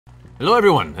Hello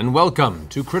everyone, and welcome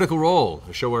to Critical Role,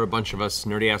 a show where a bunch of us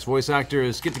nerdy-ass voice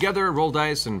actors get together, roll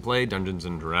dice, and play Dungeons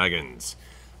 & Dragons.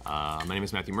 My name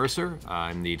is Matthew Mercer.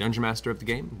 I'm the Dungeon Master of the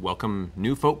game. Welcome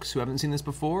new folks who haven't seen this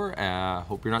before.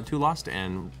 Hope you're not too lost.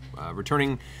 And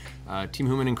returning Team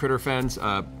Human and Critter fans,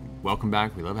 welcome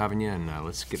back. We love having you, and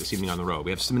let's get this evening on the road.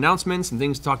 We have some announcements and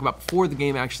things to talk about before the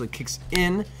game actually kicks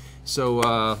in. So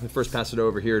let me first pass it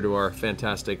over here to our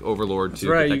fantastic overlord to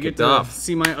get that kicked off. You get to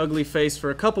see my ugly face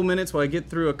for a couple minutes while I get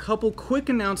through a couple quick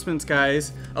announcements,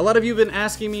 guys. A lot of you have been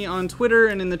asking me on Twitter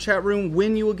and in the chat room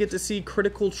when you will get to see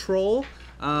Critical Troll.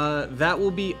 That will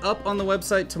be up on the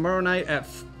website tomorrow night at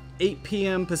 8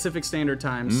 p.m. Pacific Standard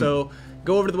Time. So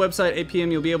go over to the website, 8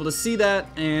 p.m. You'll be able to see that,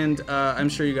 and I'm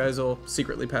sure you guys will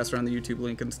secretly pass around the YouTube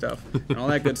link and stuff, and all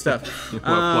that good stuff.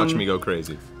 Watch me go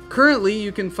crazy. Currently,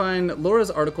 you can find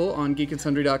Laura's article on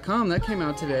geekandsundry.com. That came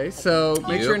out today, so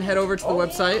make sure and head over to the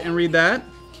website and read that.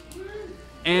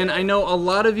 And I know a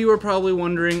lot of you are probably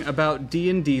wondering about D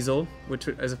and Diesel, which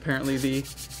is apparently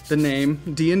the name,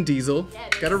 D and Diesel.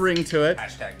 Got a ring to it.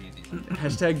 Hashtag D and Diesel.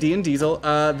 Hashtag D and Diesel.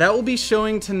 That will be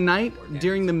showing tonight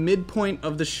during the midpoint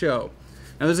of the show.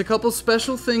 Now, there's a couple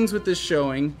special things with this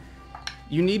showing.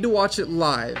 You need to watch it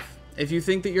live. If you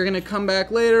think that you're going to come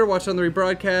back later, watch on the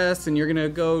rebroadcast, and you're going to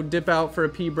go dip out for a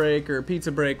pee break or a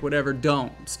pizza break, whatever,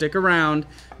 don't. Stick around,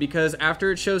 because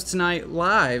after it shows tonight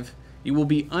live, you will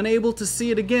be unable to see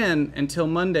it again until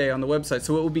Monday on the website.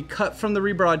 So it will be cut from the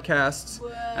rebroadcasts,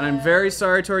 and I'm very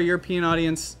sorry to our European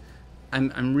audience.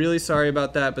 I'm really sorry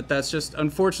about that, but that's just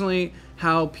unfortunately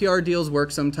how PR deals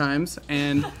work sometimes,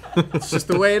 and it's just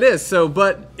the way it is. So,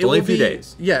 but it will be a few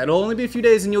days. Yeah, it'll only be a few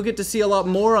days, and you'll get to see a lot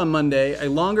more on Monday, a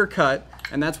longer cut,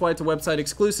 and that's why it's a website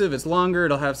exclusive. It's longer,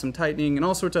 it'll have some tightening and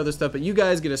all sorts of other stuff, but you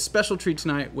guys get a special treat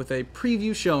tonight with a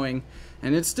preview showing,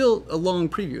 and it's still a long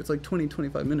preview. It's like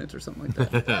 20-25 minutes or something like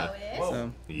that. Oh, it is?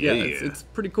 So, yeah, it's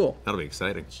pretty cool. That'll be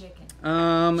exciting.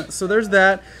 So there's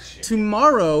that.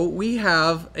 Tomorrow we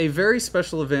have a very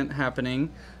special event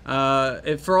happening.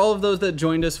 For all of those that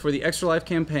joined us for the Extra Life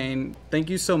campaign, thank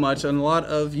you so much. And a lot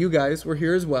of you guys were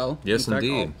here as well. Yes,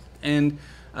 indeed. And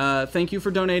thank you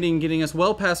for donating and getting us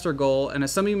well past our goal. And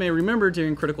as some of you may remember,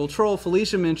 during Critical Troll,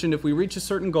 Felicia mentioned if we reach a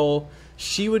certain goal,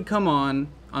 she would come on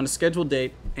a scheduled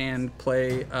date and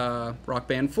play Rock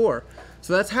Band 4.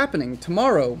 So that's happening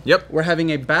tomorrow. Yep. We're having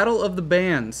a Battle of the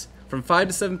Bands from 5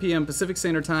 to 7 p.m. Pacific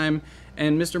Standard Time,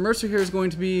 and Mr. Mercer here is going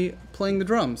to be playing the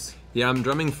drums. Yeah, I'm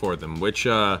drumming for them, which,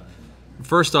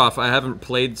 first off, I haven't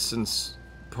played since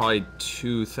probably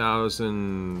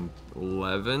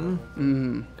 2011,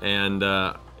 and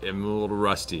I'm a little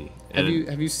rusty. Have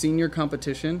you seen your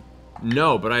competition?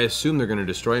 No, but I assume they're going to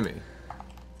destroy me.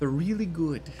 They're really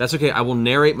good. That's okay. I will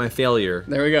narrate my failure.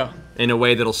 There we go. In a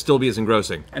way that'll still be as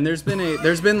engrossing. And there's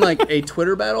been like a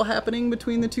Twitter battle happening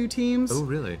between the two teams. Oh,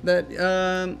 really? That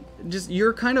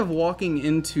you're kind of walking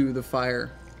into the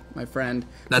fire, my friend.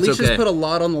 That's Felicia's okay. put a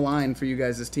lot on the line for you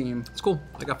guys' team. It's cool.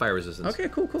 I got fire resistance. Okay,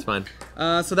 cool. It's fine.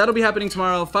 So that'll be happening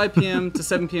tomorrow, 5 p.m. to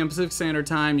 7 p.m. Pacific Standard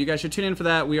Time. You guys should tune in for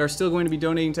that. We are still going to be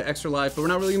donating to Extra Life, but we're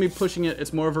not really going to be pushing it.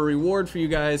 It's more of a reward for you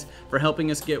guys for helping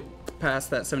us get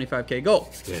past that 75K goal.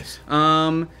 Yes.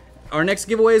 Our next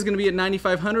giveaway is going to be at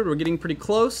 9,500. We're getting pretty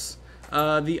close.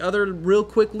 The other real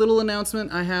quick little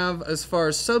announcement I have as far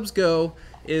as subs go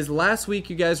is last week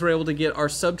you guys were able to get our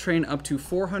sub train up to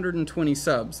 420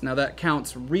 subs. Now that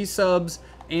counts resubs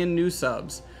and new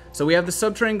subs. So we have the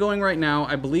sub train going right now.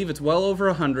 I believe it's well over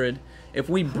 100. If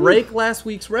we break last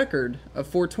week's record of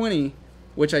 420,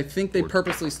 which I think they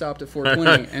purposely stopped at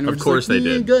 420, and we're of course just like,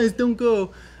 they did. Guys, don't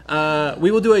go. We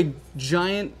will do a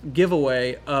giant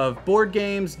giveaway of board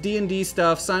games, D&D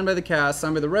stuff, signed by the cast,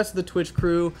 signed by the rest of the Twitch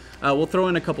crew. We'll throw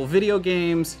in a couple video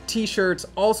games, t-shirts,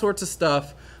 all sorts of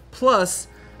stuff. Plus,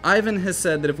 Ivan has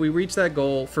said that if we reach that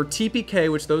goal for TPK,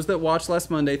 which those that watched last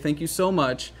Monday, thank you so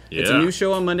much. Yeah. It's a new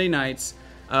show on Monday nights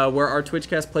where our Twitch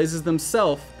cast plays as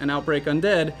themselves in Outbreak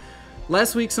Undead.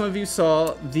 Last week, some of you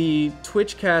saw the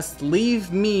Twitch cast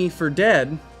leave me for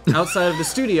dead outside of the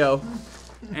studio.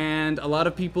 And a lot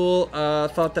of people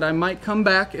thought that I might come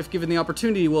back if given the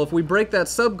opportunity. Well, if we break that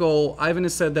sub goal, Ivan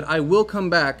has said that I will come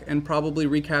back and probably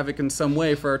wreak havoc in some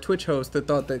way for our Twitch host that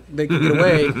thought that they could get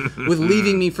away with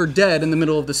leaving me for dead in the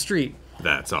middle of the street.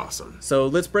 That's awesome. So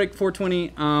let's break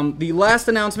 420. The last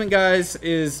announcement, guys,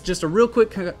 is just a real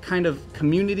quick kind of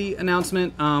community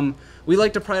announcement. We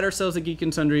like to pride ourselves at Geek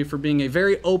and Sundry for being a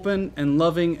very open and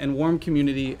loving and warm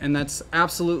community, and that's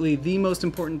absolutely the most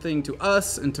important thing to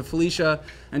us and to Felicia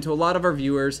and to a lot of our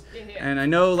viewers. And I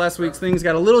know last week's things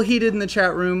got a little heated in the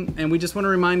chat room, and we just want to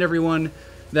remind everyone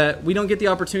that we don't get the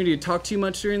opportunity to talk too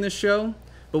much during this show,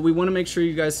 but we want to make sure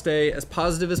you guys stay as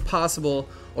positive as possible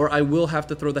or I will have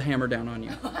to throw the hammer down on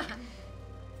you.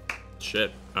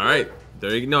 Shit. All right.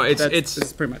 There you go. No,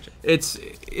 That's pretty much it. It's,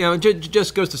 you know,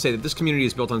 just goes to say that this community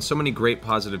is built on so many great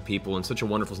positive people and such a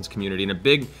wonderful sense of community. And a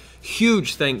big,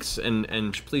 huge thanks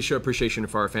and please show appreciation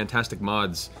for our fantastic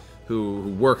mods who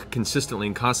work consistently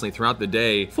and constantly throughout the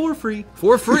day. For free.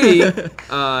 For free. You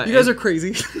guys are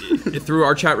crazy. Through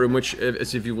our chat room, which,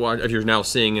 if you're now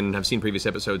seeing and have seen previous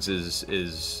episodes,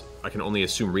 is I can only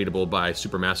assume readable by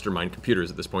super mastermind computers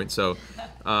at this point. So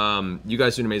you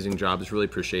guys do an amazing job. It's really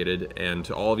appreciated. And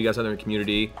to all of you guys out there in the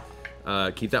community,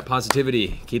 keep that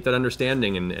positivity, keep that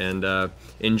understanding, and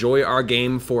enjoy our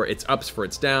game for its ups, for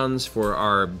its downs, for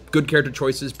our good character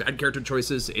choices, bad character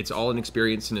choices. It's all an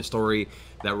experience and a story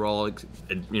that we're all,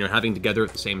 having together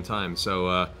at the same time.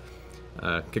 So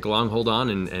kick along, hold on,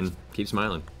 and keep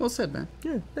smiling. Well said, man.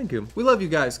 Yeah, thank you. We love you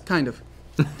guys, kind of.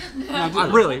 No,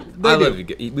 really, I love you.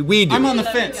 We do. I'm on the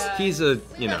fence. He's it's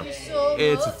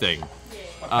a thing.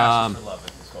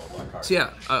 So yeah,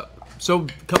 so a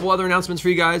couple other announcements for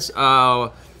you guys. What's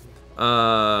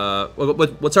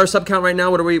our sub count right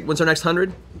now? What's our next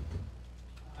 100?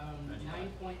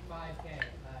 9.5K.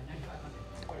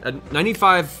 9,500. At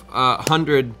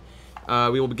 9,500,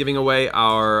 we will be giving away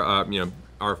our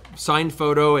signed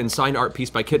photo and signed art piece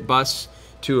by Kit Bus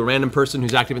to a random person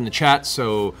who's active in the chat.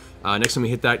 So next time we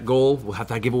hit that goal, we'll have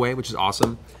that giveaway, which is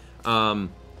awesome.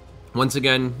 Once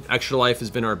again, Extra Life has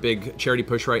been our big charity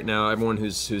push right now. Everyone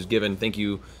who's given, thank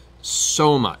you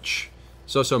so much.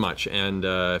 So much. And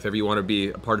if ever you want to be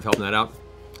a part of helping that out,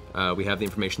 we have the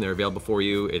information there available for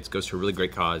you. It goes to a really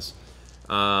great cause.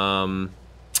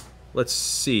 Let's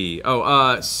see.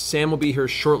 Sam will be here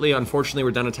shortly. Unfortunately, we're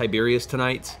down in Tiberias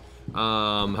tonight.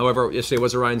 However, yesterday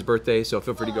was Orion's birthday, so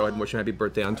feel free to go ahead and wish him happy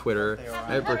birthday on Twitter.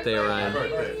 Happy birthday, Orion. Happy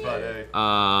birthday, Friday.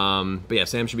 But yeah,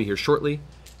 Sam should be here shortly.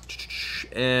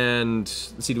 And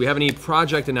let's see, do we have any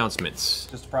project announcements?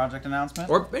 Just a project announcement?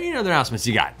 Or any other announcements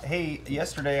you got? Hey,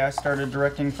 yesterday I started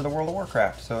directing for the World of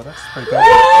Warcraft, so that's pretty cool.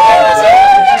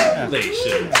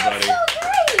 Congratulations, buddy.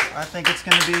 I think it's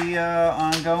going to be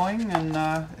ongoing, and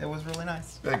it was really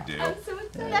nice. Big deal.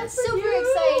 That's super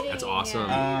exciting. That's awesome.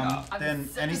 Then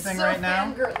anything right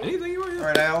now? Anything you want to All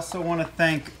right, I also want to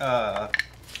thank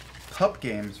Pup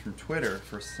Games from Twitter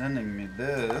for sending me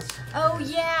this. Oh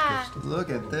yeah. Look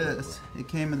at this. It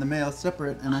came in the mail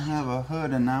separate, and I have a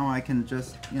hood, and now I can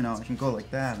just, I can go like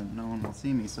that, and no one will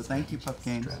see me. So thank you, Pup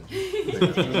Games.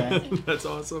 That's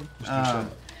awesome.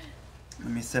 Let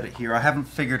me set it here. I haven't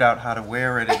figured out how to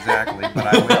wear it exactly, but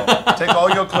I will. Take all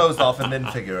your clothes off and then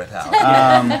figure it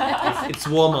out. It's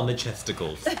warm on the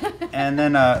chesticles. And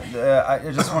then I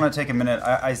just want to take a minute.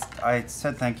 I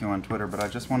said thank you on Twitter, but I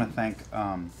just want to thank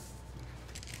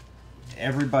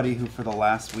everybody who for the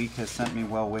last week has sent me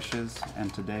well wishes,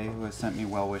 and today who has sent me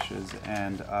well wishes.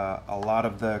 And a lot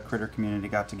of the Critter community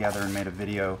got together and made a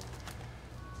video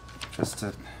just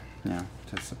to,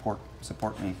 to support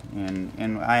me.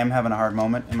 And I am having a hard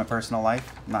moment in my personal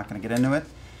life. I'm not going to get into it.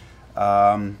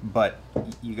 But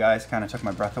you guys kind of took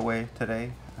my breath away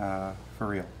today, for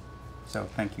real. So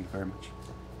thank you very much.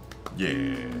 Yeah.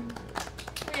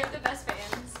 We have the best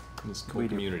fans. This cool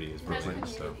community is brilliant,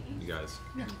 so you guys.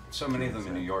 So many of them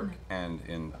in New York and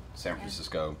in San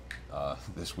Francisco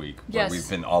this week. Yes. Where we've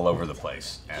been all over the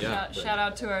place. And Shout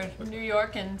out to our New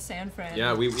York and San Fran.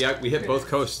 Yeah, we hit both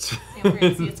coasts. San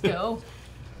Francisco.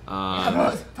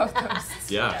 Both coasts.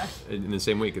 Yeah, in the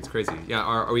same week. It's crazy.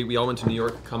 Yeah, we all went to New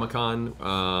York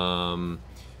Comic-Con.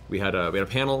 We had a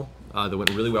panel that went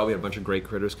really well. We had a bunch of great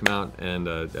critters come out, and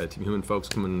Team Human folks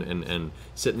come in and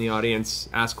sit in the audience,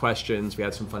 ask questions. We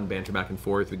had some fun banter back and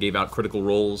forth. We gave out critical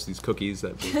roles, these cookies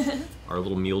that are a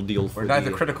little meal deal for we're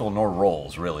neither critical nor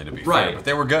rolls, really, to be Right. fair. But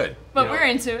they were good. But we're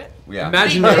into it. Yeah.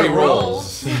 imaginary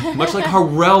roles. Much like our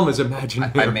realm is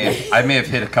imaginary. I may have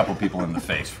hit a couple people in the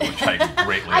face, for which I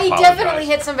greatly I apologize. definitely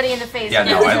hit somebody in the face. Yeah,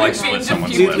 no, I like split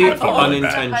someone's lip. Completely I felt really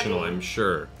bad. unintentional, I'm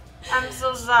sure. I'm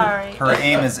so sorry. Her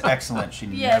aim is excellent. She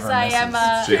Yes, never I misses.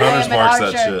 am. See, Hunter's marks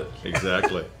that shit.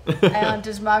 Exactly. I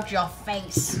just marked your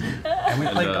face. And we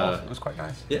played And, golf. It was quite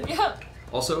nice. Yeah.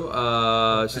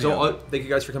 Also, thank you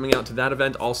guys for coming out to that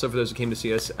event. Also, for those who came to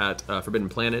see us at Forbidden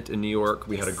Planet in New York,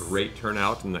 we had a great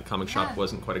turnout, and that comic shop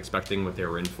wasn't quite expecting what they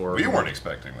were in for. We weren't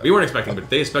expecting that. We weren't expecting, but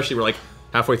they especially were like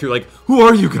halfway through, like, "Who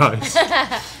are you guys?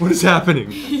 What is happening?"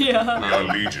 Yeah. We are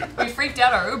Legion. We freaked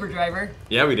out our Uber driver.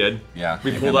 Yeah, we did. Yeah.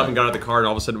 We pulled up and got out of the car, and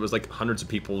all of a sudden it was like hundreds of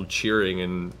people cheering,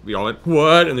 and we all went,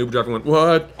 "What?" And the Uber driver went,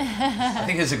 "What?" I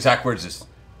think his exact words is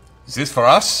this for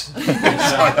us? And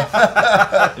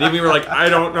even we were like, "I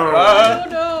don't know." Oh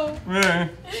no.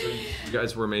 You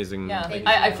guys were amazing. Yeah, Thank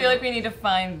you. I feel like we need to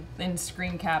find in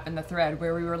screen cap in the thread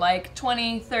where we were like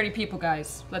 20, 30 people,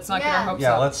 guys. Let's not get our hopes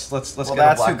Yeah, up. let's Well, get a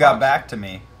that's black who got box. back to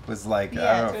me. Was like,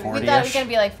 I don't know, we thought it was 40-ish. gonna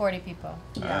be like 40 people.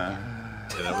 Yeah,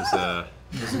 that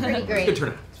was Pretty great. good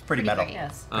turnout. It's pretty metal. great.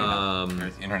 Yes.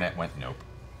 The internet went nope.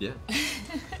 Yeah.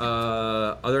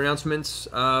 Other announcements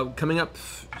coming up.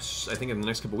 I think in the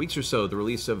next couple weeks or so, the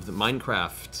release of the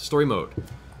Minecraft Story Mode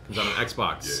comes out on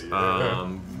Xbox.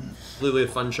 Really a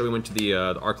fun show. We went to the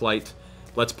ArcLight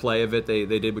Let's Play of it. They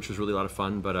did, which was really a lot of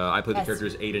fun. But I played the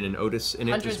characters Aiden and Otis in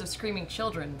it. Hundreds of screaming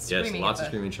children. Yes, Screaming lots at of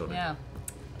screaming children. Yeah.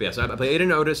 But yeah, so I played Aiden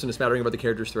and Otis and a spattering about the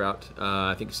characters throughout.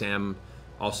 I think Sam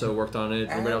also worked on it.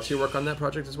 Anybody else here work on that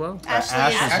project as well? Ashley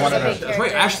Ash is is one a of big the- That's right,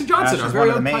 character. Ashley Johnson, Ash our is very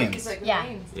one of the own mains.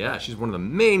 Yeah. Yeah, she's one of the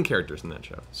main characters in that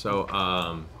show. So,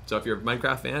 so if you're a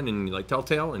Minecraft fan and you like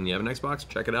Telltale and you have an Xbox,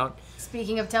 check it out.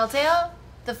 Speaking of Telltale,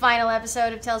 the final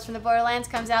episode of Tales from the Borderlands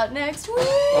comes out next week.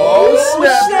 Oh,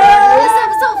 This is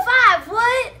episode 5.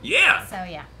 What? Yeah, So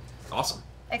yeah, awesome.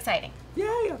 exciting.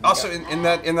 Also, in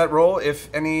that role, if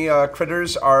any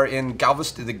critters are in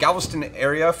the Galveston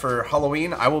area for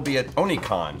Halloween, I will be at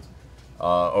OniCon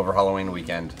over Halloween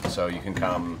weekend, so you can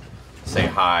come say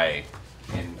hi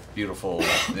in beautiful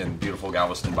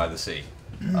Galveston by the sea,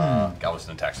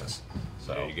 Galveston, Texas.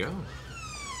 So There you go.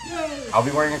 I'll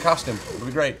be wearing a costume. It'll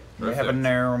be great. We have a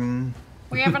gnome.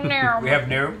 We have a narrow. We have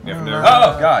no.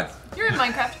 Oh God! You're in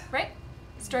Minecraft, right?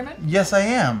 Story mode? Yes, I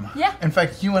am. Yeah. In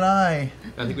fact, you and I,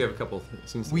 I think we have a couple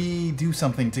scenes. we do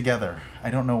something together.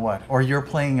 I don't know what. Or you're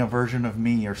playing a version of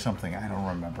me or something. I don't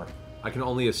remember. I can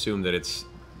only assume that it's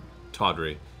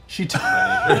Tawdry. She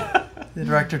the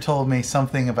director told me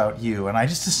something about you, and I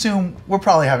just assume we're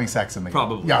probably having sex in the game.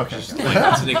 Probably. Yeah, okay. Just, like,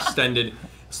 it's an extended.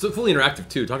 It's still fully interactive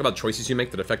too. Talk about choices you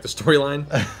make that affect the storyline.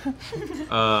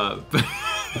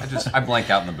 I blank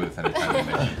out in the booth anytime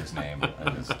you mention his name.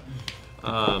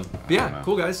 But yeah,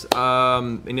 cool guys.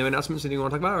 Any other announcements that you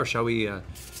want to talk about, or shall we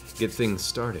get things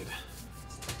started?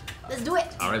 Let's do it.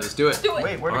 All right, let's do it. Do it.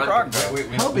 Wait, where'd All the right. frog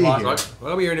go? I'll be here.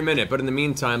 Well, I'll be here in a minute, but in the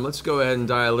meantime, let's go ahead and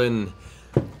dial in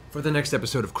for the next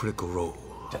episode of Critical Role.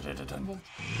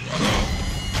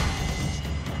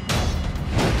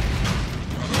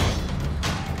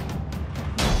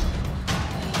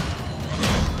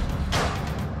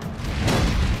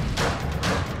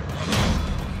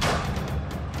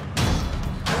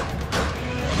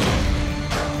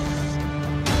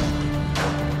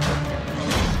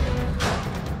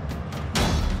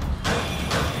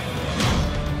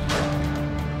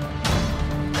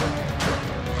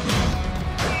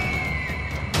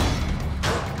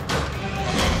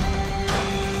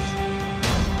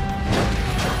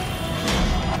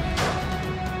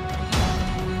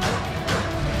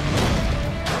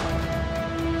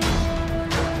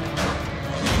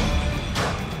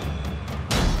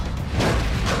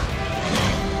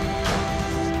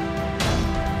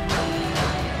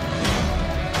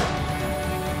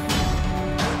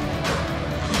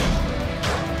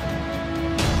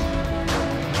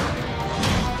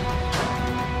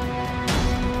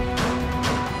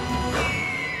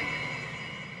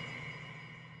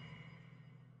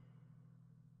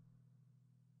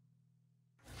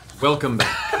 Welcome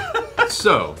back.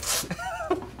 So,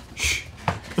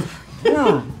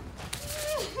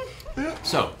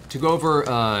 so to go over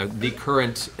the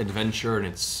current adventure and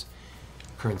its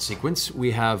current sequence,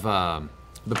 we have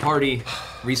the party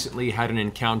recently had an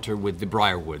encounter with the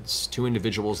Briarwoods, two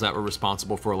individuals that were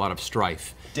responsible for a lot of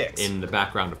strife Dicks. in the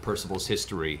background of Percival's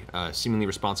history, seemingly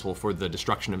responsible for the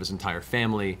destruction of his entire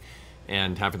family,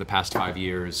 and have for the past 5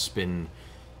 years been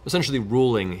essentially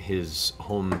ruling his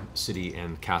home city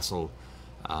and castle.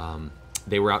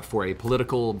 They were out for a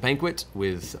political banquet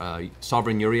with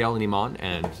Sovereign Uriel and Iman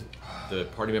and the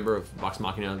party member of Vox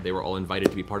Machina. They were all invited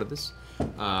to be part of this.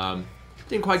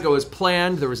 Didn't quite go as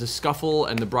planned. There was a scuffle,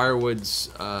 and the Briarwoods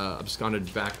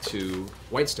absconded back to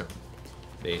Whitestone.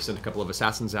 They sent a couple of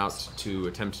assassins out to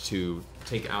attempt to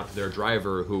take out their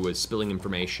driver, who was spilling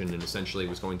information and essentially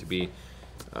was going to be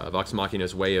Vox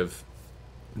Machina's way of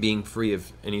being free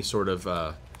of any sort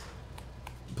of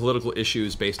political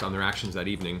issues based on their actions that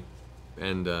evening.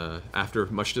 And after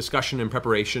much discussion and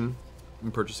preparation,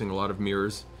 and purchasing a lot of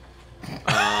mirrors,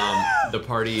 the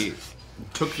party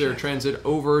took their transit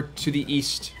over to the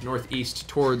east, northeast,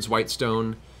 towards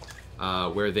Whitestone,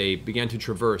 where they began to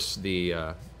traverse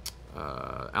the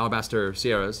Alabaster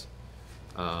Sierras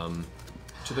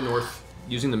to the north,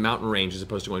 using the mountain range as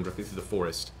opposed to going directly through the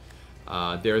forest.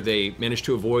 There they managed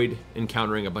to avoid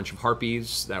encountering a bunch of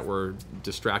harpies that were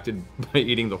distracted by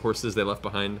eating the horses they left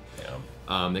behind.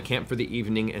 They camped for the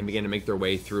evening and began to make their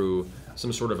way through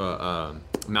some sort of a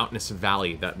mountainous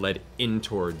valley that led in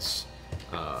towards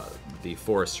the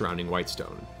forest surrounding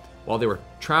Whitestone. While they were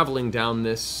traveling down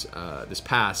this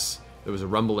pass, there was a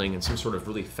rumbling and some sort of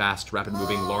really fast,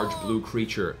 rapid-moving, large blue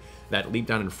creature that leaped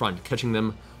down in front, catching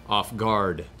them off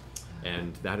guard.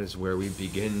 And that is where we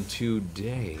begin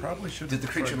today. Probably should. Did the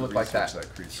creature look like that?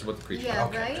 Creature. What the creature? Yeah,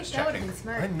 Okay, right? just That would have checking. been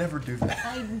smart. I never do that.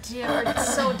 I do.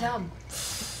 It's so dumb.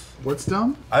 What's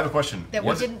dumb? I have a question. That we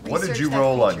What didn't did research you that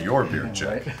roll on creature. your beard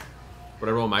check? Would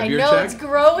I roll my I beard know check? it's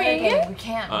growing. Okay, we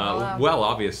can't. Well,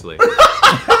 obviously.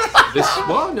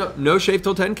 No shave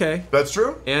till 10K. That's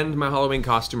true. And my Halloween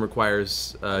costume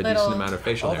requires a decent amount of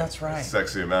facial hair. That's right.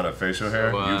 Sexy amount of facial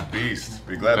hair. So, You beast.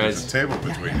 Be glad there's a table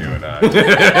between you and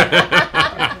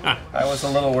I. I was a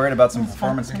little worried about some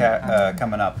performance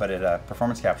coming up, but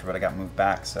performance capture, but I got moved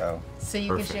back, so So you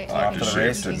can Perfect. shake. off to the Shave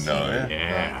races. to none.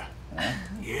 Yeah.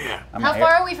 Yeah. I'm How a-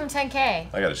 far are we from 10K?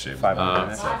 I got a shave.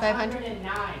 500. 500?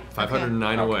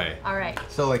 509 away. All right.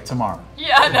 So like tomorrow.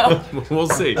 Yeah, I know. We'll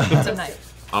see. Tonight.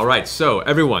 All right, so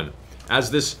everyone, as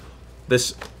this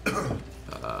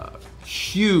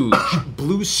huge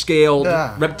blue-scaled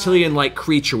reptilian-like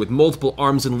creature with multiple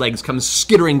arms and legs comes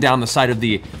skittering down the side of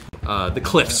the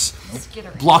cliffs,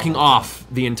 blocking off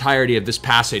the entirety of this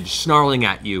passage, snarling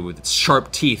at you with its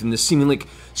sharp teeth and this seemingly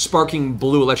sparking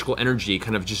blue electrical energy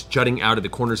kind of just jutting out of the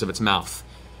corners of its mouth.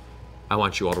 I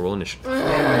want you all to roll initiative.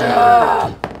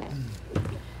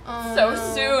 So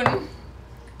soon.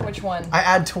 Which one? I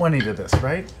add 20 to this,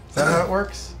 right? Is that how it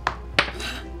works?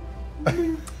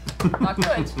 Not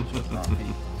good.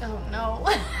 Oh no.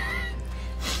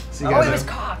 So you Oh, guys it was are-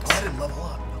 cocked. Level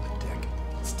up.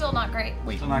 Still not great.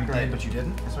 Wait, Still not great, but you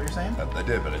didn't? That's what you're saying? I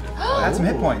did, but I didn't. add some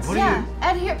hit points. Yeah,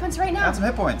 add hit points right now. Add some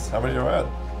hit points. How many are at?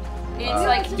 It's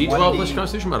like D12 plus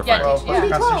Constitution modifier. Yeah, Well, yeah.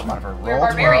 Constitution modifier. You're a Roll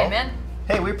barbarian, 12. man.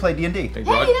 Hey, we played D&D. Hey,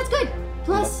 Hey, that's good.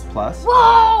 Plus. Plus.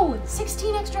 Whoa!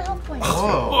 16 extra health points.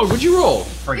 Oh, what'd you roll? You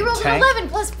Friggin' rolled an tank. 11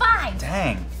 plus 5.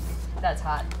 Dang. That's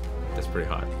hot. That's pretty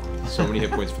hot. So many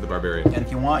hit points for the barbarian. And if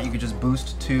you want, you could just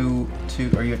boost to.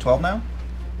 Are you at 12 now?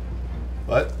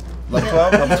 What? Level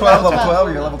 12? Level 12? Level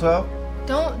 12? You're level 12?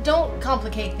 Don't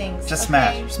complicate things. Just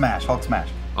okay? smash. Hulk smash.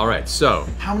 All right, so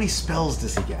How many spells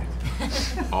does he get?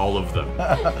 all of them.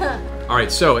 All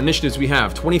right, so initiatives we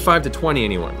have 25 to 20.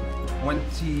 Anyone?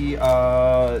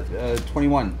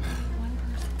 21.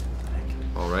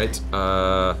 All right.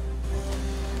 I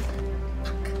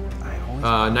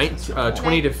always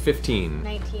 20 to 15.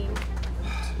 19.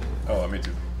 Oh, me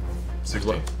too.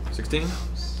 16. 16.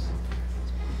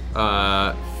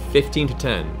 15 to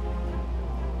 10.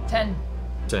 10.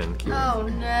 10. Oh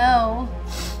no.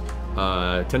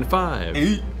 10 to 5.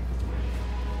 8.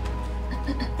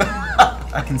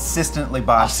 I consistently I'll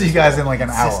botch. see you guys in like an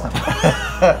hour.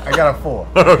 I got a 4.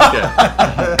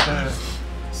 Okay.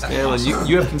 Scanlan,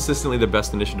 you have consistently the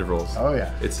best initiative rolls. Oh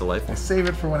yeah. It's delightful. I save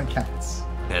it for when it counts.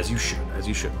 As you should, as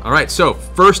you should. All right, so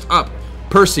first up,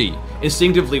 Percy.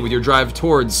 Instinctively, with your drive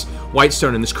towards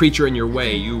Whitestone and this creature in your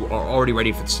way, you are already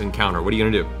ready for this encounter. What are you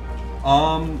gonna do?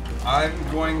 I'm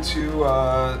going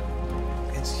to.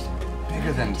 It's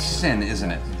bigger than sin,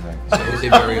 isn't it? So it is a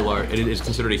very large. It is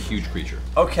considered a huge creature.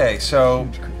 Okay, so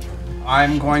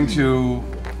I'm going to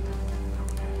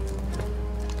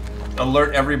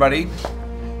alert everybody.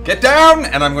 Get down,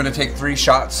 and I'm going to take 3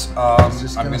 shots.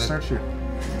 Just I'm gonna start shooting.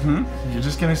 You're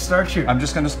just gonna start shooting. I'm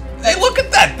just going to. Hey, look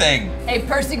at that thing! Hey,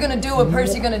 Percy gonna do what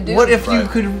Percy gonna do. What if you Right.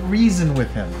 could reason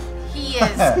with him? He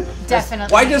is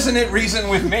definitely. Why doesn't it reason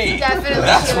with me? Definitely.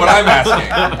 That's what I'm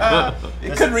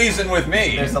asking. It could reason with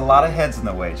me. There's a lot of heads in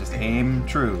the way. Just aim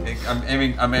true. I'm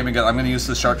aiming good. I'm going to use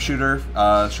the sharpshooter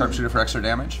for extra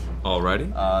damage.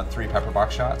 Alrighty. 3 pepper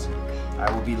box shots.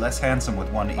 I will be less handsome with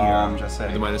one ear. I'm just The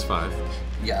saying. -5.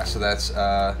 Yeah, so that's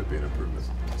Could be an improvement.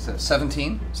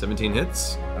 17. 17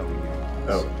 hits. Oh.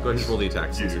 Go ahead and roll the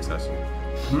attacks in succession.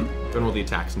 Go ahead and roll the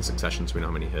attacks in succession so we know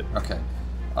how many hit. Okay.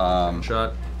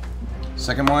 Shot.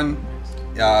 Second one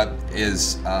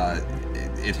is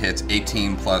it hits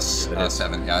 18 plus It hits.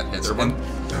 7. Yeah, it hits. Third And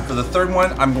one? for the third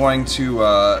one, I'm going to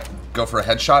go for a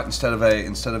headshot instead of a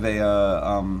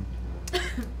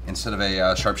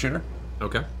sharpshooter,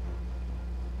 Okay.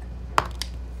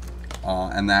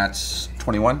 and that's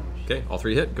 21. Okay, all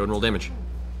 3 hit. Go and roll damage.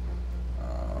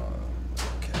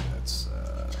 Okay, that's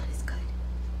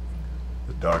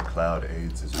The dark cloud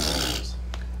aids his rolls.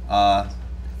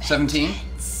 17.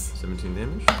 17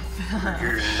 damage.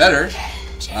 Better.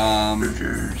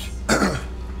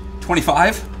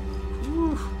 25.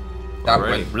 That Alrighty.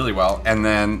 went really well. And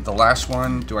then the last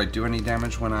one, do I do any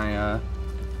damage when I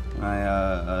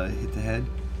hit the head?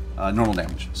 Normal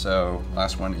damage. So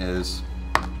last one is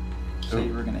So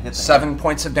you were gonna hit the 7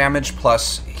 points of damage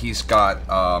plus he's got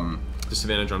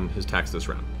disadvantage on his attacks this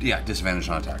round. Yeah, disadvantage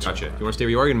on attacks. Gotcha. You want to stay where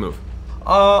you are? You're gonna move.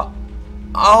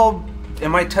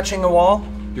 Am I touching a wall?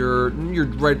 You're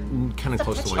right, kind of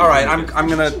close to the wall. All right, I'm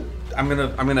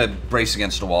gonna brace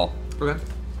against a wall. Okay.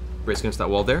 Brace against that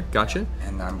wall there. Gotcha.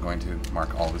 And I'm going to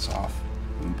mark all this off.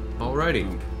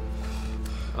 Alrighty.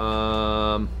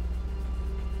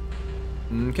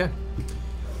 Okay.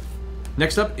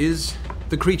 Next up is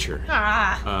the creature.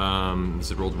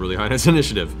 This rolled really high on its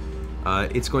initiative.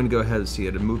 It's going to go ahead and see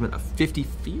at a movement of 50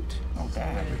 feet.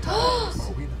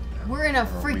 We're in a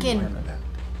freaking.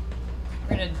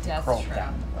 We're in a death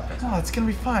trap. Oh, it's gonna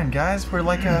be fine, guys. We're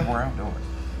like a. We're outdoors.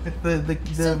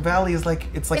 The valley is like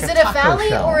it's like Is a it a taco valley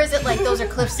shell. or is it like those are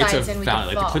cliff It's sides a and we valley. can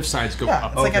Like fall? the cliff sides go Yeah,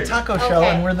 up. it's like a taco shell,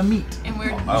 and we're the meat. And we're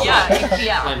Climb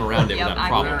yeah. around it without a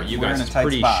problem. But you we're guys, in a it's tight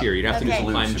pretty spot. sheer. You'd have to do some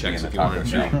Okay. climb Should be checks in if the you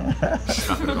wanted taco to.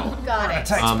 Stop it at all.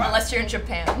 Got it. Unless you're in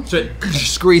Japan. So it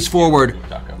scurries forward,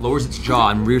 lowers its jaw,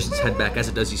 and rears its head back. As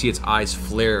it does, you see its eyes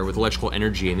flare with electrical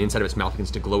energy, and the inside of its mouth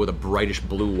begins to glow with a brightish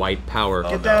blue-white power.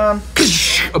 Get down.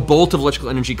 A bolt of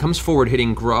electrical energy comes forward,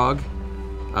 hitting Grog,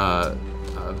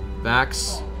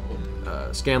 Vax,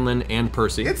 Scanlan, and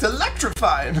Percy. It's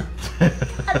electrifying.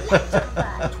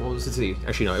 What was it? See?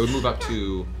 Actually, no. It would move up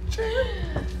to.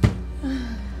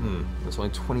 That's only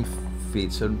 20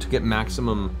 feet. So to get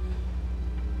maximum.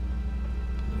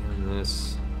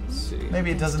 Let's see.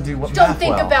 Maybe it doesn't do what Don't math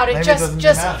think well. about it, Maybe just- doesn't do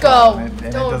just math go. well, and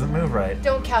it Don't- doesn't move right.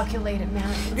 Don't calculate it,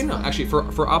 man. Okay, no, actually, for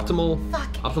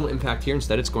optimal impact here,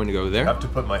 instead, it's going to go I there. have to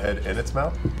put my head in its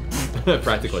mouth.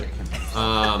 Practically.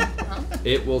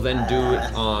 It will then do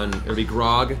it on. It'll be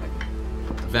Grog,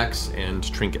 Vex, and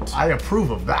Trinket. I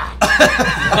approve of that.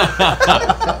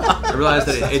 I realize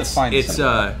that That's a fine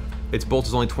its bolt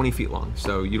is only 20 feet long,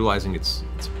 so utilizing its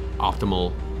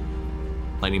optimal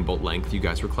lightning bolt length, you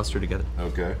guys were clustered together.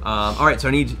 Okay. All right, so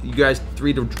I need you guys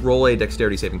 3 to roll a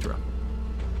dexterity saving throw.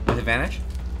 With advantage?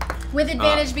 With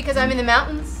advantage because I'm in the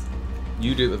mountains?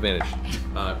 You do it with advantage.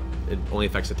 It only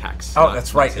affects attacks. Oh, not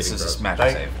that's right. saving This is throws. a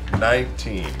magic save.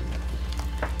 19.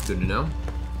 Good to know.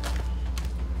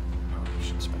 Oh, you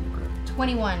should spend your grip.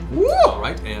 21. All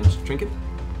right, and Trinket.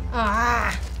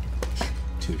 Ah.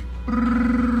 2.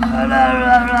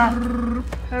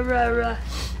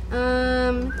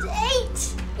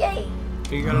 8. Yay.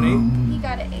 You got an He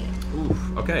got an 8. 8.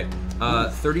 Oof. Okay.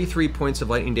 33 points of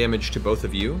lightning damage to both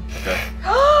of you.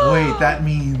 Wait, that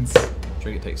means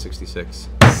Trinket takes 66.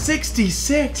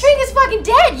 66. Trinket's fucking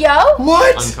dead, yo.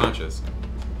 What? Unconscious.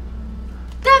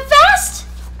 That fast?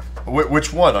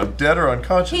 Which one? Undead or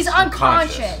unconscious? He's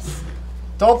unconscious.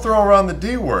 Don't throw around the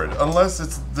D word unless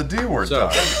it's the D word So,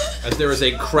 time. as there is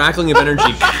a crackling of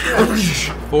energy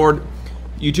forward,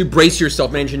 you two brace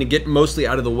yourself, managing to get mostly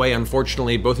out of the way.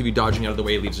 Unfortunately, both of you dodging out of the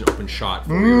way leaves an open shot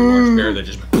for your large bear that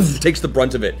just takes the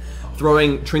brunt of it,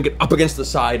 throwing Trinket up against the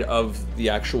side of the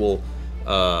actual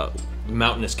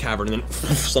mountainous cavern, and then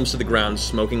slumps to the ground,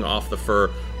 smoking off the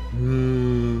fur.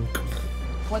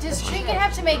 Does Trinket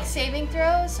have to make saving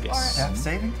throws? Yes. Yeah,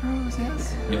 saving throws,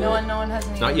 yes. No one has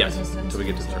any Not yet, resistance until we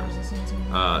get to the turn. resistance.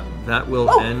 That will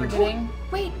end. Forgetting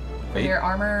Wait, for your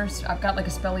armor. I've got like a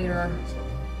spell eater.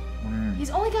 he's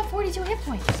only got 42 hit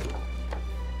points.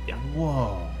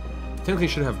 Whoa. Technically,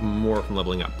 should have more from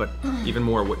leveling up, but even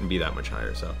more wouldn't be that much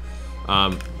higher. So,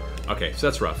 okay, so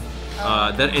that's rough.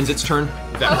 That ends its turn.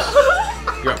 Vex,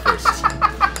 you're up first.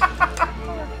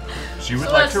 She would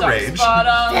like to rage.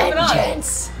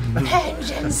 Vengeance!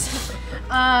 Vengeance!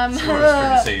 Words for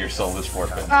to say your soul is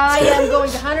forfeit. I am going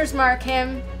to Hunter's Mark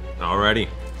him, Alrighty.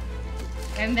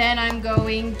 and then I'm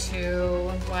going to.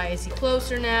 Why is he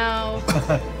closer now?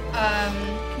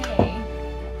 Okay.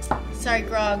 Sorry,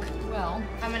 Grog. Well,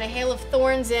 I'm gonna Hail of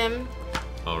Thorns him.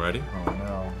 Alrighty. Oh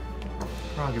no.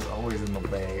 Frog is always in the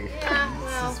way.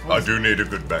 Yeah, well. I do need a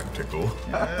good back tickle.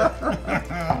 Got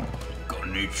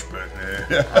an itch back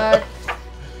there.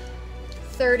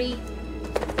 30.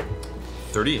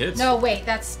 30 hits. No, wait,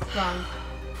 that's wrong.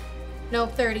 No,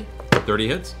 30. 30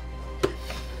 hits.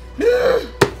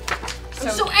 I'm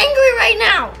so angry right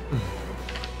now!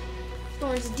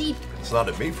 Thorns deep. It's not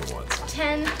at me for once.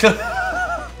 10.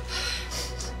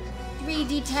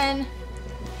 3d10.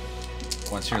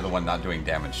 Once you're the one not doing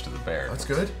damage to the bear. That's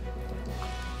good.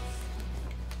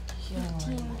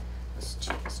 15.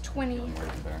 It's 20.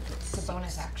 it's a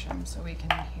bonus action, so we can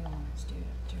heal and do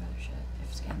other shit.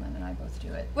 If Scanlan and I both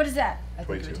do it, What is that? I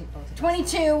think it 22. would take both of us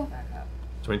 22. back up.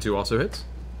 22 also hits.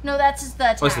 No, that's just the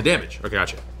attack. Oh, it's the damage. Okay,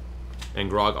 gotcha. And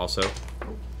Grog also,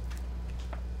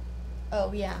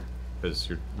 Oh, yeah. because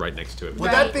you're right next to it.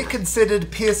 Would that be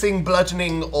considered piercing,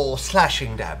 bludgeoning, or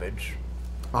slashing damage?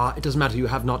 It doesn't matter, you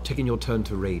have not taken your turn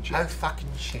to rage yet. Oh, fucking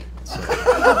shit.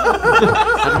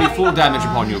 That would be full damage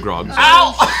upon you, Grog.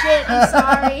 Oh shit, I'm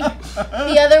sorry.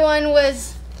 The other one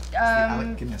was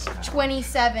Alec Guinness now.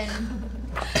 27.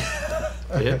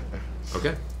 Yeah.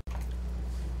 Okay.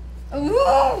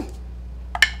 Ooh!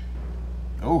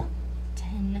 Oh.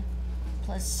 10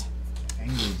 plus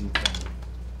Angry detail.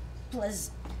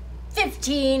 plus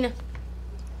 15.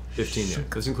 15, yeah.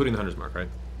 That's including the 100's mark, right?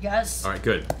 Yes. All right,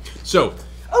 good. So,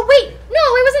 Oh wait, no,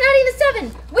 I wasn't adding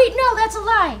the 7. Wait, no, that's a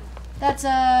lie.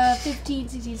 That's 15,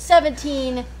 16,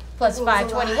 17 plus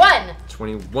 5, 21.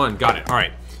 21, got it. All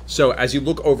right. So, as you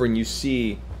look over and you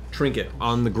see Trinket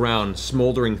on the ground,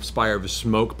 smoldering spire of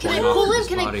smoke Can I pouring off pull of his his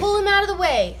Can body. I pull him out of the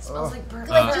way? Smells like burnt.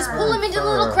 Like just pull him into the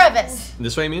little crevice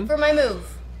This way, you mean? for my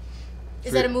move.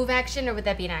 Is that a move action or would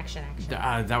that be an action?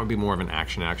 That would be more of an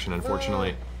action,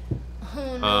 unfortunately.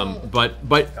 Oh no.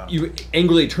 But you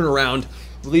angrily turn around,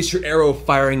 release your arrow,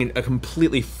 firing a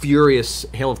completely furious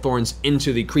hail of thorns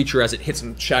into the creature as it hits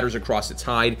and shatters across its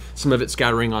hide. Some of it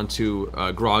scattering onto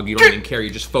Grog. You don't even care.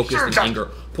 You just focus in anger.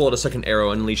 Pull out a second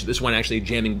arrow and unleash it. This one actually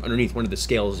jamming underneath one of the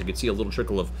scales. You can see a little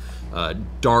trickle of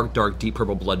dark, deep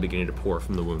purple blood beginning to pour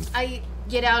from the wound. I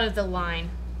get out of the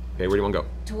line Okay, where do you want to go?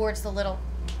 towards the little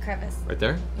crevice. Right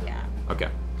there? Yeah. Okay.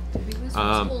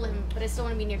 Pull him, but I still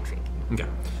want to be near Trick. Okay.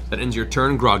 That ends your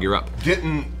turn. Grog, you're up.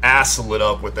 Getting ass lit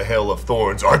up with the hail of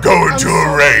thorns. I go into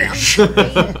a rage.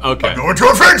 Okay. Go into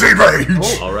a frenzied rage.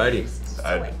 Alrighty.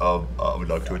 And I would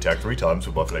like to attack 3 times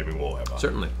with my flaming warhammer.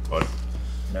 Certainly. One.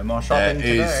 No more shopping That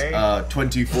today. is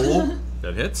 24.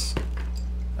 That hits.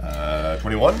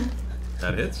 21.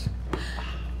 That hits.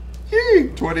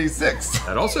 26.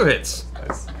 That also hits.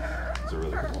 Nice. Those are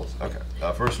really good rolls. Okay.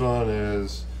 First one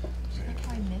is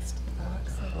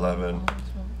 11.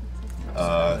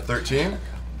 13.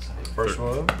 First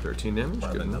one. 13 damage.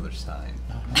 Good. Another sign.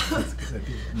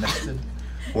 Nested.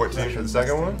 14 for the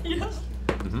second one.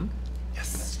 Mm-hmm.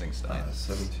 Yes. Nesting sign.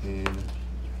 17.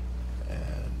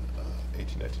 And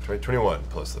 18, 19, 20, 21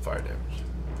 plus the fire damage.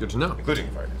 Good to know. Including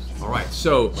the fire damage. All right,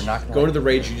 so going to the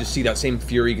rage, you just see that same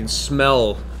fury. You can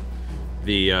smell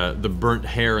the burnt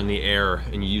hair in the air,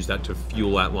 and you use that to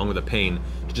fuel that, along with the pain,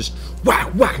 to just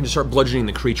whack, whack, and just start bludgeoning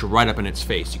the creature right up in its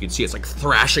face. You can see it's like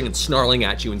thrashing and snarling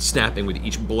at you and snapping with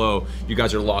each blow. You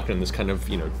guys are locked in this kind of,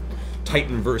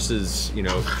 Titan versus,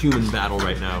 human battle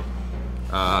right now.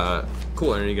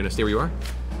 Cool, and are you gonna stay where you are?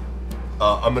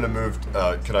 I'm gonna move.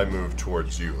 Can I move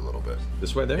towards you a little bit?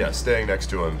 This way there? Yeah, staying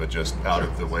next to him, but just out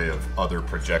of the way of other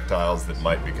projectiles that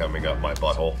might be coming up my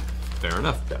butthole. Fair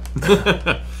enough.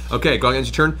 Yeah. Okay, go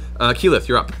against your turn. Keyleth,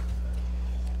 you're up.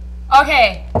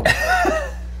 Okay.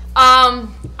 I'm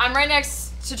right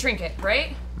next to Trinket,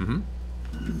 right? Mm-hmm.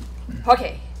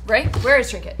 Okay, right? Where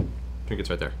is Trinket? Trinket's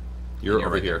right there. You're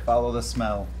over here. Follow the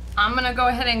smell. I'm gonna go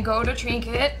ahead and go to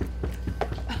Trinket.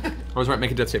 I was right,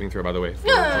 make a death saving throw, by the way.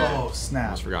 Oh, snap.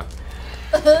 Almost forgot.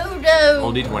 Oh no.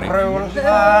 Roll d20.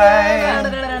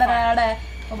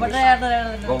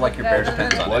 Roll like your bear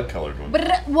depends on it. Blood-colored one.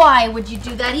 Why would you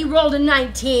do that? He rolled a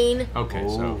 19. Okay,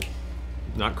 so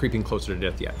not creeping closer to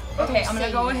death yet. Okay, I'm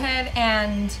gonna go ahead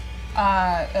and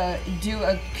do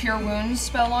a Cure Wounds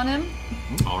spell on him.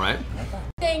 All right.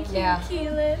 Thank you, Yeah.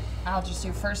 Keelan. I'll just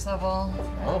do first level.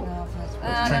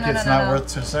 Trinket's not worth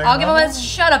to say. I'll give him a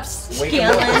shut up,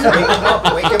 Skillin.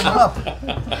 Wake him up.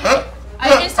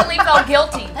 I instantly felt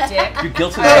guilty, Dick. You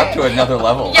guilted it up to another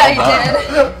level. Yeah, you did.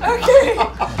 Okay.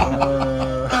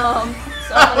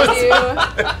 So I'm gonna do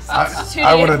 2d8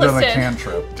 I would have done plus a 10.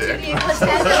 cantrip.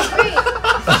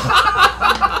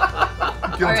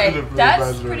 Alright,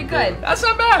 that's pretty good. That's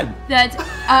not bad.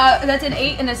 That's an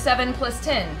 8 and a 7 plus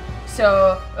 10.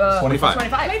 So 25.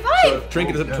 25. So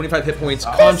Trinket is at 25 hit points,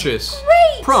 conscious,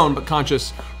 great. prone but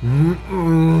conscious. You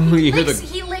hear the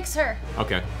He licks her.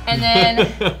 okay. And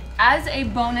then as a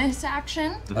bonus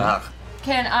action,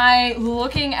 can I,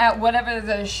 looking at whatever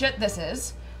the shit this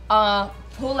is,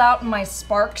 pull out my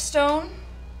spark stone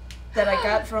that I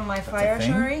got from my fire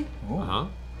thing? shari Uh-huh.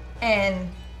 and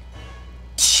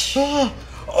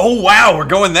Oh wow, we're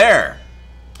going there.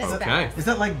 Okay. Is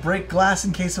that like break glass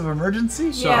in case of emergency?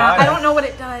 yeah, I don't know what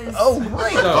it does. Oh,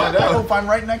 great. I hope I'm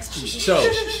right next to you.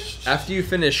 So, after you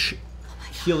finish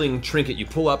healing Trinket, you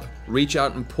pull up, reach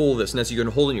out, and pull this. And as you're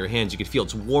going to hold it in your hands, you can feel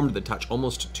it's warm to the touch,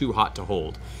 almost too hot to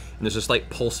hold. And there's a slight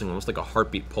pulsing, almost like a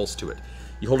heartbeat pulse to it.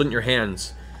 You hold it in your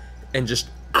hands and just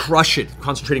crush it,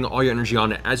 concentrating all your energy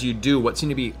on it. As you do, what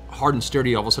seemed to be hard and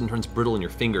sturdy all of a sudden turns brittle in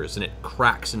your fingers, and it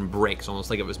cracks and breaks,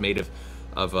 almost like it was made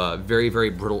of very,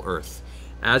 very brittle earth.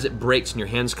 As it breaks and your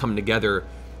hands come together,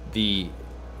 the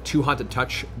too hot to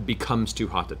touch becomes too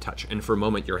hot to touch. And for a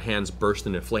moment, your hands burst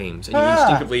into flames, and you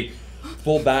instinctively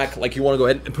pull back like you want to go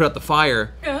ahead and put out the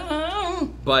fire,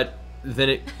 but then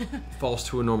it falls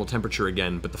to a normal temperature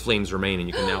again, but the flames remain, and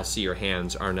you can now see your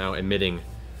hands are now emitting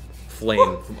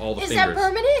flame from all the fingers. Is that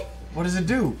permanent? What does it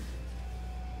do?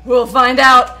 We'll find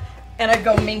out. And I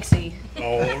go Minxie.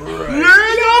 All right. Here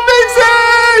you go,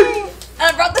 Minxie! And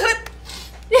I brought the hood.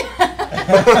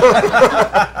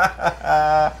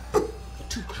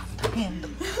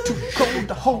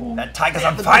 That tiger's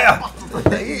on fire!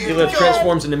 Keyleth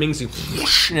transforms into Minxie,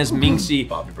 and as Minxie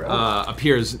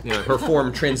appears, her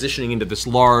form transitioning into this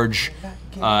large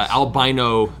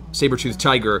albino saber-toothed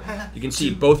tiger, you can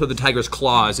see both of the tiger's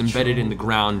claws embedded in the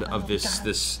ground of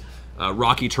this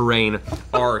rocky terrain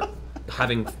are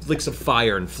having flicks of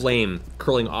fire and flame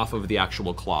curling off of the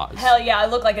actual claws. Hell yeah, I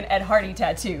look like an Ed Hardy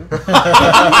tattoo.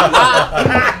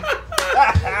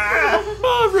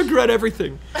 I regret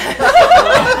everything.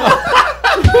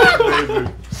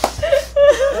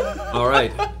 All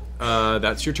right,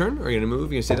 that's your turn. Are you gonna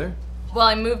move? You gonna stay there? Well,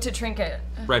 I moved to Trinket.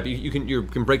 Right, but you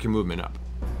can break your movement up.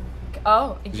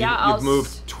 Oh, yeah, You've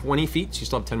moved 20 feet, so you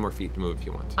still have 10 more feet to move if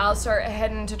you want. I'll start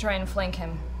heading to try and flank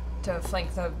him. To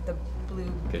flank the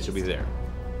blue. Okay, she'll be there.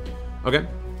 Okay.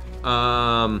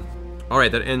 All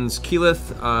right, that ends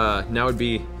Keyleth. Now would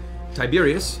be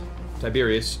Tiberius.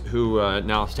 Tiberius, who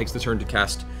now takes the turn to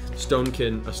cast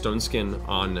stone skin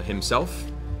on himself.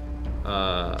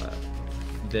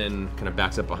 Then kind of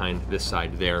backs up behind this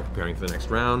side there, preparing for the next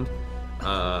round.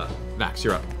 Vax,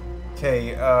 you're up.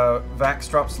 Okay, Vax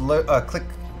drops click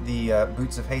the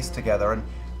Boots of Haste together, and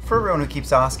for everyone who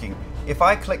keeps asking, if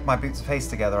I click my Boots of Haste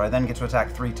together, I then get to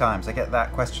attack 3 times. I get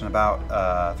that question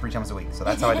about 3 times a week, so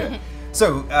that's how I do it.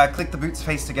 So, click the Boots of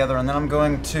Haste together, and then I'm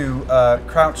going to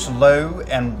crouch low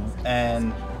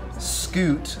and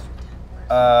scoot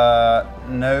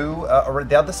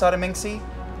the other side of Minxie,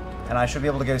 and I should be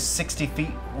able to go 60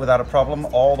 feet without a problem,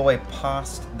 all the way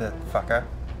past the fucker.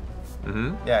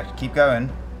 Mm-hmm. Yeah, keep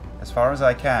going as far as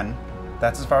I can.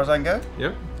 That's as far as I can go?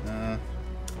 Yep.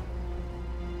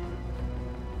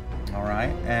 All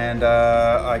right, and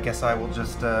I guess I will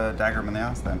just dagger him in the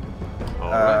ass then.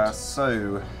 All right.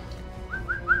 So,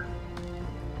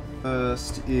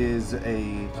 first is a...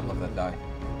 I love that die.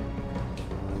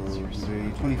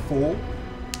 24.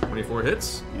 24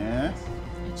 hits. Yeah.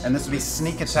 And this would be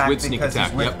sneak attack with sneak because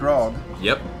attack, he's with yep. Grog.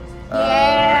 Yep.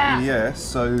 Yeah,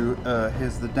 so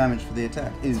here's the damage for the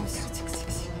attack. Is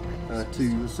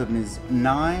 2, 7 is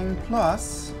 9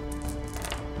 plus...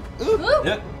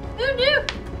 Yep.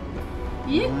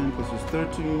 Yeah. 9 plus is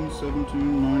 13,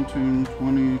 17, 19,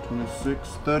 20, 26,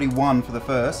 31 for the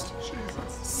first.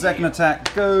 Second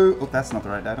attack go... Oh, that's not the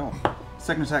right die at all.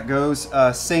 Second attack goes,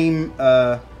 same,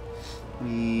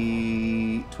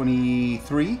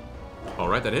 23. All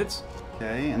right, that hits.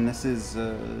 Okay, and this is...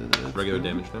 Regular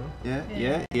damage now.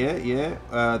 Yeah.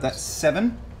 That's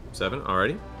 7. 7,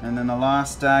 alrighty. And then the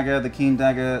last dagger, the keen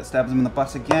dagger, stabs him in the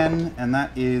butt again, and that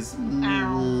is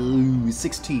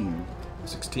 16.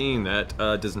 16, that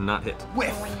does not hit.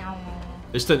 Whiff!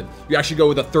 You actually go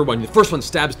with the third one. The first one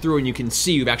stabs through, and you can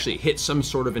see you've actually hit some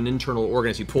sort of an internal organ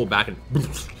as you pull back and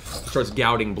starts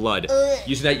gouting blood.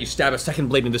 Using that, you stab a second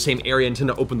blade in the same area and tend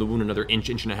to open the wound another inch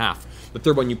and a half. The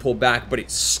third one you pull back, but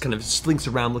it kind of slinks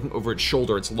around, looking over its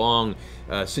shoulder, its long,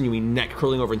 sinewy neck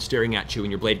curling over and staring at you,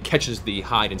 and your blade catches the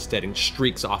hide instead and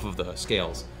streaks off of the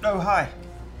scales. Oh, hi.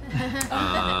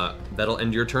 That'll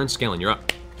end your turn. Scalen, you're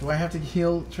up. Do I have to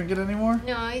heal Trinket anymore?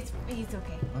 No, he's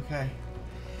okay. Okay.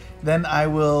 Then I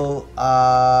will,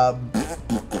 I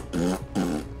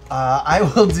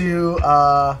will do,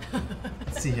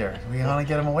 let's see here. Do we want to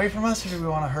get him away from us, or do we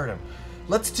want to hurt him?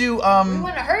 Let's do, We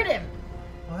want to hurt him.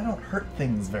 well, I don't hurt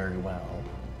things very well.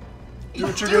 Do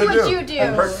what you're Do gonna what do. you do.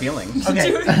 And hurt feelings.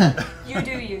 Okay. You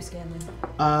do you, Scanlan.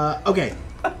 Okay.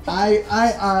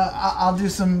 I'll do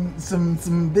some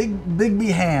big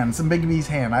B's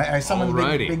hand. I summon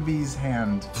Alrighty. big B's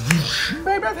hand.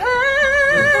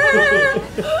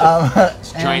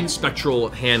 This giant spectral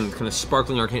hand, kind of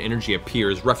sparkling arcane energy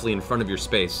appears roughly in front of your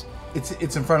space.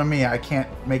 It's in front of me. I can't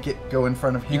make it go in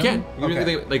front of him. You can.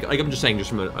 Okay. Like I'm just saying, just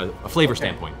from a flavor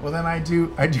standpoint. Well, then I do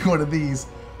one of these.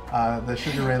 The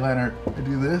Sugar Ray Leonard. I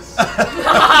do this,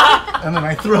 and then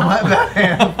I throw that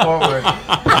hand forward,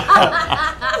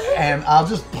 and I'll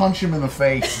just punch him in the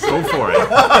face. Go for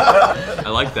it. I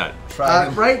like that.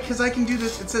 Right? Because I can do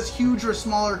this. It says huge or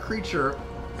smaller creature,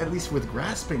 at least with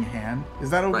grasping hand.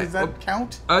 Does that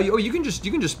count? You can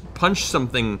just punch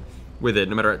something with it,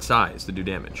 no matter its size, to do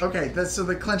damage. Okay, so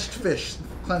the clenched fish.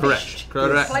 Correct.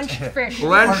 Clenched fish.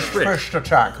 Clenched fish. First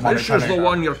attack. This is the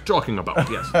one you're talking about.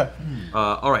 Yes.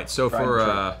 All right. So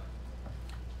for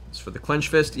the clench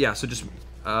fist, yeah. So just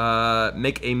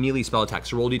make a melee spell attack.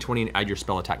 So roll d20 and add your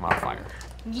spell attack modifier.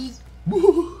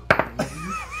 Oh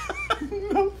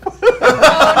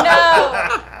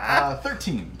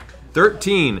 13.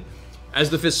 13. As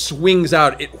the fist swings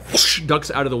out, it whoosh, ducks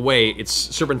out of the way, its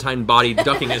serpentine body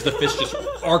ducking as the fist just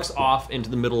arcs off into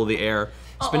the middle of the air,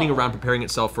 spinning around, preparing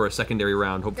itself for a secondary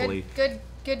round, hopefully. Good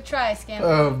try, Scamp.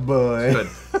 Oh boy. Good.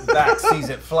 Back sees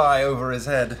it fly over his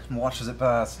head and watches it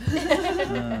pass.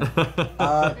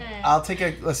 I'll take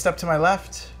a step to my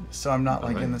left, so I'm not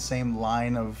like in the same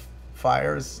line of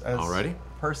fires as Alrighty.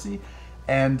 Percy,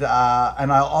 and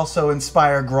I'll also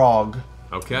inspire Grog.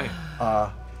 Okay.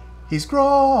 He's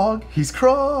Grog. He's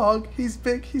Krog. He's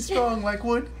big. He's strong like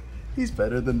wood. He's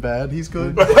better than bad. He's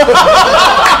good.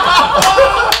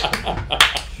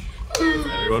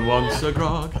 Everyone wants a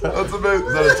grog. That's amazing.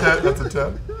 Is that a 10? That's a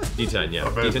 10? D10, yeah.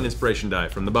 Amazing. D10 inspiration die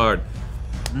from the bard.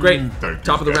 Great.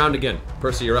 Top of the round again.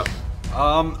 Percy, you're up.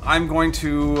 I'm going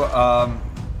to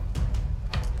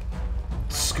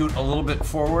scoot a little bit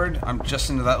forward. I'm just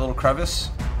into that little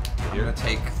crevice. I'm gonna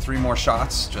take 3 more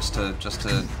shots just to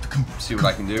see what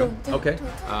I can do. Okay.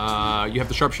 You have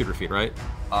the sharpshooter feat, right?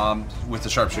 With the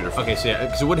sharpshooter. Okay, so yeah,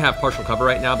 because it would have partial cover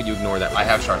right now, but you ignore that. I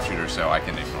have sharpshooter, so I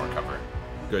can ignore cover.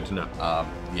 Good to know.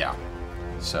 Yeah.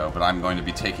 So, but I'm going to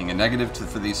be taking a negative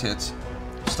for these hits.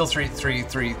 Still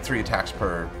three attacks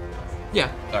per.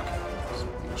 Yeah. Okay. Just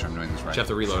make sure I'm doing this right. You have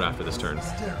to reload after this turn.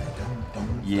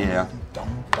 Yeah.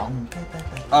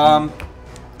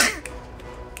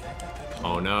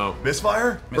 Oh no.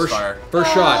 Misfire? Misfire.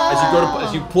 First shot.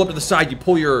 As you pull up to the side, you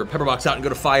pull your pepper box out and go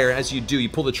to fire. As you do, you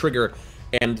pull the trigger,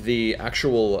 and the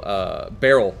actual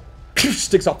barrel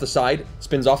sticks off the side,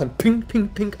 spins off, and ping, ping,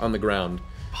 ping on the ground.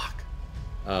 Fuck.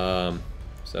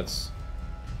 So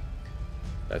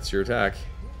that's your attack.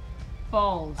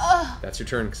 Balls. That's your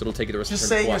turn, because it'll take you the rest Just of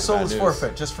the turn. say your soul is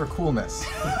forfeit, just for coolness.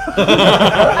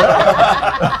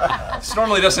 This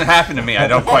normally doesn't happen to me. I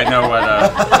don't quite know what.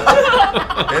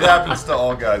 It happens to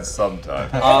all guys sometimes.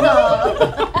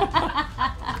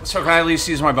 So can I at least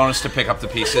use my bonus to pick up the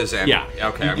pieces? And Yeah.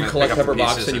 Okay. I'm You gonna collect pick up pepper the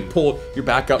box pieces and you pull your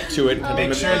back up to it. And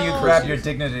Make sure you grab your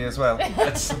dignity as well. I'm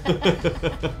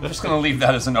just gonna leave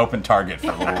that as an open target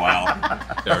for a little while.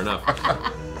 Fair enough.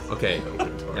 Okay.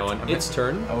 Now on its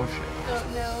turn, Oh shit. Oh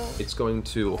no. it's going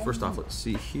to. Well, first off, let's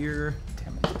see here.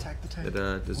 Damn it, attack the tank. It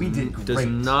does great.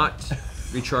 not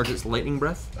recharge its lightning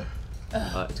breath.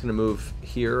 It's going to move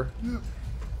here.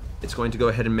 It's going to go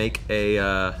ahead and make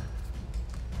a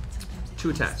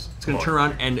 2 attacks. It's going to turn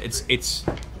around and its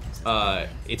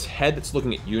head that's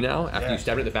looking at you now after you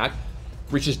stab it at the back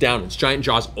reaches down. Its giant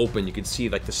jaws open. You can see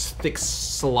like this thick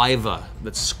saliva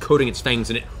that's coating its fangs,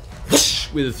 and it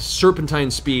whoosh, with serpentine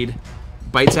speed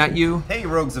bites at you. Hey,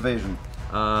 rogue's evasion.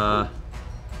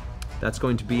 That's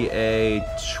going to be a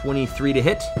 23 to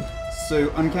hit. So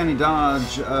uncanny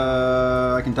dodge.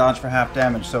 I can dodge for half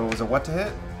damage. So it was a what to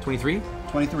hit? 23.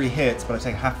 23 hits, but I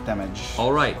take half damage.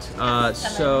 All right.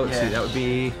 So let's see. That would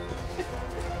be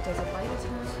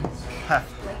Half.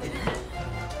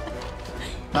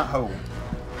 Not whole.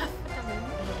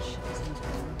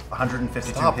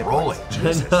 152 Stop hit rolling. points.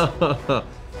 Jesus.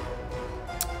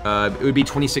 it would be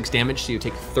 26 damage. So you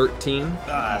take 13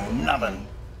 Nothing.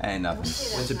 And nothing.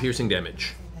 points of piercing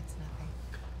damage.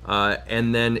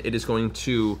 And then it is going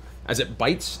to, as it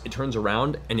bites, it turns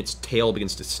around and its tail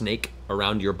begins to snake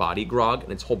around your body, Grog,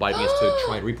 and its whole body begins to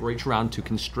try to reach around to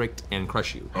constrict and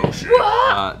crush you. Oh shit.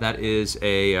 That is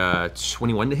a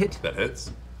 21 to hit. That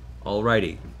hits.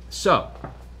 Alrighty. So,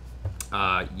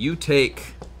 you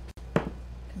take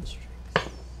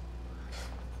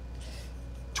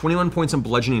 21 points of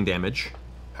bludgeoning damage.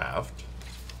 Halved.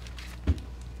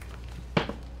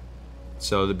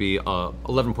 So there'd be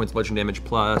 11 points of bludgeoning damage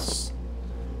plus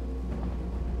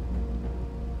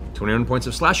 21 points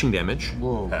of slashing damage.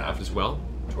 Whoa. Halved As well.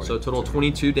 22. So total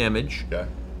 22 damage. Okay.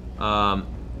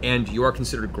 And you are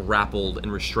considered grappled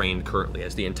and restrained currently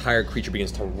as the entire creature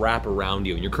begins to wrap around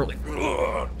you, and you're currently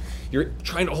you're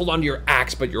trying to hold onto your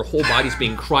axe, but your whole body's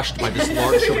being crushed by this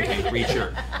large serpentine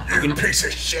creature. You can, Piece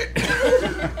of shit.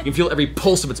 you can feel every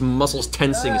pulse of its muscles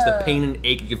tensing as the pain and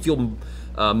ache. You can feel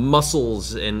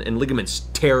muscles and ligaments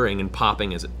tearing and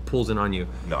popping as it pulls in on you.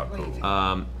 Not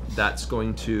cool. That's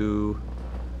going to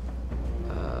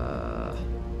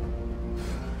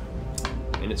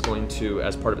and it's going to,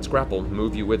 as part of its grapple,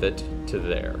 move you with it to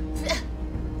there.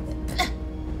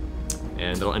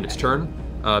 And that'll end its turn.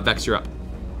 Vex, you're up.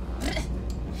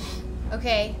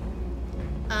 Okay.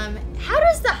 How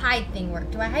does the hide thing work?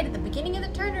 Do I hide at the beginning of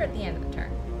the turn or at the end of the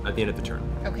turn? At the end of the turn.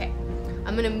 Okay.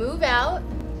 I'm gonna move out.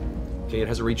 Okay, it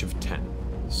has a reach of 10.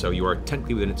 So you are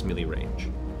technically within its melee range.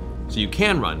 So you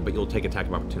can run, but you'll take attack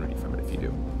of opportunity from it if if you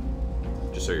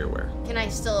do. Just so you're aware. Can I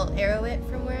still arrow it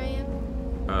from where I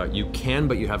am? You can,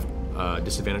 but you have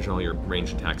disadvantage on all your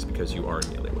ranged attacks because you are in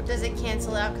melee with it. Does it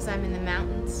cancel out because I'm in the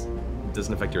mountains?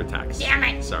 Doesn't affect your attacks. Damn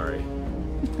it! Sorry.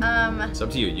 It's up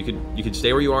to you. You could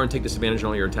stay where you are and take disadvantage on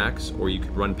all your attacks, or you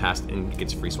could run past and it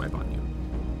gets free swipe on you.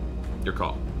 Your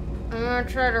call. I'm gonna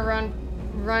try to run.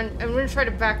 I'm gonna try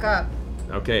to back up.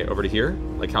 Okay, over to here?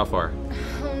 Like how far?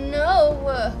 Oh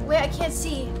no! Wait, I can't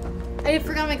see. I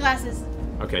forgot my glasses.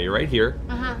 Okay, you're right here.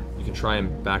 Uh-huh. You can try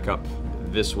and back up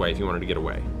this way if you wanted to get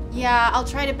away. Yeah, I'll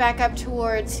try to back up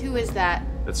towards, who is that?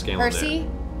 That's scaling Percy? there.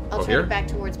 I'll Over try here? to back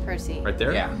towards Percy. Right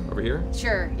there? Yeah. Over here?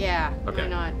 Sure, yeah. Okay. Why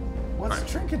not? What's Alright.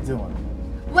 Trinket doing?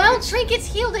 Well, Trinket's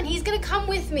healed and he's gonna come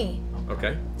with me.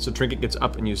 Okay. So Trinket gets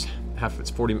up and use half of its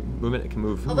 40 movement. It can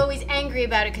move. Although he's angry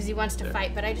about it because he wants to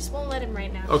fight, but I just won't let him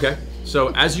right now. Okay. So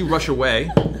as you rush away,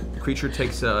 the creature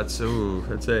takes that's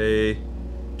a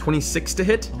 26 to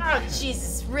hit. Oh,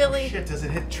 Jesus, really? Shit, does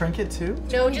it hit Trinket too?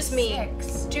 No, just me.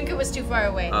 26. Trinket was too far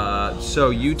away.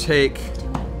 So you take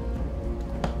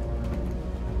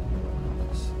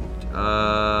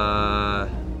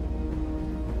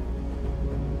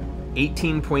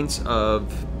 18 points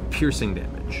of piercing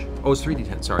damage. Oh, it's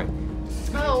 3d10, sorry.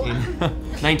 oh.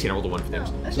 19, I rolled a 1 for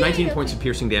damage. So 19 points of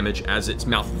piercing damage as its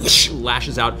mouth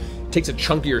lashes out, takes a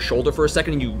chunk of your shoulder for a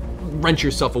second, and you wrench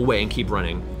yourself away and keep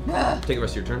running. Take the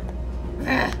rest of your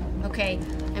turn. Okay,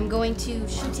 I'm going to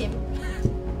shoot him.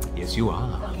 Yes, you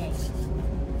are. Okay.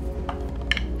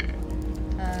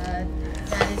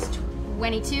 That is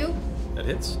 22. That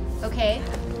hits. Okay.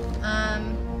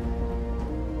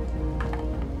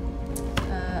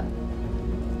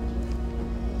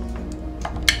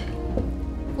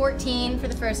 14 for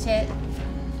the first hit.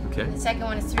 Okay. The second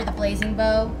one is through the blazing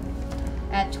bow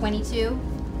at 22.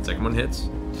 Second one hits.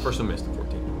 First one missed at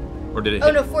 14. Or did it Oh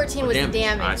hit? no, 14 was the Ah,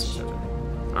 damage.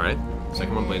 All right.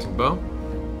 Second one, blazing bow.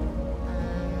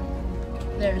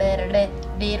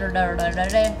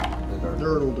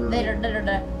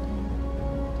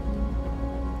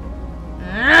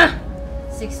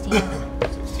 16.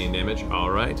 16 damage. All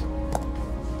right.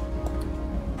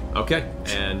 Okay.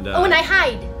 And Oh, and I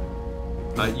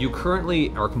hide. you currently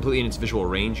are completely in its visual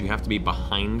range. You have to be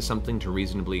behind something to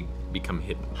reasonably become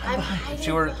hidden. I'm hiding. If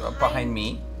you were behind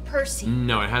me, Percy.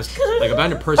 No, it has like a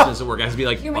behind a person doesn't work. It has to be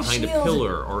like You're my behind a shield.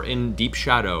 pillar or in deep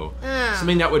shadow.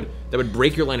 Something that would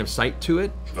break your line of sight to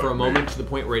it for a moment to the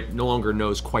point where it no longer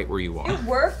knows quite where you are. It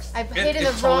works. I've hid in it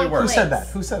the totally wrong works. Who place. said that?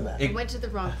 Who said that? I went to the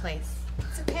wrong place.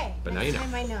 It's okay. But now Next you know.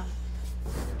 time I know.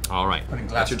 All right,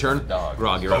 that's your turn. dog.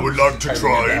 Grog, you're I up. would like to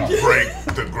try and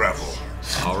break the gravel.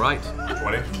 All right,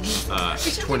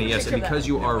 20? 20, yes, and because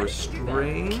you are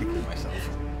restrained, myself.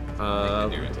 we'll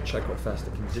have to check what fast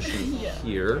the condition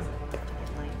here.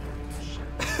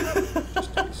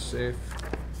 Just to be safe.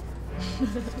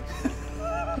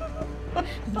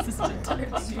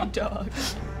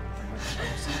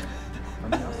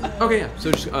 Okay, yeah.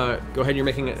 So just go ahead. You're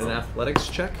making an athletics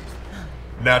check.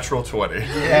 Natural 20.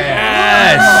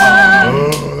 Yes.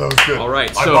 Oh, that was good. All right,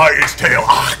 I so- bite its tail.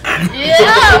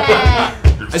 Yeah.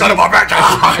 Son of a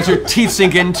bitch! As your teeth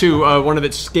sink into one of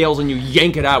its scales and you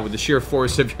yank it out with the sheer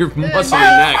force of your muscly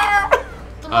neck,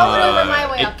 Throw it over my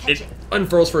way. I'll catch it it.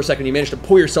 unfurls for a second. You manage to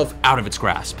pull yourself out of its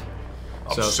grasp.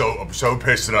 I'm so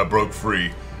pissed that I broke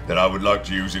free that I would like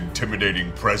to use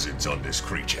intimidating presence on this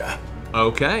creature.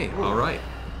 Okay, all right.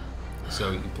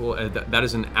 So you pull. That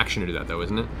is an action to do that, though,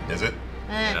 isn't it? Is it?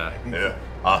 Yeah.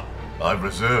 Yeah. I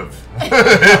reserve. For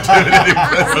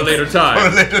a later For a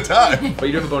time. later time. But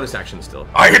you do have a bonus action still.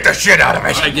 I hit the shit out of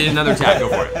it. I did another attack. Go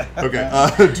for it.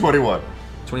 Okay, 21.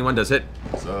 21 does hit.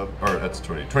 So, or that's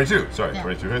 20. 22. Sorry,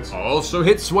 22 hits. Also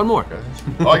hits one more.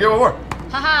 Oh, I get one more.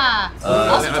 Haha.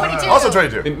 Also 22. Also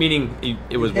 22. Meaning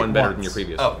it was one better than your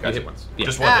previous. Oh, You gotcha. hit once. Yeah.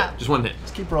 Just one hit. Just one hit.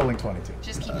 Just keep rolling 22.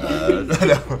 Just keep going.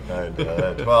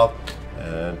 12,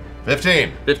 and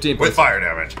 15. 15 With points. fire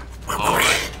damage. All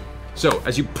right. So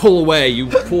as you pull away, you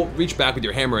reach back with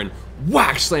your hammer and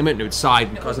whack, slam it into its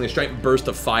side, causing a straight burst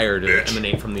of fire to Bitch.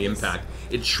 emanate from the impact.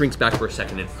 It shrinks back for a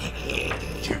second and.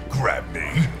 You grab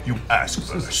me. You ask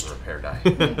first. Repair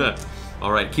die.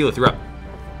 All right, Keyleth, you're up.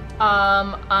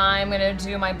 I'm gonna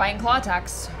do my bite and claw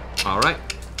attacks. All right.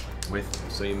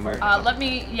 So you move. I'm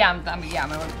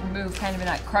gonna move kind of in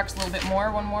that crux a little bit more.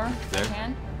 One more, if I There.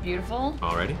 can. Beautiful.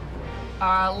 Alrighty.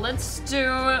 Let's do.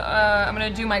 I'm gonna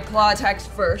do my claw attacks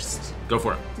first Go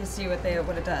for it. to see what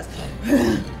it does.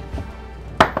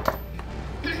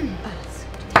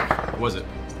 What was it?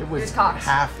 It was Here's Cox.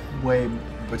 halfway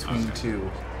between two.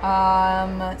 So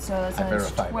that's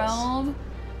verified 12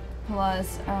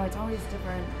 plus. Oh, it's always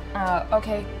different.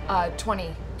 Okay,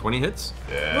 20. 20 hits.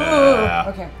 Yeah.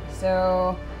 Okay,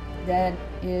 so that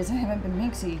is, I haven't been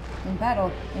minxy in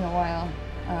battle in a while.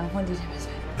 1d damage.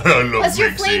 I love Plus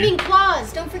your Mixie. flaming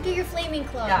claws. Don't forget your flaming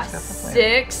claws. Yeah,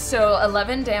 6, so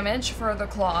 11 damage for the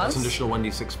claws. That's an additional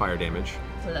 1d6 fire damage.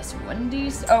 Plus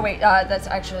 1d. Oh wait, that's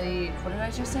actually, what did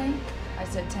I just say? I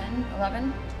said 10,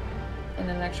 11, and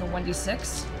then an extra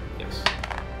 1d6. Yes.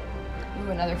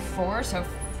 Ooh, another 4. So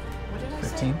what did I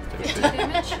 15. say? 15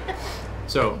 damage.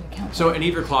 So any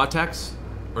of your claw attacks,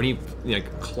 or any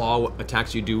claw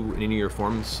attacks you do in any of your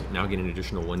forms, now get an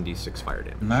additional 1d6 fire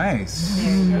damage. Nice.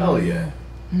 Hell yeah.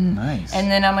 Nice.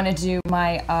 And then I'm gonna do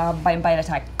my bite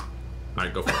attack. All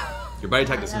right, go for it. Your bite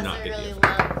attack does That's not a get really you.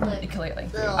 loud. Clearly.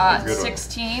 Good one.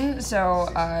 16. So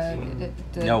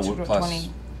the No, 20 plus.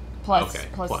 plus Okay,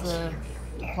 plus plus. the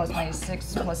plus my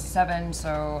 6 plus 7.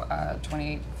 So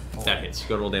 24. That hits. You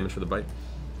go to roll damage for the bite.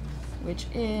 Which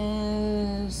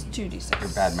is 2d6. Your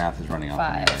bad math is running off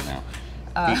of me right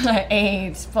now.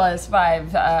 8 plus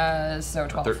 5, so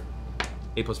 12.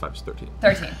 8 plus 5 is 13.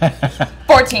 13.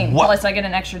 14. Plus I get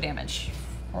an extra damage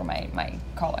for my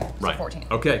collar. So Right. 14.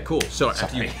 Okay, cool. So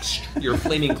after your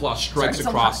flaming claw strikes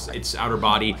across its outer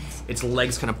body, its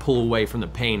legs kind of pull away from the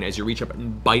pain as you reach up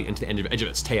and bite into the edge of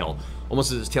its tail.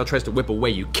 Almost as its tail tries to whip away,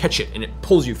 you catch it and it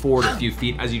pulls you forward a few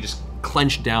feet as you just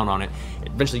clench down on it. It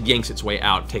eventually yanks its way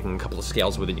out, taking a couple of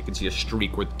scales with it. You can see a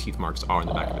streak where the teeth marks are in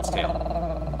the back of its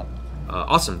tail.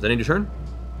 Awesome. Is that end your turn?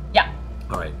 Yeah.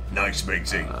 All right. Nice,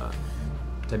 Mixie.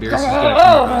 Tiberius is going to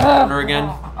come around the corner again.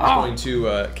 He's going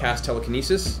to cast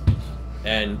telekinesis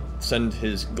and send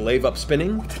his glaive up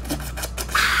spinning.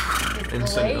 And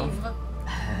send it off.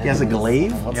 He has a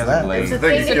glaive? What's that? It's a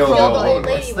Think thing you to killed crawl the the old old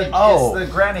one. lady with. Oh. It's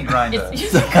the granny grinder.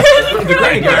 The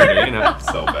granny garter, you know.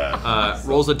 So bad.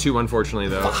 Rolls a 2, unfortunately,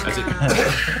 though, as it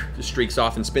just streaks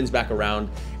off and spins back around,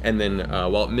 and then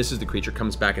while it misses the creature,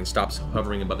 comes back and stops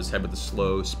hovering above his head with a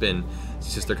slow spin.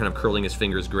 It's just they're kind of curling his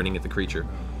fingers, grinning at the creature.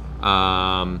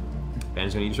 And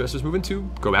he's going to use the rest of his movement to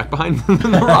go back behind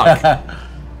the rock.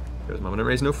 Because Mama Never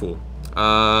Raised No Fool.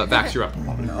 Vax, you're up.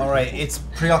 All right, it's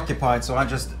preoccupied, so I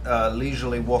just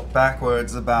leisurely walk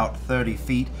backwards about 30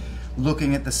 feet,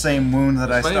 looking at the same wound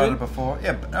that I Fighting started it? before.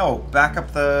 Yeah, back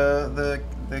up the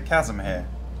chasm here,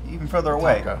 even further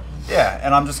away. Okay. Yeah,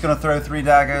 and I'm just gonna throw 3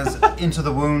 daggers into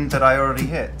the wound that I already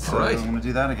hit. So All right. I'm gonna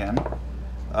do that again.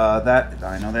 That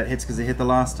I know that hits because it hit the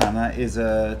last time. That is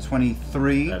a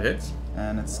 23. That hits.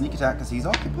 And it's sneak attack because he's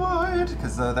occupied.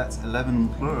 Because that's 11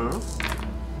 plus.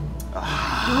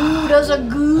 Ooh, those are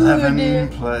good. 11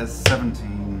 plus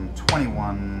 17,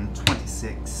 21,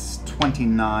 26,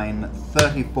 29,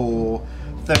 34,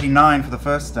 39 for the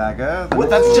first dagger. What,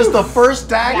 that's just the first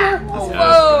dagger?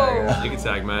 Whoa! Sneak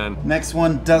attack, man. Next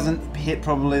one doesn't hit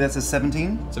probably, that's a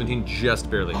 17. 17 just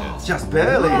barely hits. Just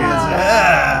barely hits.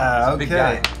 Yeah, big okay.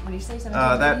 guy. What do you say?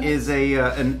 That is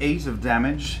an 8 of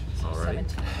damage. Alright.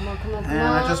 Come on, come on, come And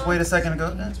on. I just wait a second and go,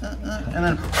 and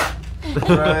then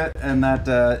throw it, and that,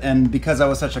 and because I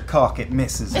was such a cock, it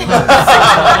misses. 16.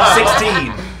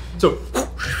 So,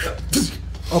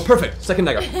 oh, perfect. Second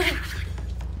dagger.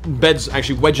 Beds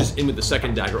actually wedges in with the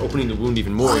second dagger, opening the wound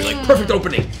even more. You're like, perfect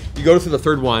opening. You go through the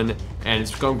third one, and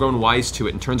it's grown wise to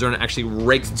it, and turns around and actually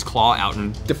rakes its claw out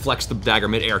and deflects the dagger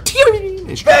midair. And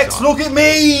it strikes Vex, off. look at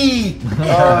me!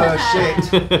 Oh, shit.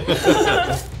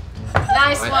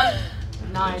 Nice one.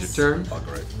 That's Nice. your turn.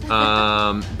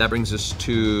 That brings us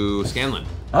to Scanlan.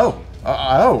 Oh,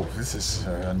 this is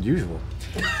unusual.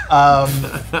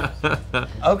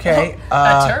 Okay.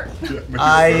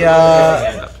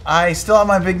 I still have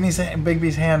my Big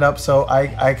B's hand up, so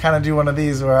I kind of do one of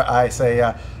these where I say,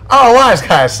 "Oh, wise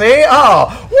guy, see?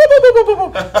 Oh,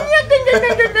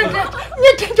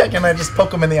 and I just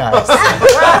poke him in the eyes."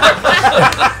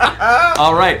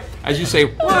 All right. As you say,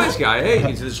 wise guy, hey,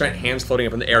 he's just giant hands floating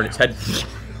up in the air, and its head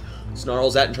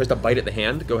snarls at and tries to bite at the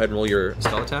hand. Go ahead and roll your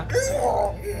spell attack.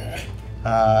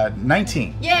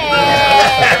 19.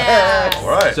 Yeah. All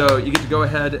right. So you get to go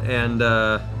ahead and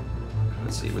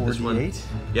let's see with this one. 4d8?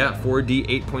 Yeah,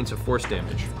 4d8 points of force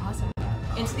damage. Awesome.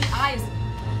 Into the eyes.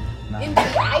 Into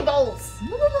the eyeballs.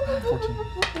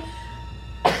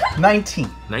 19.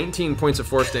 19 points of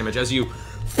force damage as you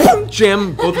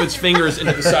jam both of its fingers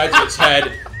into the sides of its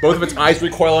head. Both of its eyes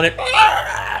recoil on it.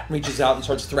 Reaches out and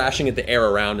starts thrashing at the air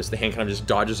around as the hand kind of just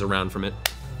dodges around from it.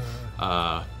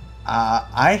 I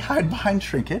hide behind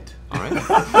Trinket. All right.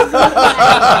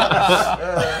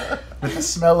 With the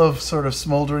smell of sort of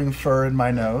smoldering fur in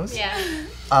my nose. Yeah.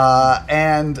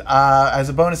 And as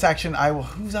a bonus action, I will.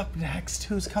 Who's up next?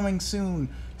 Who's coming soon?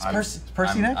 Is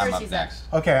Percy next? I'm up next.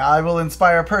 Okay, I will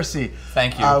inspire Percy.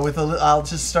 Thank you. I'll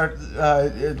just start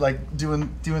like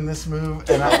doing this move,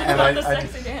 and I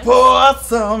sexy dance. pour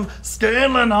some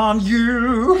scaling on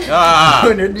you. Ah.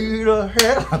 When you need a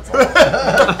hand.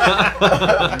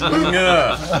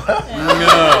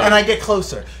 And I get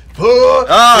closer. Pour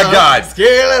God.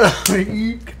 scaling on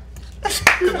you.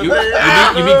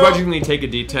 You begrudgingly take a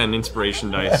D10 inspiration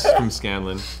dice from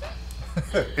Scanlan.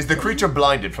 Is the creature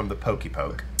blinded from the pokey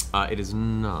poke? It is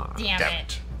not. Damn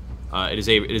it. It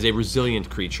is a resilient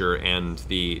creature, and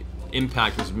the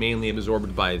impact was mainly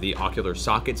absorbed by the ocular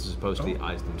sockets as opposed to the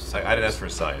eyes themselves. I didn't ask for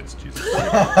science, Jesus.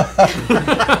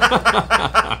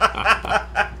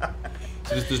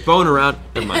 So there's bone around.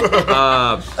 Never mind.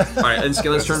 All right, and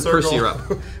Scanlan's turn. Circle. Percy, you're up.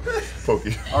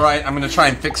 Pokey. All right, I'm gonna try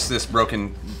and fix this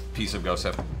broken piece of Ghost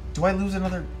Hip. Do I lose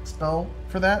another spell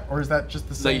for that, or is that just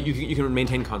the So same? you can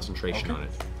maintain concentration on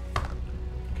it.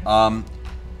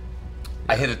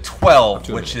 I hit a 12,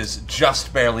 which is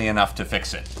just barely enough to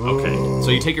fix it. Okay. So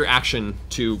you take your action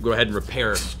to go ahead and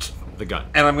repair the gun.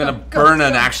 And I'm gonna burn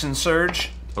an action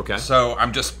surge. Okay. So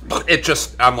I'm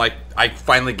like, I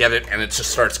finally get it, and it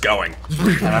just starts going.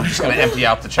 And I'm just gonna empty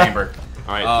out the chamber.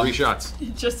 All right, 3 shots.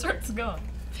 It just starts going.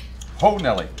 Oh,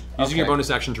 Nelly. Using your bonus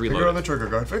action to reload. Finger on the trigger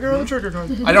gun. Finger on the trigger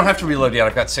gun. I don't have to reload yet.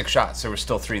 I've got 6 shots. There were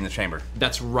still 3 in the chamber.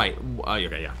 That's right.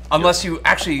 Okay, yeah. Unless you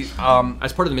actually,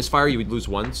 As part of the misfire, you would lose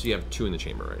 1, so you have 2 in the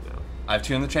chamber right now. I have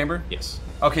 2 in the chamber? Yes.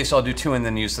 Okay, so I'll do 2 and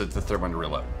then use the third one to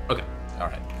reload. Okay. All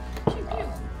right.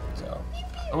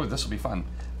 Oh, this will be fun.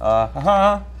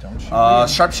 Don't shoot.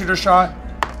 Sharpshooter shot.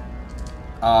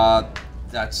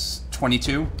 That's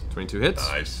 22. 22 hits.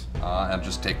 Nice. I'll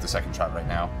just take the second shot right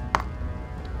now.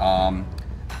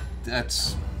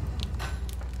 That's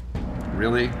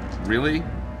really. Are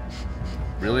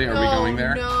we going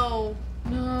there? No.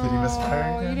 No. Did he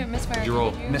misfire You again? didn't misfire. Did you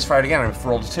roll? Misfired again. I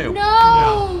rolled a 2. No.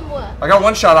 I got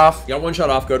 1 shot off. You got 1 shot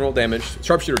off. Go ahead and roll damage.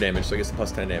 Sharpshooter damage, so I guess the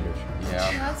plus 10 damage.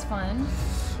 Yeah. That's fun.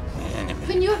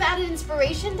 Couldn't you have added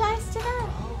inspiration dice to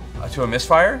that? To a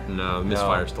misfire? No,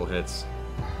 misfire still hits.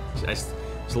 There's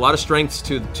a lot of strengths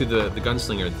to the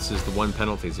gunslinger. This is the one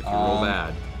penalty is if you roll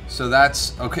bad. So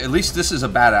that's okay. At least this is a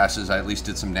badass. As I at least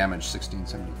did some damage. 16,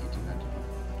 17,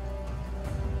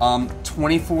 18, 19.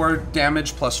 24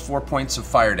 damage plus 4 points of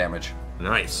fire damage.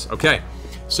 Nice. Okay.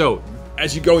 So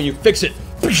as you go and you fix it,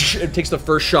 it takes the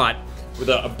first shot with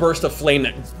a burst of flame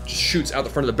that just shoots out the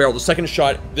front of the barrel. The second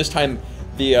shot, this time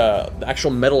the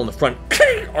actual metal in the front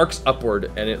arcs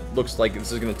upward, and it looks like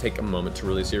this is going to take a moment to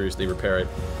really seriously repair it.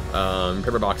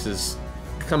 Paper box is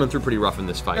coming through pretty rough in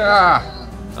this fight.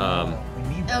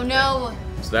 Oh no.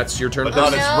 So that's your turn. But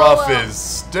not as no. rough as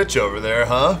Stitch over there,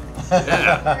 huh?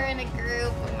 We're in a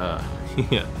group.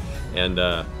 Yeah, and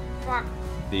Fuck.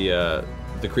 the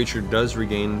creature does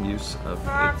regain use of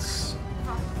its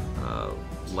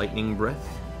lightning breath.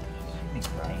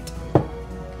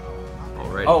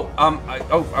 Alright.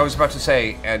 I was about to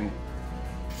say, and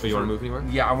So you want to move anywhere?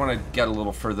 yeah, I want to get a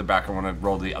little further back. I want to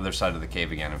roll the other side of the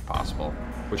cave again, if possible.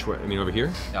 Which way? I mean, over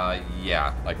here?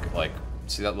 Yeah, like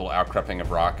see that little outcropping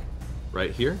of rock?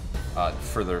 Right here?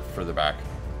 Further back.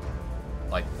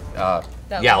 Like, That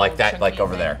yeah, little like that, like chunky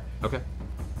over thing. there. Okay.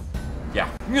 Yeah.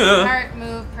 Smart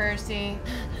move, Percy.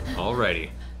 Alrighty.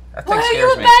 That thing Why are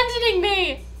scares you me. abandoning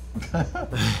me?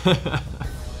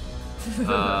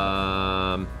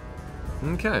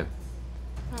 Okay.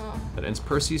 That ends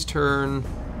Percy's turn.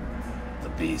 The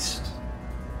beast.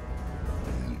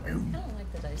 I don't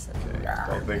like the dice that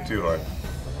Don't think too hard.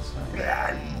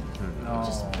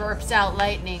 Just burps out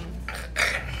lightning.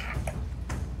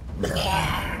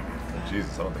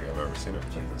 Jesus, I don't think I've ever seen it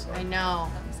like this. I know.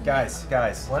 Guys,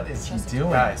 What is he doing?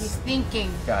 He's guys,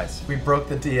 thinking. guys. We broke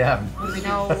the DM.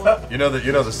 No. You know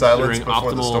the silence Considering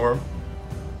before the optimal- storm?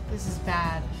 This is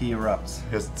bad. He erupts.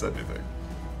 He hasn't said anything.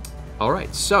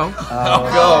 Alright, so.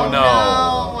 Oh, no.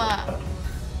 No.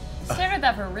 stared at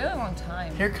that for a really long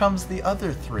time. Here comes the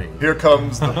other 3. Here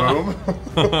comes the boom.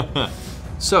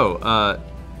 So,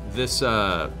 this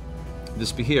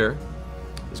Behir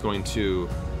is going to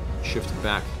shift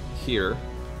back here.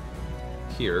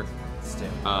 You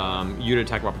to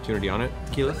attack of opportunity on it,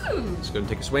 Keyleth. Let's go ahead and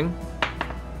take a swing.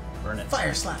 Burn it.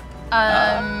 Fire slap.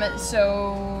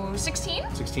 So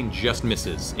 16? 16 just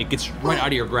misses. It gets right out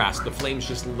of your grasp. The flames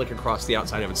just lick across the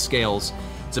outside of its scales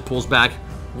as it pulls back,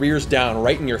 rears down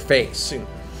right in your face. And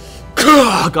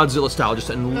Godzilla style just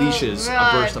unleashes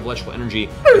a burst of electrical energy.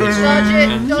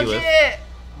 Dodge it!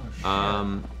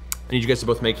 I need you guys to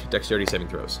both make dexterity saving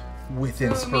throws. With Me,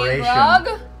 inspiration.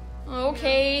 Rug?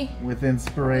 Okay. with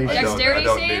inspiration. Dexterity I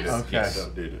don't saves? need it. Okay. I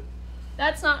don't need it.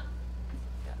 That's not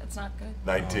good.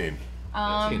 19.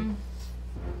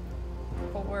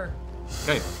 4.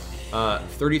 Okay.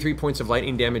 33 points of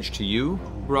lightning damage to you,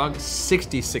 Grog.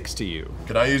 66 to you.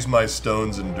 Can I use my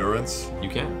stone's endurance? You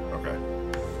can. Okay.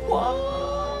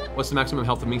 What? What's the maximum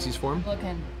health of Minxie's form?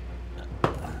 Looking.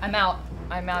 I'm out.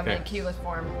 I'm out Okay. in keyless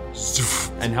form.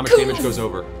 And how much damage goes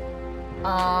over?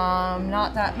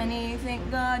 Not that many,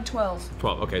 thank God. 12.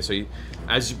 12. Okay, so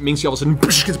as Minxie all of a sudden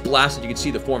gets blasted, you can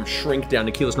see the form shrink down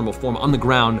to keyless normal form on the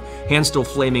ground, hand still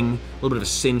flaming, a little bit of a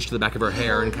singe to the back of her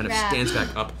hair, and kind of stands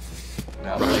back up.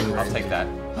 I'll take that.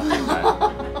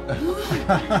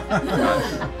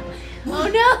 Oh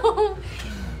no!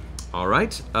 All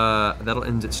right, that'll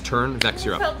end its turn. Vex,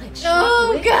 you're up.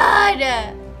 Oh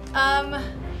god!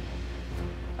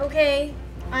 Okay,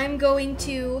 I'm going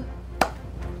to.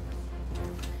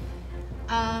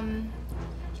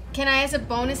 Can I, as a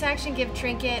bonus action, give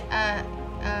Trinket a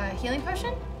healing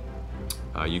potion?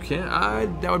 You can.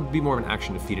 That would be more of an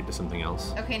action to feed it to something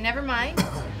else. Okay, never mind.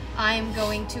 I'm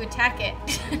going to attack it.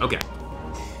 Okay.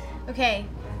 Okay.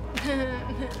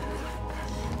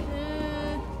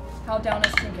 How down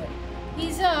is Trinket?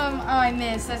 He's oh, I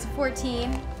missed. That's a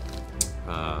 14.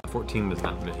 14 does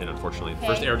not hit, unfortunately. The Okay.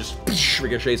 first arrow just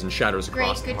ricochets and shatters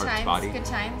across Great, good the heart's times. body. Good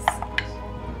times.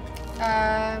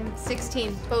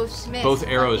 16. Both missed. Both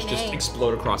arrows Fucking just A.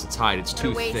 explode across its hide. It's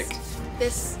too Waste. thick.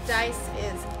 This dice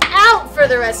is out for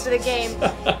the rest of the game,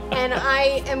 and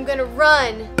I am gonna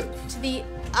run to the.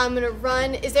 I'm gonna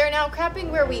run. Is there an outcropping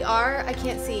where we are? I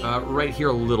can't see. Right here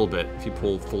a little bit, if you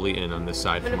pull fully in on this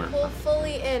side I'm from gonna where. pull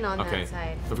fully in on Okay. that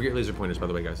side. Don't forget laser pointers, by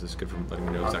the way, guys. This is good for letting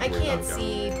me know I exactly where can't you're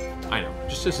see. I know.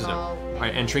 Just this is no. Oh, All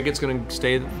right, and Trinket's gonna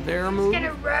stay there. Move.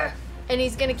 And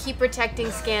he's gonna keep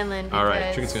protecting Scanlan. All right,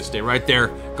 because- Trinket's gonna stay right there,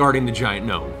 guarding the giant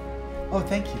gnome. Oh,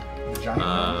 thank you. The giant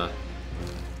one.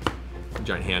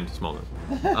 Giant hand, small gnome.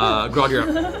 Grog, you're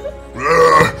up.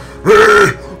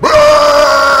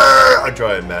 I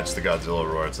try and match the Godzilla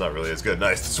roar. It's not really as good.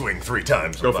 Nice to swing 3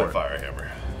 times Go with for my it. fire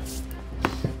hammer.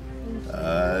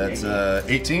 That's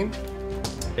 18.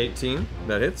 18.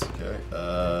 That hits. Okay.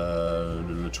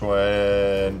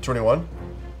 21.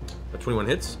 21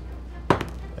 hits.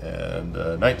 And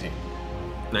 19.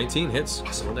 19 hits.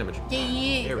 Roll damage.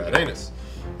 Yeah. There we go. Anus.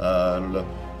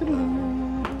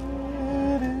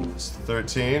 It's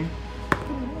 13.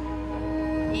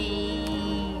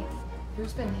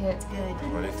 Who's been hit? Good.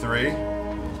 23.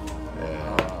 And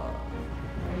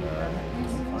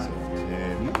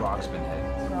 17. Rock's been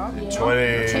hit.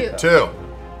 22.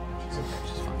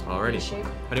 Alrighty.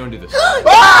 How do you want to do this?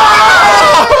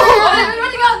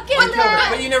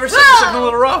 But you never said it's looking a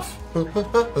little rough. I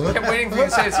kept waiting for you to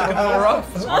say it's looking a little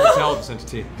rough. It's hard to tell this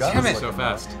entity. Damn it. So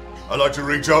fast. I'd like to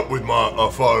reach up with my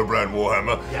firebrand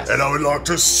warhammer, and I would like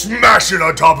to smash it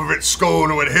on top of its skull,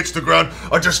 and when it hits the ground,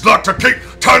 I'd just like to keep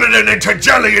turning it into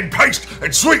jelly and paste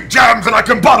and sweet jams that I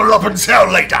can bottle up and sell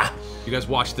later. You guys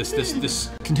watch this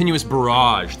continuous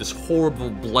barrage, this horrible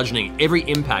bludgeoning. Every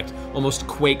impact almost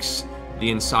quakes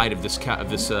the inside of this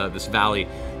this valley.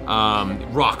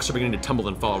 Rocks are beginning to tumble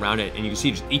and fall around it, and you can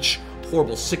see just each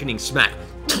horrible, sickening smack.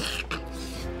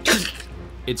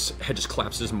 Its head just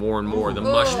collapses more and more. The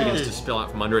mush begins to spill out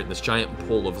from under it, and this giant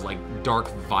pool of like dark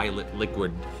violet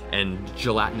liquid and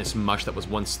gelatinous mush that was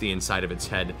once the inside of its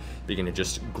head begin to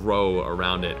just grow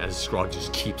around it as Scrog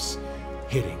just keeps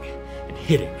hitting and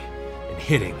hitting and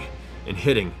hitting and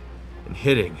hitting and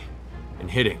hitting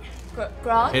and hitting.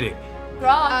 Grog? Hitting.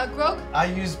 Grog? I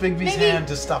used Bigby's hand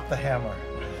to stop the hammer.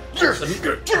 Maybe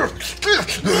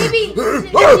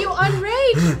you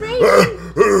unrage. Rage.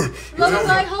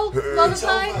 Lullaby, Hulk.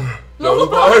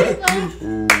 Lullaby.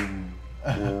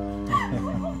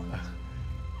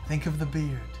 Think of the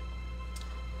beard.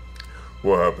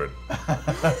 What happened?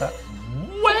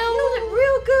 Well,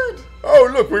 real good. Oh,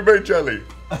 look, we made jelly.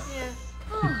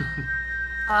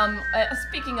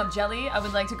 Speaking of jelly, I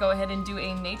would like to go ahead and do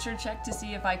a nature check to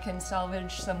see if I can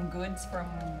salvage some goods from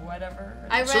whatever.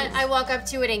 I walk up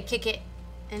to it and kick it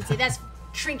and say, "That's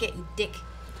Trinket, you dick."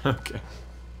 Okay.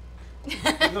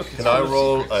 Can I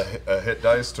roll a hit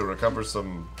dice to recover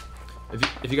some?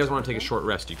 If you guys want to take a short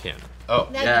rest, you can. Oh,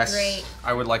 That'd Yes. be great.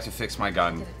 I would like to fix my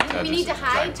gun. Do we need to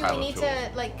hide? Do we need to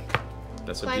like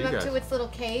That's up to climb you up guys. to its little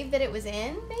cave that it was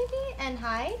in, maybe, and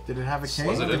hide? Did it have a cave?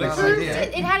 Was it in a Good cave? idea.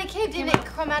 It had a cave. Didn't it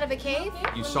come out of a cave?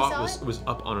 You when saw we it was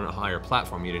up on a higher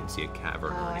platform. You didn't see a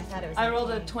cavern. Oh, I thought it was. I in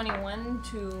rolled a cave. 21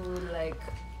 to like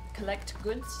collect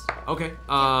goods. Okay.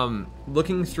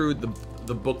 Looking through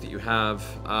the book that you have,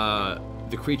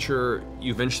 the creature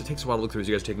it takes a while to look through as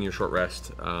you guys are taking your short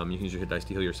rest. You can use your hit dice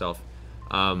to heal yourself.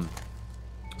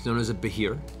 It's known as a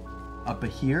behir. A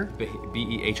behir?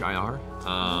 B-E-H-I-R.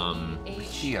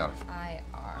 H-I-R.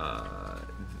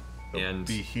 And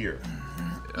Be here.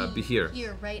 behir.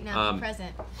 Here, right now,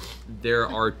 present. There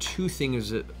are two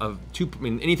things I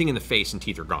mean, anything in the face and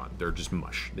teeth are gone. They're just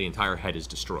mush. The entire head is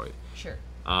destroyed. Sure.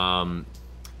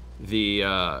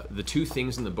 The two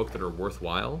things in the book that are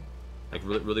worthwhile, like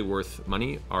really worth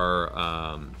money,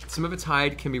 are some of its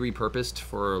hide can be repurposed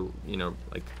for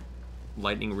like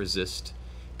lightning resist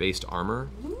based armor.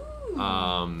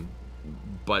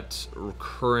 But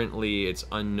currently it's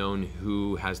unknown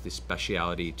who has the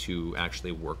speciality to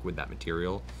actually work with that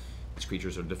material. These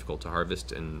creatures are difficult to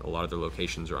harvest, and a lot of their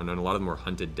locations are unknown. A lot of them were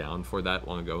hunted down for that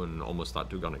long ago and almost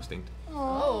thought to have gone extinct.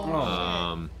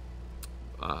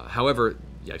 However,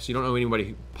 yes, you don't know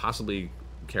anybody, possibly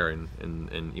Karen and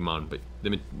Iman, but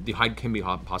the hide can be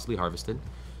possibly harvested.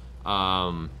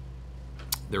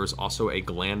 There is also a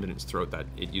gland in its throat that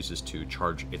it uses to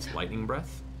charge its lightning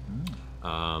breath.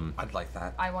 I'd like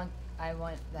that. I want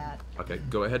that. Okay,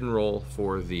 go ahead and roll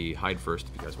for the hide first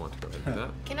if you guys want to go ahead and do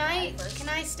that. Can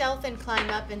I stealth and climb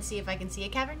up and see if I can see a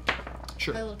cavern?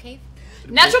 Sure. A little cave?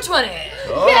 Natural 20!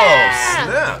 Oh, Yeah!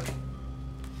 snap.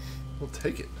 We'll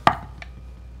take it.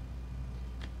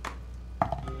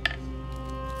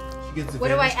 She gets What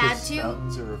do I advantage 'cause add to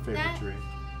mountains are her favorite that? tree.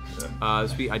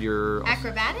 This would be at your...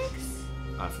 Acrobatics?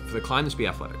 for the climb, this would be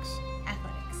athletics.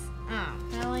 Athletics. Oh,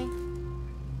 really?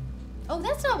 Oh,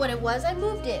 that's not what it was. I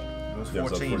moved it. It was Yeah, it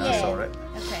was 14, up I 14. saw it.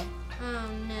 Okay. Oh,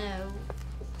 no.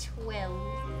 12.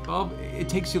 Well, it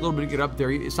takes you a little bit to get up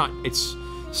there. It's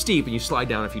steep and you slide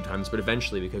down a few times, but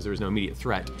eventually, because there's no immediate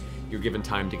threat, you're given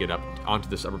time to get up onto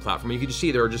this upper platform. You can just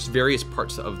see there are just various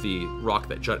parts of the rock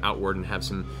that jut outward and have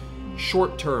some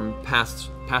short-term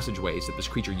passageways that this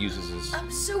creature uses as... I'm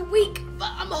so weak,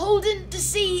 but I'm holding to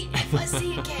see if I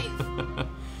see a cave.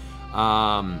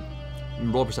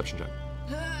 Roll a perception check.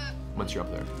 Once you're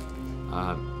up there.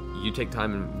 You take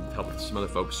time and help with some other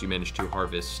folks. You manage to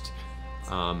harvest,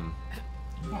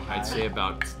 I'd say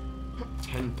about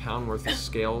 10 pound worth of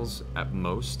scales at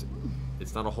most.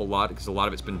 It's not a whole lot because a lot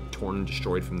of it's been torn and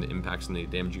destroyed from the impacts and the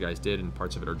damage you guys did, and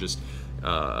parts of it are just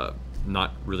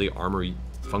not really armor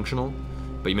functional.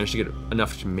 But you managed to get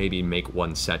enough to maybe make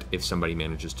one set if somebody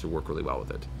manages to work really well with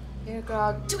it. Here,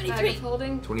 Grog. 23.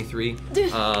 Holding. 23.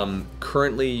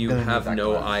 Currently, you have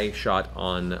no eye shot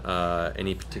on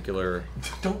any particular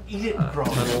Don't eat it, bro.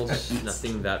 tunnels,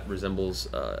 nothing that resembles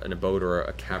an abode or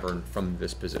a cavern from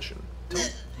this position.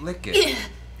 Lick it.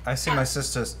 I see my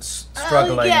sister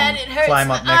struggling yeah, and it hurts climb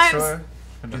my up next to arms. her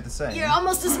and do the same. You're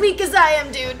almost as weak as I am,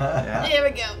 dude. Yeah. Here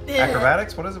we go.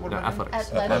 Acrobatics? What is it? What No, am I doing?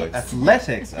 athletics.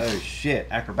 Athletics. Oh shit!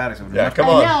 Acrobatics. Yeah, come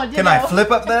on. Can I flip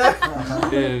up there?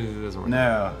 It doesn't work.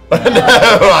 No. No,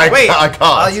 Wait. I can't.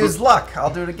 I'll use luck.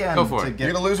 I'll do it again. Go for to it. get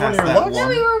You're gonna lose one of past your that lucks? No, one.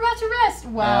 we were about to rest.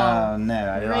 Wow. Oh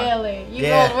no! Really? You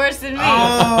Yeah. rolled worse than me.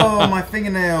 Oh, my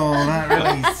fingernail! That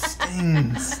really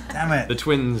stings. Damn it! The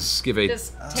twins give a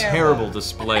Just terrible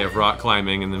display of rock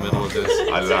climbing in the middle of this.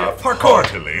 I laugh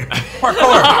heartily.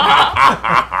 Parkour.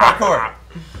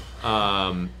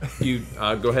 You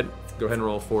go ahead and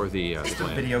roll for the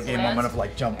plan. Video game moment of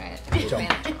like jump,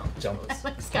 jump.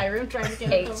 Like Skyrim trying to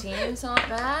get it. 18 is not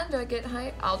bad. Do I get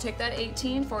height? I'll take that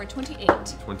 18 for 28.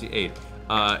 28.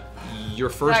 Your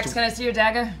Max, first. can I see your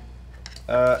dagger?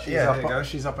 Yeah, She's there up, you go.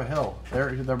 she's up a hill.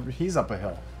 He's up a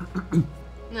hill.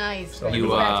 Nice. You,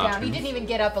 Back down. He didn't even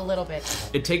get up a little bit.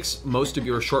 It takes most of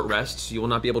your short rests. You will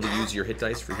not be able to use your hit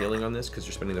dice for healing on this because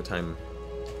you're spending the time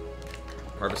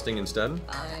harvesting instead.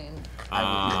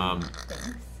 Fine.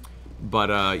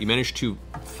 But you managed to,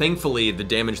 thankfully, the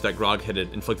damage that Grog had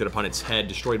inflicted upon its head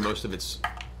destroyed most of its,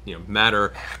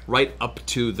 matter right up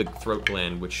to the throat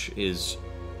gland, which is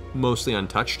mostly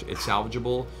untouched. It's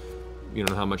salvageable. You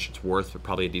don't know how much it's worth, but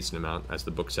probably a decent amount, as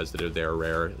the book says that they're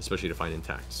rare, especially to find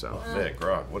intact. So. Man,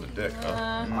 Grog, what a dick,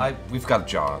 huh? We've got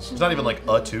jaws. It's not even like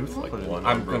a tooth, like one.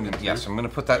 I'm broken going to, tooth. yes, I'm going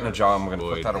to put that in a jar. I'm going to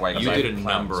Boy, put that away. you did a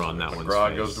number on that one.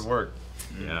 Grog goes to work.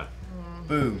 Yeah.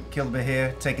 Boom. Kill the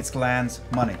here. Take its glands.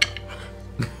 Money.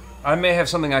 I may have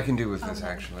something I can do with this,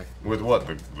 actually. With what?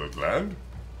 The gland?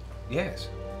 Yes.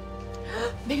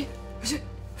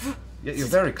 Yeah, you're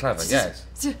very clever. Yes.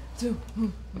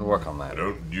 We'll work on that. I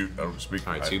don't speak.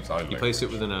 All right, so you place it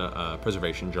within a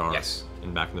preservation jar. Yes.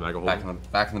 And back in the bag of Back holding.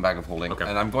 in the bag of holding. Okay.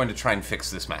 And I'm going to try and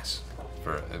fix this mess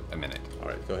for a minute. All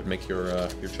right, go ahead and make your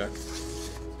check.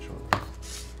 Sure.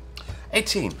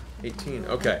 18. 18.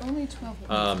 Okay. Only 12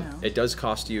 now. It does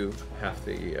cost you half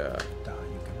the.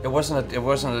 It wasn't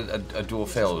a dual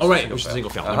fail. Oh right, it was a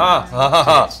single fail. I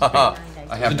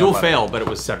have The no dual money. fail, but it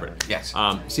was separate. Yes.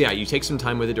 So yeah, you take some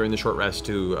time with it during the short rest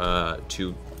to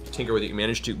tinker with it. You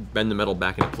manage to bend the metal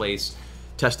back into place,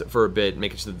 test it for a bit,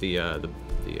 make it so that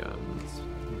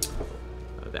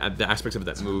the aspects of it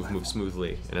that move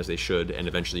smoothly and as they should, and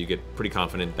eventually you get pretty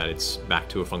confident that it's back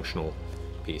to a functional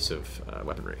piece of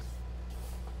weaponry.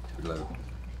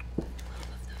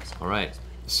 All right.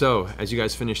 So as you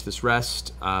guys finish this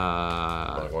rest,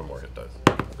 one more hit dice.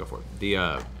 Go for it.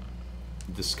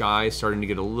 The sky is starting to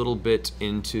get a little bit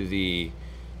into the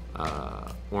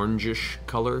orangish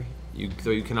color.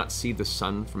 Though you cannot see the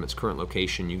sun from its current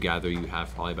location, you gather you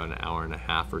have probably about an hour and a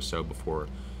half or so before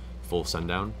full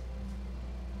sundown.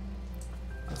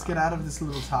 Let's get out of this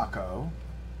little taco,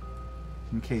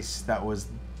 in case that was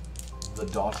the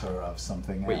daughter of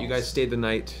something Wait, else. you guys stayed the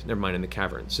night, never mind, in the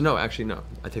cavern. So no, actually no,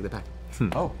 I take that back.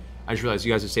 Oh. I just realized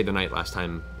you guys had stayed the night last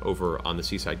time over on the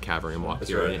seaside cavern and walked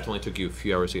here, and it only took you a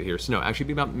few hours to get here. So no, actually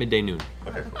it'd be about midday noon.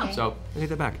 Okay. So I take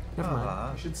that back. Never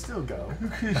mind. You should still go.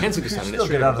 Hands this time, and it's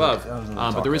straight up above.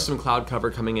 But there is some cloud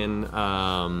cover coming in.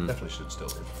 Definitely should still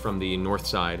go. From the north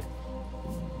side.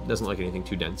 Doesn't look like anything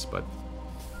too dense, but.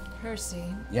 Percy.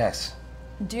 Yes.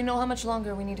 Do you know how much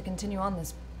longer we need to continue on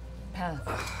this path?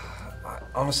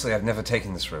 Honestly, I've never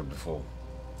taken this road before.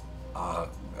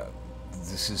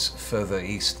 This is further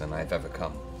east than I've ever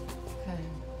come. Okay.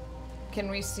 Can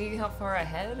we see how far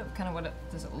ahead of kind of what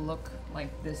does it look like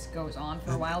this goes on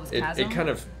for a while, this chasm? It kind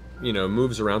of,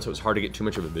 moves around, so it's hard to get too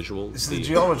much of a visual. Is the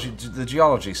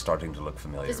geology starting to look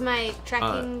familiar? Does my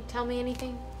tracking tell me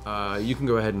anything? You can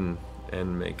go ahead and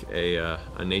make a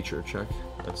nature check.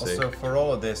 Let's say. Also, for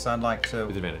all of this, I'd like to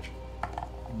with advantage.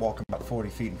 Walk about 40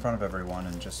 feet in front of everyone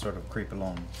and just sort of creep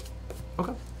along.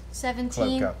 Okay. 17.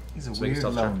 Cloak up. He's a So make a weird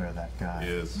stealth check. loner, that guy.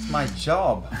 It's my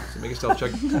job. So make a stealth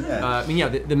check.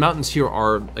 The mountains here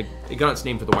are like it got its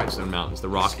name for the Whitestone Mountains. The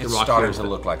rock. It's the rock starting here is to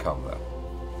look like home, though.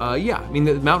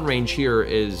 The mountain range here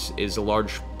is a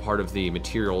large part of the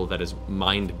material that is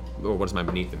mined, or what is mined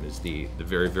beneath them is the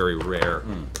very, very rare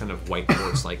kind of white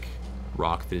quartz-like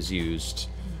rock that is used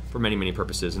for many, many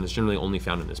purposes, and it's generally only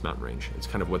found in this mountain range. It's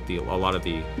kind of what a lot of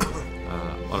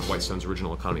Whitestone's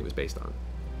original economy was based on.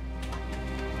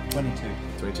 22.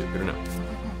 22, good enough.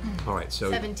 All right, so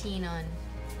 17 on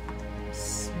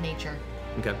nature.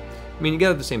 okay. I mean, you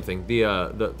get the same thing. The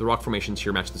rock formations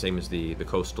here match the same as the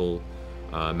coastal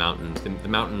mountains. The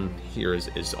mountain here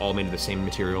is all made of the same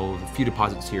material. A few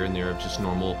deposits here and there of just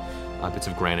normal bits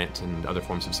of granite and other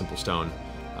forms of simple stone.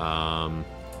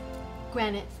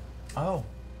 Granite. Oh.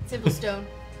 Simple stone.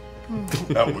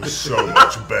 That was so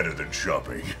much better than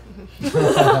shopping.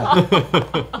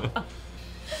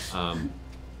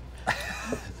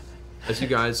 As you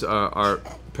guys are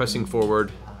pressing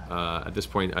forward, at this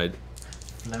point,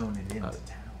 Flown it into town.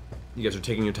 you guys are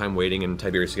taking your time waiting, and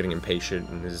Tiberius is getting impatient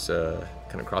and is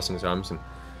kind of crossing his arms. And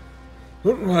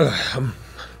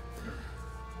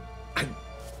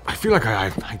I feel like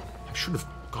I should have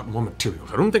got more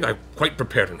materials. I don't think I'm quite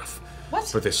prepared enough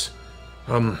for this.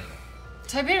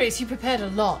 Tiberius, you prepared a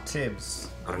lot. Tibbs.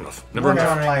 Not enough. Never Never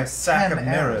enough. enough. My sack of 10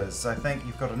 mirrors. I think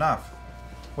you've got enough.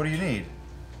 What do you need?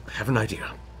 I have an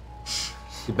idea.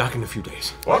 Be back in a few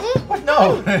days. What?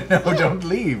 No, no, don't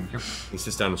leave. he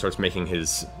sits down and starts making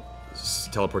his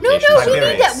No, teleportation. no, we need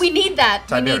Tiberius. that. We need that.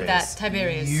 We need Tiberius. that.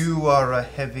 Tiberius. You are a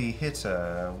heavy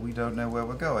hitter. We don't know where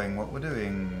we're going, what we're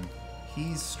doing.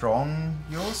 He's strong.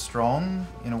 You're strong,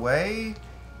 in a way.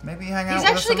 Maybe hang out He's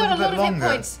with us actually a got a little lot bit of hit longer.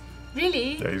 points.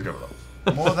 Really? Yeah, he's got a lot.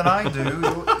 More than I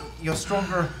do. You're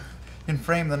stronger in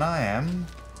frame than I am.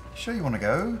 Sure you want to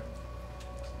go?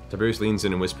 Tiberius leans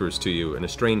in and whispers to you in a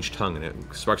strange tongue, and it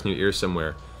sparks in your ear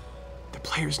somewhere. The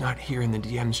player's not here, and the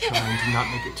DM's trying to not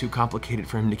make it too complicated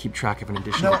for him to keep track of an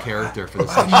additional character for the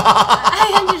session.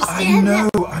 I I understand know.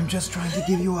 that. I'm just trying to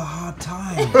give you a hard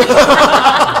time.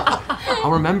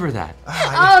 I'll remember that.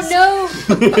 Oh no!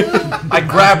 I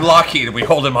grab Lockheed and we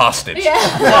hold him hostage. You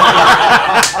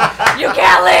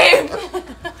can't leave!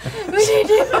 We need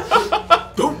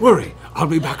to. Don't worry. I'll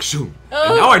be back soon.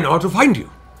 And now I know how to find you.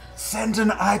 Send an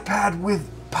iPad with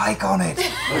Pike on it.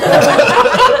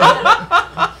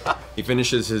 He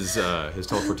finishes his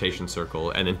teleportation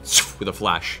circle, and then with a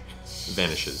flash,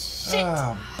 vanishes. Shit.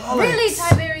 Really,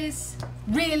 Tiberius?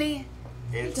 Really?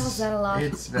 He does that a lot.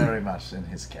 It's very much in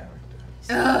his character.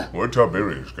 Where'd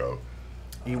Tiberius go?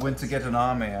 He went to get an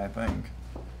army, I think.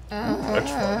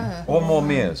 That's fun. Or more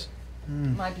mirrors.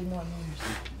 Might be more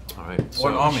mirrors. All right. Or an So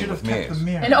army Should with have kept the mirrors.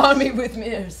 mirror. An army with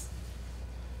mirrors.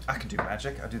 I can do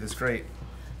magic. I do this great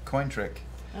coin trick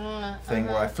thing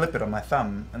where I flip it on my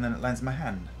thumb and then it lands in my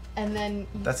hand. And then you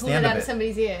That's pull the it end out of of it.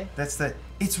 somebody's ear. That's the.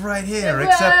 It's right here,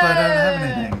 except I don't have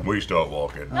anything. We start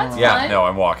walking. That's Yeah, fun. no,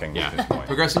 I'm walking Yeah. at this point.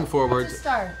 Progressing forward, Just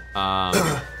start.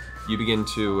 you begin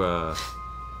to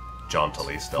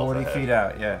jauntily stealth 40 ahead. feet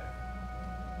out, yeah.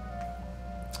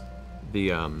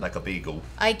 The Like a beagle.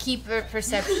 I keep a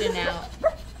perception out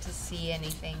to see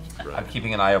anything. I'm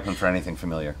keeping an eye open for anything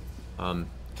familiar. Can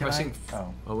pressing.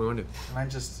 We wanted. Can I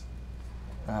just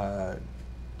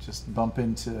bump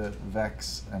into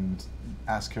Vex and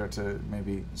ask her to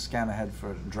maybe scan ahead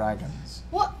for dragons?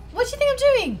 What do you think I'm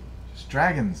doing? Just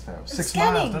dragons, though. 6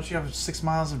 scanning. miles. Don't you have 6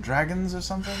 miles of dragons or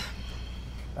something?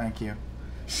 Thank you.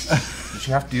 Do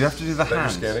you have to do the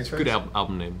hands? Good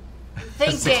album name.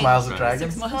 Thinking. 6 miles of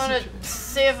dragons? I want to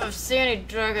see if I see any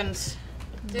dragons.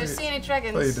 Do you see any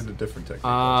dragons? Oh, you did a different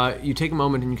technique. You take a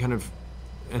moment and you kind of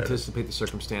anticipate the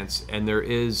circumstance, and there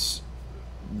is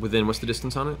within. What's the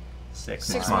distance on it? 6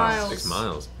 miles. 6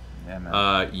 miles. Yeah,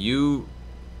 man. You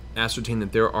ascertain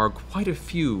that there are quite a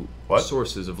few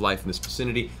sources of life in this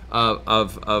vicinity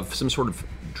of some sort of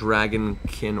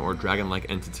dragonkin or dragon-like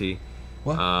entity.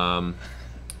 What?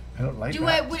 I don't like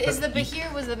that. Was the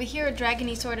Bahir a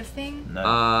dragony sort of thing?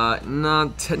 No.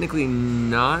 Not technically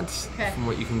not, Okay. from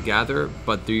what you can gather,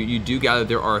 but you do gather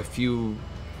there are a few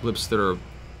blips that are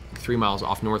 3 miles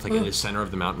off north, like in the center of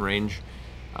the mountain range.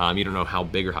 You don't know how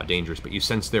big or how dangerous, but you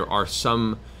sense there are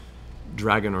some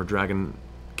dragon or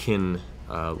dragonkin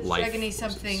life. Dragony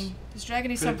something. There's dragony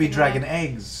Could something. it be dragon around.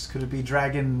 eggs? Could it be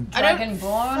dragon...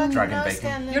 Dragonborn? Dragon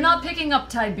bacon. You're not picking up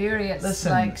Tiberius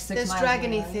Listen, like 6 There's miles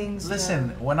dragony away. things. Listen,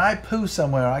 though. when I poo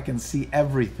somewhere, I can see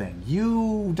everything.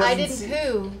 You I doesn't see...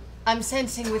 didn't poo. I'm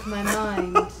sensing with my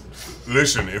mind.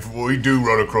 Listen, if we do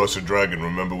run across a dragon,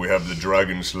 remember we have the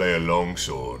Dragon Slayer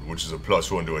Longsword, which is a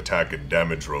 +1 to attack and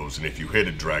damage rolls, and if you hit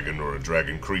a dragon or a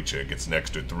dragon creature, it gets an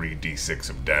extra 3d6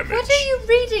 of damage. What are you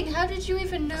reading? How did you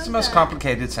even know It's the most that?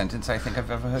 complicated sentence I think I've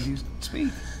ever heard you speak.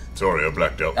 Sorry, I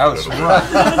blacked out. Oh, a it's little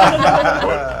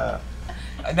right.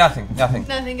 bit. Nothing.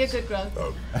 Nothing, a good growth.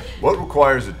 What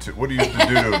requires what do you have to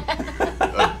do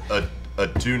to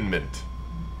attunement?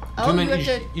 Oh, Attunement, you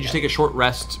have to... you just take a short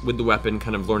rest with the weapon,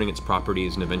 kind of learning its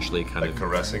properties, and eventually kind Like of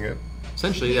caressing it?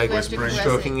 essentially You like have to caress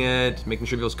stroking it, making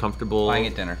sure it feels comfortable. Buying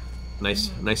it dinner.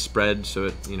 Nice spread so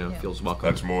it feels welcome.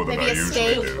 That's more than Maybe I a usually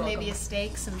steak, do. maybe a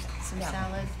steak, some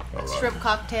salad, All right. shrimp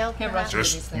cocktail, Can't perhaps.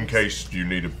 rush Just in case you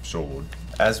need a sword.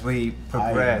 As we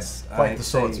progress, I am quite I the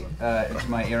say swordsman. into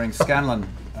my earring, Scanlan,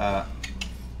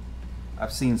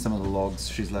 I've seen some of the logs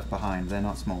she's left behind. They're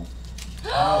not small.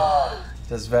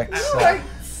 Does Vex...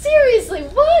 Seriously,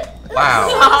 what? Wow.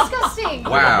 So disgusting.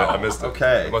 Wow. I missed it.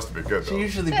 Okay. It must have been good, She though.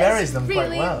 usually That's buries them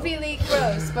really, quite well. really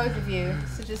gross, both of you.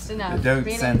 So just enough. I don't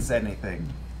really? sense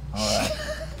anything. Alright.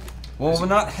 Well, we're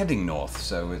not heading north,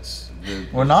 so it's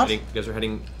We're not? You guys are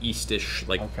heading eastish,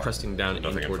 like Okay. cresting down in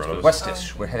Nothing in towards front of those. us.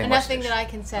 westish. We're heading And nothing westish. that I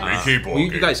can sense. We keep Well,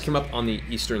 walking. you guys came up on the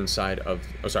eastern side of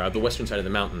the western side of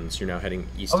the mountains. You're now heading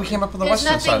east. Oh, we came up on the There's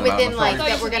western side of nothing the within, mountain. like,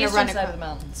 that we're gonna Eastern run side across. of the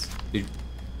mountains.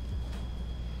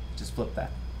 Just flip that.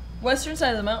 Western side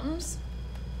of the mountains?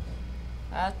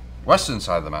 Western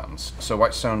side of the mountains. So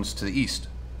Whitestone's to the east.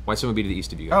 Whitestone would be to the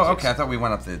east of you guys. Oh, okay. I thought we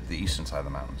went up the eastern side of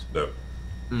the mountains. No.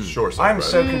 Shore side, I'm right?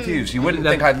 so confused. You wouldn't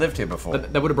think I'd lived here before.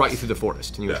 That would have brought you through the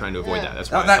forest, and you were Yeah. trying to avoid Yeah. that.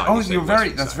 That's why. Oh, I thought you said you're very.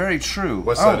 western That's side. very true.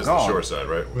 West side Oh is God. the shore side,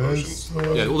 right?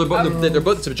 Ocean. Yeah, well, they're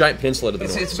both a giant peninsula to the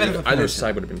It's- north. it's a so bit of a either peninsula.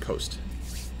 side would have been coast.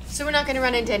 So we're not gonna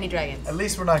run into any dragons. At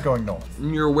least we're not going north.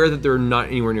 And you're aware that they're not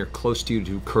anywhere near close to you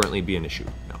to currently be an issue.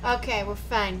 No. Okay, we're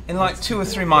fine. In like 2 or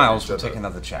 3 miles, we'll take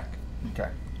another check. Okay.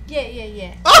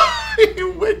 Yeah.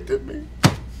 You winked at me.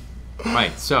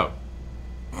 Right, so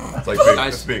It's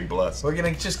like being blessed. We're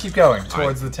gonna just keep going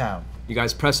towards the town. you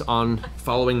guys press on,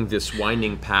 following this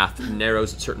winding path. It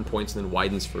narrows at certain points and then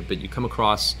widens for a bit. You come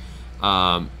across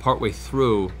partway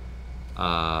through.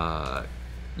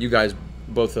 You guys,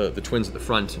 both the twins at the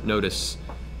front, notice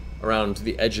around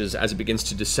the edges as it begins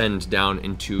to descend down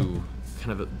into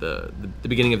kind of the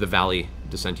beginning of the valley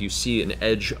descent. You see an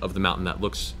edge of the mountain that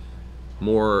looks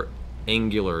more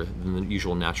angular than the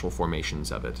usual natural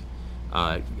formations of it.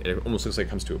 It almost looks like it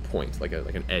comes to a point, like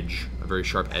an edge, a very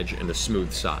sharp edge, and a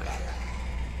smooth side.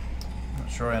 Not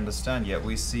sure I understand yet.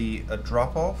 We see a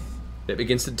drop off. It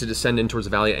begins to descend in towards the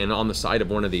valley, and on the side of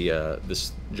one of the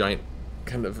this giant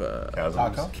kind of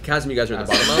Chasms. chasm you guys are at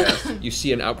the bottom of, you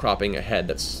see an outcropping ahead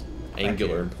that's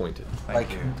angular and pointed, Like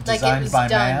Like it designed was by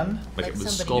done. man. like it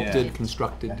was somebody sculpted, did.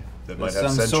 constructed. That might Some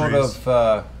have sort centuries.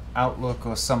 of outlook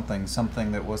or something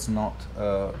that was not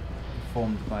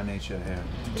formed by nature here.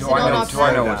 Do it I on know? our Do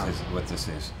I know side? what this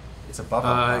is? It's above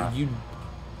our You,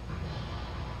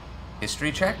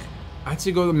 History check. I'd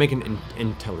say go make an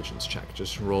intelligence check.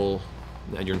 Just roll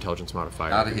add your intelligence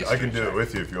modifier. Not a I history can do check. it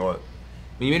with you if you want.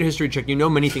 When you made a history check, you know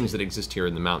many things that exist here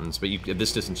in the mountains, but at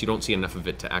this distance, you don't see enough of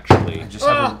it to actually. I just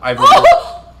have a, I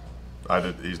have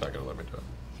a, He's not going to let me do it.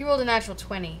 He rolled a natural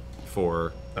 20.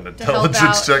 for An help intelligence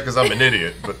out. check because I'm an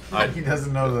idiot, but He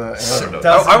doesn't know the.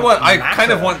 I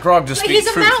kind of want Grog to But speak he's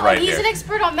a truth mountain. right He's here. an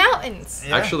expert on mountains.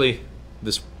 Actually,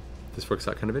 this works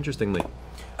out kind of interestingly.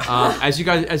 As you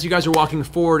guys are walking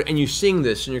forward and you seeing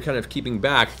this and you're kind of keeping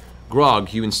back,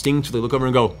 Grog, you instinctively look over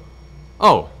and go,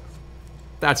 "Oh,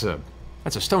 that's a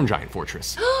stone giant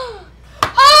fortress."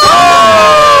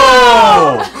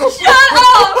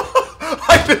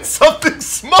 I did something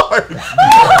smart.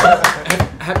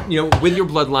 With your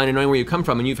bloodline and knowing where you come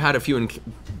from, and you've had a few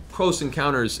close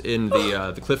encounters in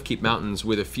the Cliffkeep Mountains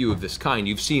with a few of this kind.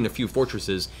 You've seen a few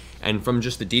fortresses, and from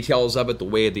just the details of it, the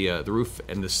way the roof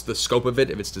and the scope of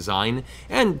its design,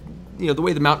 and the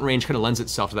way the mountain range kind of lends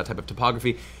itself to that type of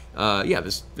topography.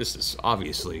 This is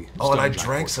obviously. Oh, and I stone giant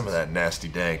drank some of that nasty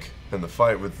dank in the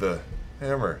fight with the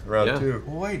hammer round 2.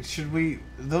 Wait, should we?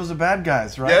 Those are bad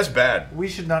guys, right? Yeah, it's bad. We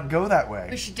should not go that We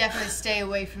way. should definitely stay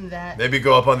away from that. Maybe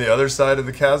go up on the other side of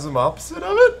the chasm opposite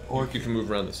of it? Or if you can move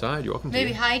around the side, you're welcome to.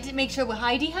 Maybe hide. Make sure we're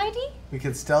hidey. We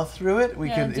could stealth through it. We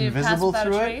could do invisible pass without a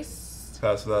through it. trace?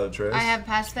 Pass without a trace? I have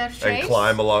passed that trace. And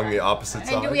climb along the opposite And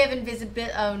side? do we have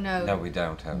invisibility? Oh no. No, we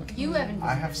don't have it. You have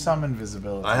invisibility. I have some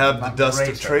invisibility. I have the not dust of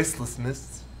greater.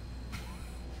 tracelessness.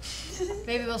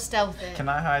 Maybe we'll stealth it. Can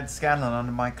I hide Scanlan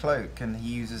under my cloak and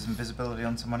he uses invisibility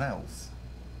on someone else?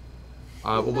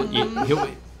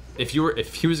 If he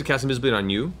was to cast invisibility on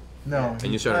you, No.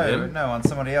 and you started No, him, no, on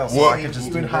somebody else. What- I could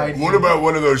just would hide What you. about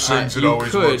one of those things that you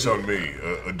always could- works on me?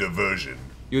 A diversion.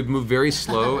 you would move very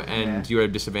slow, and you would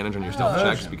have disadvantage on your stealth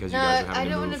checks because No, you guys are I having to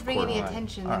don't move want to bring any quarter.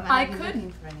 attention. Alright. I They might not be could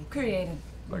looking for anything. create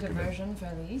a Like in a- diversion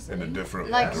fairly easily. In a different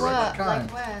Like direction. what?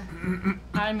 kind? Like where?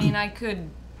 I mean, I could.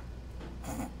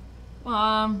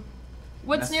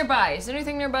 What's That's- nearby? Is there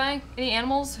anything nearby? Any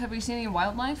animals? Have we seen any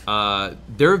wildlife?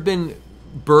 There have been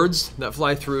birds that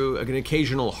fly through, an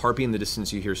occasional harpy in the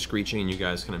distance you hear screeching, and you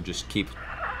guys kind of just keep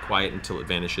quiet until it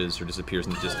vanishes or disappears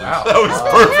in the distance. That was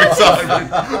perfect timing.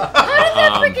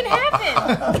 How did that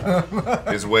freaking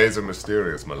happen? His ways are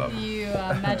mysterious, my love. You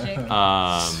magic. It's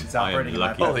I am operating in my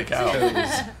lucky. Holy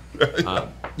cow.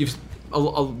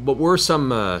 What were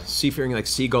some seafaring like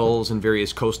seagulls and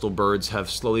various coastal birds have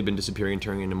slowly been disappearing and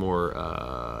turning into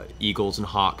more eagles and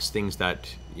hawks, things that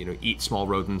eat small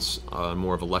rodents on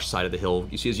more of a lush side of the hill.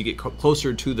 You see, as you get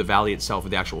closer to the valley itself,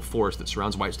 where the actual forest that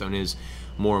surrounds Whitestone is,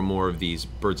 more and more of these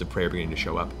birds of prey are beginning to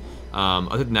show up.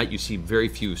 Other than that, you see very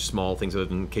few small things, other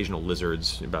than occasional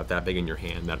lizards about that big in your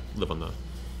hand that live on the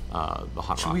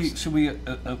hot rocks. Should we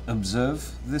observe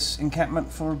this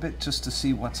encampment for a bit just to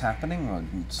see what's happening, or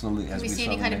slowly as Can we we see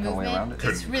any slowly kind of make our way around movement? it?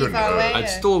 It's really Couldn't far hurt. away.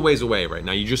 It's or- still a ways away right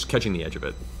now. You're just catching the edge of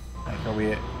it. Like, are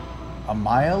we a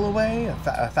mile away?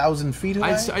 1,000 feet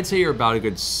away? I'd say you're about a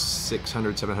good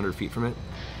 600, 700 feet from it.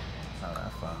 Not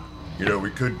that far. We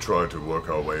could try to work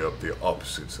our way up the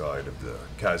opposite side of the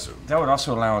chasm. That would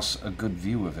also allow us a good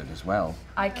view of it as well.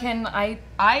 I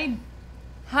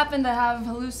happen to have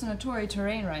hallucinatory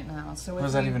terrain right now, so What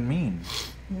does that even mean?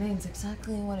 means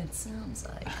exactly what it sounds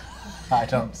like. I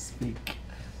don't speak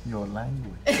your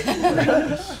language.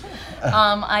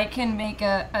 I can make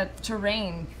a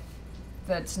terrain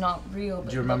that's not real.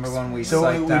 But Do you remember looks when we So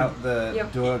it psyched would- out the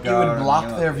Yep. Durgar? You would and block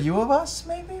the their other- view of us,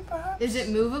 maybe, perhaps? Is it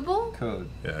movable? Could.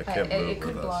 Yeah, I can't move it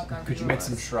could with block us. our Could you view make of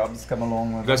some us. shrubs come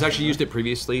along with You guys us? actually used it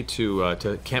previously to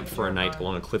camp for a night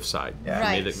along a cliffside. Yeah.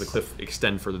 You made Right. the cliff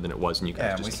extend further than it was, and you guys Yeah,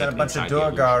 and just we sent a camped bunch of inside the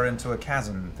illusion. Durgar into a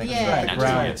chasm. Thinking Yeah. that the That's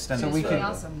ground right. extended. So we It's could- really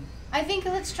awesome. I think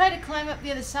let's try to climb up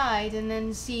the other side and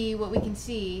then see what we can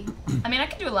see. I mean, I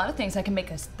can do a lot of things. I can make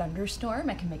a thunderstorm.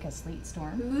 I can make a sleet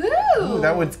storm. Ooh! Ooh,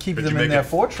 that would keep Could them you in make their it-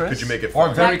 fortress. Could you make it Or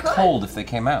fun? very That could. cold if they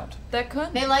came out. That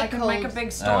could. They like I can make a cold.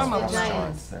 big storm Those of them.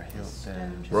 giants. Their hills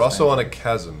there. We're also on a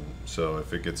chasm, so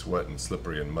if it gets wet and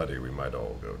slippery and muddy, we might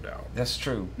all go down. That's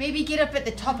true. Maybe get up at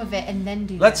the top of it and then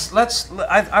do Let's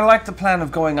that. I like the plan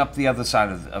of going up the other side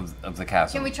of the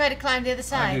chasm. Can we try to climb the other I do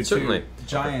side? too. Certainly.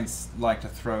 Giants like to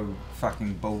throw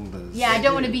fucking boulders. Yeah, I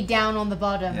don't want to be down on the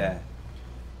bottom. Yeah.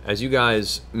 As you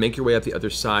guys make your way up the other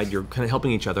side, you're kind of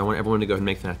helping each other. I want everyone to go ahead and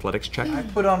make an athletics check. I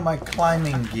put on my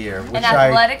climbing gear, which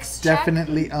athletics I check?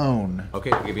 definitely own.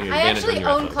 Okay, I'll give you an I advantage actually on your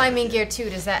own athletics. climbing gear too.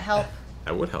 Does that help?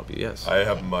 That would help you, yes. I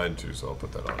have mine too, so I'll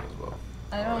put that on as well.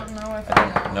 I don't know if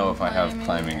I don't know if I have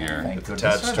climbing gear. Thank It's goodness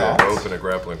attached for to a that. rope and a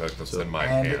grappling hook that's in my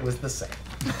And hand. it was the same.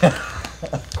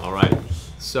 All right.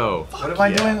 So What am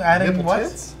I doing? Adding Nipple what?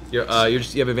 tits? you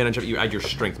have advantage of you add your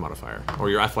strength modifier, or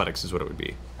your athletics is what it would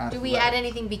be. Do we add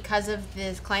anything because of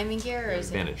this climbing gear, or is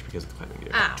it? Advantage because of the climbing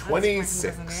gear. Ah, that's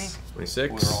 26. fucking great.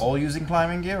 26. We're all using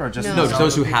climbing gear, or just No. No, just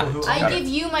those who have it. I give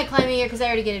you my climbing gear because I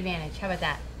already get advantage. How about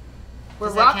that? we're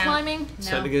Does that rock count? climbing.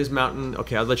 Technically, this mountain.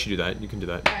 Okay, I'll let you do that. You can do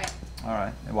that. All right. All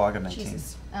right. Well, I got 19.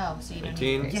 Jesus. Oh, so you don't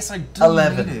 19. need Yes, I do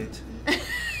 11. need it.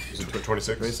 Is it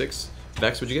 26? 26.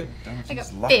 Vex, what'd you get? I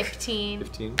got Luck. 15.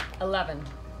 15. 11.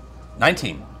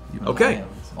 19. Okay.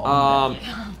 A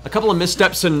couple of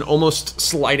missteps and almost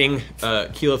sliding.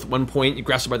 Keyleth, at one point, you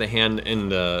grasp her by the hand, and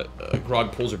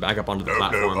Grog pulls her back up onto the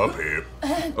platform. No, up here.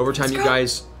 Over time, you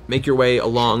guys make your way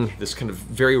along this kind of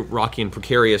very rocky and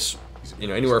precarious,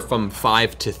 anywhere from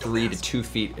 5 to 3 to 2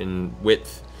 feet in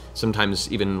width,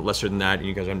 sometimes even lesser than that, and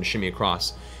you guys are having to shimmy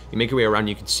across. You make your way around, and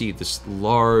you can see this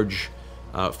large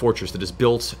fortress that is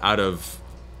built out of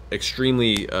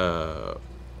extremely,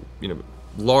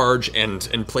 large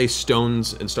and placed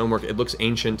stones and stonework. It looks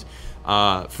ancient.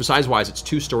 For size-wise, it's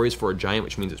 2 stories for a giant,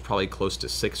 which means it's probably close to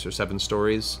 6 or 7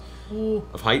 stories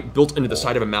of height, built into the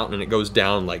side of a mountain, and it goes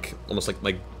down almost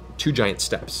like 2 giant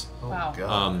steps.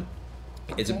 Wow.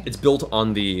 It's built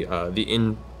on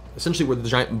essentially where the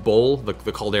giant bowl, the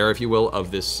caldera, if you will,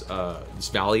 of this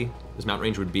valley, this mountain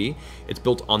range would be. It's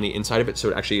built on the inside of it, so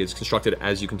it actually is constructed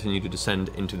as you continue to descend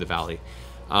into the valley.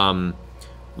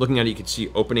 Looking at it, you can see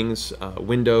openings,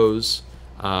 windows.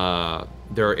 There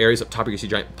are areas up top where you can see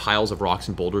giant piles of rocks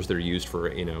and boulders that are used for,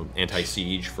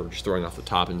 anti-siege, for just throwing off the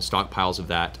top, and stockpiles of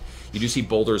that. You do see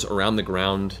boulders around the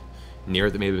ground near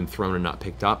it that may have been thrown and not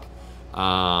picked up.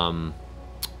 Everyone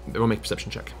make a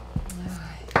perception check.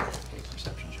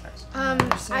 Perception checks.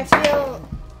 I feel.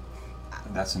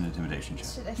 That's an intimidation check.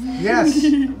 Should I say? Yes.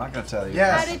 I'm not gonna tell you.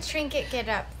 Yes. How did Trinket get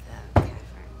up?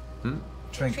 Though?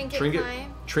 Trinket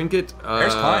climb. Trinket.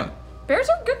 Bears climb. Bears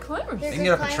are good climbers. They're They good can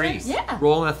get up a climbers? tree. Yeah.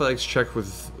 Roll an athletics check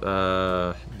with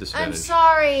disadvantage. I'm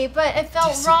sorry, but it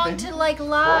felt wrong to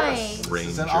lie.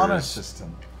 It's an honor Rangers.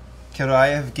 system. Could I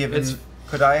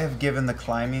have given the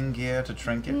climbing gear to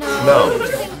Trinket? No.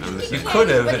 You could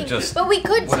have. But, It just. but we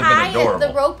could would've been tie the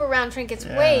adorable. rope around Trinket's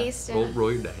waist and,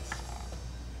 Roll your dice.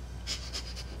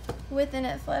 with an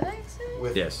athletics.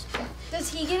 Yes.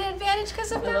 Does he get an advantage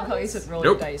because of I love how you that? said roll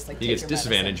Nope. your dice. Like, He take gets your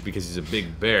disadvantage because he's a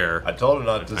big bear, I told her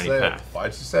not to Tiny say path. it.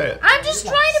 Why'd you say it? I'm just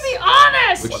trying to be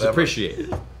honest. which is Whatever.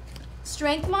 appreciated.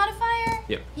 Strength modifier?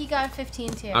 Yep. He got a 15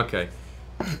 too. Okay.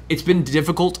 It's been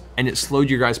difficult and it slowed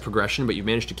your guys' progression, but you've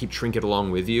managed to keep Trinket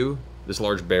along with you. This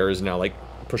large bear is now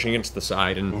pushing against the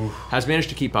side and has managed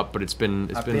to keep up, but it's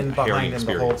been I've been been a harrowing behind him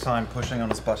the whole experience. time, pushing on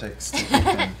his buttocks.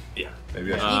 Yeah.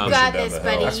 Maybe I should You push got it down this, the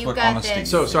buddy. hill. That's You what got honesty this.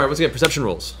 So sorry, let's get perception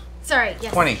rolls. Sorry.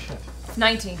 Yes. 20.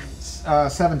 19.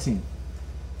 17.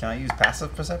 Can I use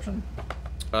passive perception?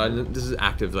 This is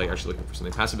active, actually looking for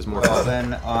something. Passive is more. Well,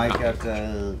 then I got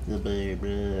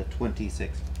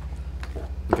 26.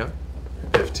 Okay.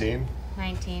 15.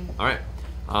 19. All right.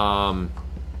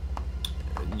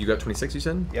 You got 26, you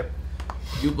said? Yep.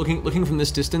 You looking from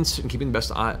this distance and keeping the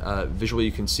best visual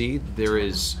you can see, there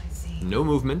is no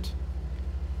movement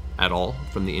at all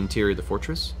from the interior of the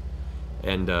fortress.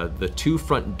 And the 2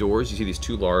 front doors, you see these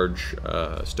 2 large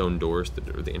stone doors that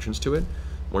are the entrance to it.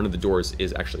 One of the doors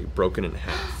is actually broken in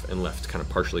half and left kind of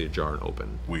partially ajar and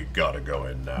open. We gotta go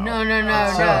in now. No.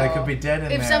 So they could be dead in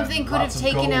there. If something could have Lots of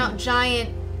taken gold. out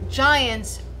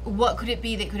giants, what could it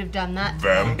be that could have done that?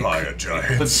 Vampire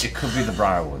giants. It could be the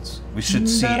Briarwoods. We should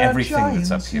see There are everything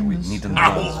that's up giants here. in We the need to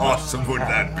How know. awesome would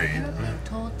that be?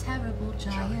 Told terrible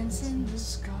giants in the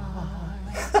sky.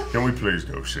 Can we please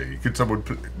go see? Can someone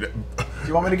please... Do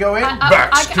you want me to go in?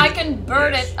 I can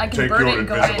bird it. I can Take bird your it and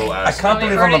go invisible in. ass. I can't Can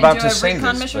we believe bird I'm it and about do to a say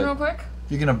recon this, mission but real quick?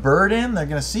 If you're gonna bird in, they're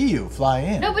gonna see you. Fly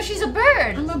in. No, but she's a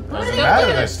bird. I'm a bird. Doesn't matter.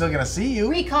 They're still gonna see you.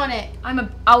 Recon it.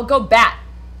 I'll go bat.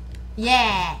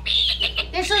 Yeah.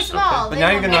 They're so small. But they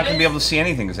now won't you're not going to be notice. able to see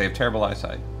anything because they have terrible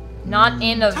eyesight. Not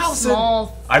in a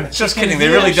small. I'm just can kidding. They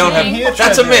hear- really she don't can have. hear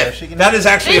That's a treasure. myth. She can That is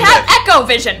actually They a have myth. echo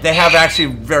vision. They have actually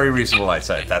very reasonable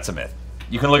eyesight. That's a myth.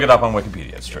 You can look it up on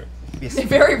Wikipedia. It's true.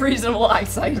 Very reasonable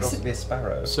eyesight. Could also be a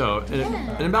sparrow. So,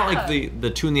 in about the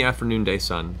 2 in the afternoon day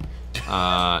sun,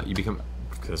 you become.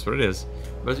 That's what it is.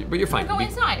 But you're fine. Go You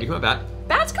inside. become a bat.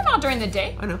 Bats come out during the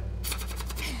day. I know.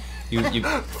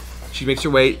 She makes her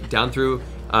way down through.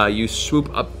 You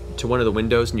swoop up to one of the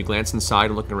windows and you glance inside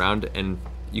and looking around, and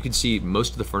you can see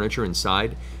most of the furniture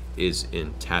inside is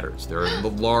in tatters. There are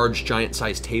large,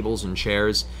 giant-sized tables and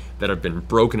chairs that have been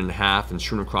broken in half and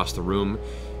strewn across the room.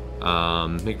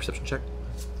 Make a perception check.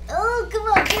 Oh, come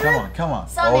on, Come on.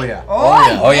 Sonic. Oh yeah.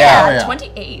 Oh yeah.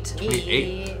 28.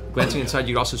 28. Glancing inside,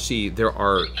 you can also see there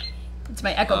are It's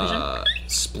my echo vision.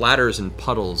 splatters and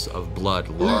puddles of blood,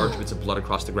 large bits of blood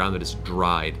across the ground that is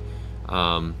dried.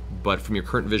 But from your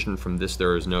current vision from this,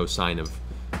 there is no sign of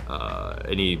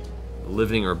any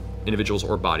living or individuals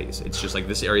or bodies. It's just like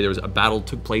this area, there was a battle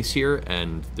took place here,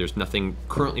 and there's nothing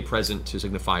currently present to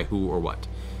signify who or what.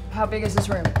 How big is this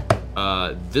room?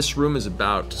 This room is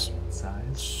about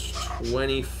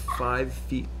 25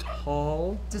 feet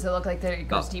tall. Does it look like that it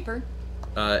goes deeper?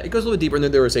 It goes a little deeper, and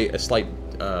then there is a slight.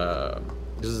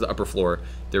 This is the upper floor.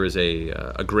 There is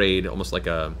a grade, almost like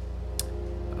a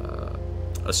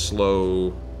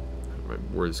slow.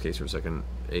 Word this case for a second.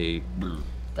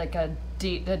 Like a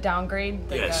downgrade.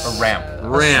 Like Yes. A ramp.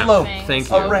 Ramp. slope. Thank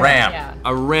you. A ramp. Yeah.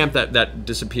 A ramp that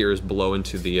disappears below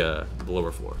into the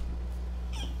lower floor.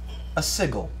 A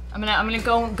sigil. I'm gonna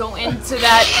go into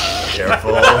that.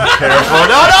 Careful, careful.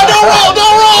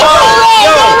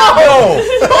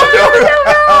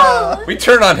 No! We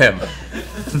turn on him.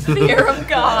 Fear of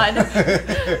God.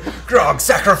 Grog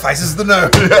sacrifices the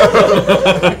nose.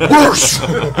 Worse.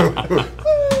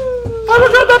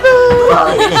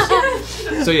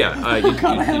 So yeah,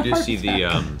 you do see the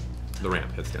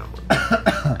ramp heads downward.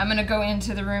 I'm gonna go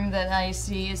into the room that I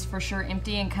see is for sure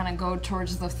empty and kind of go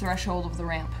towards the threshold of the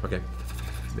ramp. Okay.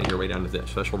 Make your way down to the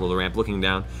threshold of the ramp, looking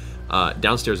down.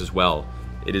 Downstairs as well,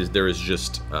 there is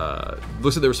just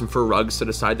looks like there were some fur rugs set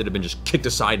aside that have been just kicked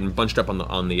aside and bunched up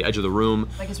on the edge of the room.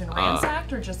 Like it's been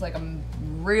ransacked, or just like a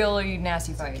really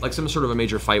nasty fight? Like some sort of a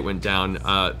major fight went down.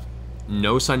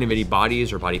 No sign of any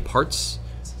bodies or body parts.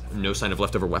 No sign of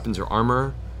leftover weapons or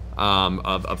armor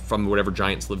from whatever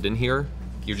giants lived in here.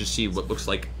 You just see what looks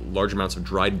like large amounts of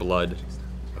dried blood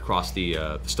across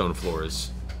the stone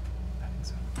floors.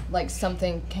 Like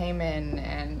something came in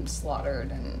and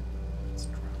slaughtered and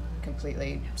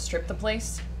completely stripped the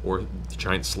place? Or the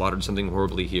giants slaughtered something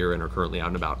horribly here and are currently out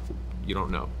and about. You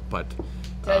don't know, but...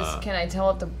 Can I tell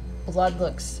if the blood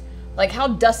looks... Like, how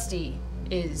dusty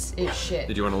is shit?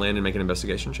 Did you want to land and make an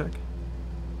investigation check?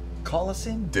 Call us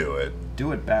in. Do it.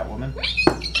 Do it, Batwoman.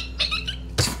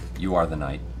 You are the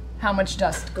knight. How much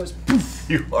dust goes poof?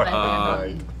 You are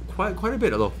Quite a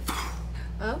bit, although...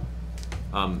 Oh?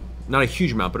 Not a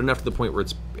huge amount, but enough to the point where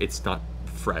it's not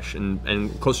fresh.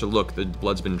 And closer look, the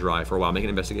blood's been dry for a while. Make an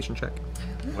investigation check.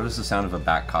 What is the sound of a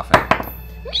bat coughing?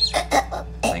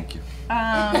 Thank you.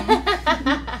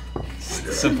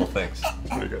 Simple things.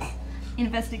 pretty good.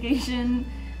 Investigation.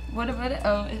 What about it?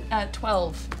 Oh,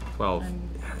 12. 12.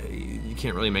 You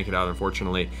can't really make it out,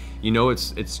 unfortunately. You know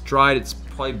it's dried. It's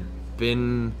probably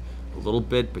been a little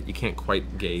bit, but you can't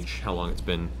quite gauge how long it's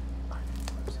been.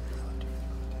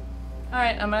 All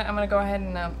right, I'm gonna go ahead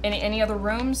and any other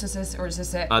rooms? Is this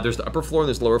it? There's the upper floor and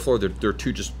there's the lower floor. There are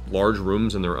two just large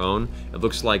rooms in their own. It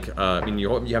looks like I mean you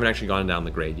haven't actually gone down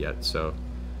the grade yet, so.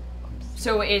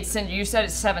 So you said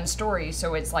it's 7 stories,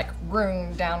 so it's like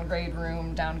room, downgrade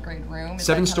room, downgrade room. Is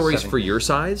 7 that stories for your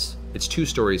size. It's 2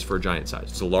 stories for a giant size.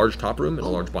 It's a large top room and a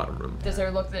large bottom room. Is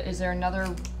there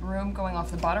another room going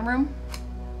off the bottom room?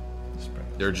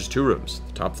 There are just 2 rooms: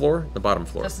 the top floor, the bottom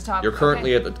floor. Just the top, You're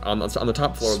currently okay. on the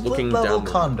top floor, Split looking level down.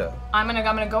 condo. I'm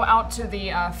gonna go out to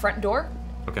the front door.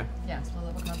 Okay. Yeah, split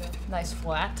level condo. Nice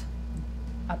flat,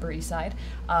 Upper East Side.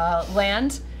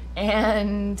 Land,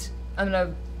 and I'm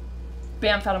gonna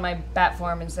bamf out of my bat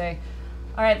form and say,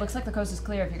 "All right, looks like the coast is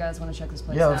clear. If you guys want to check this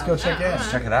place Yeah, out." let's go check in. Let's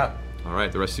check it out. All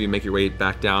right, the rest of you make your way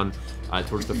back down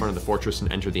towards the front of the fortress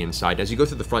and enter the inside. As you go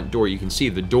through the front door, you can see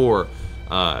the door.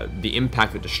 The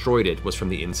impact that destroyed it was from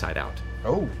the inside out.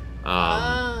 Oh.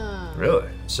 Really?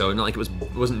 So not like it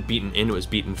wasn't beaten in; it was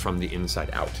beaten from the inside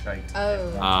out. Right.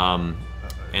 Oh.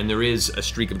 And there is a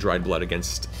streak of dried blood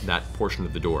against that portion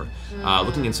of the door.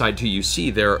 Looking inside too, you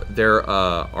see there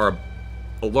are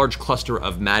a large cluster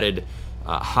of matted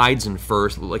hides and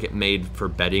furs that look like it made for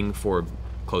bedding for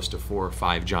close to 4 or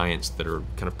 5 giants that are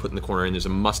kind of put in the corner, and there's a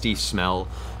musty smell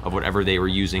of whatever they were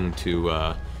using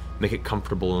to make it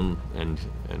comfortable and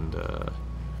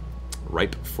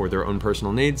ripe for their own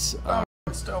personal needs.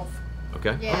 Stealth.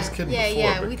 Okay. Yeah. was kidding Yeah, before,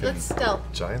 yeah. but can Let's stealth.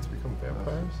 Giants become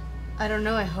vampires? I don't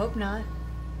know. I hope not.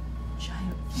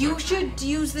 You should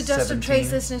use the dust of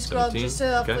 17. tracelessness, Grog, 17, just so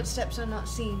our okay. footsteps are not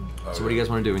seen. So what do you guys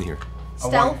want to do in here?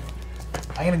 Stealth.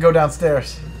 I'm gonna go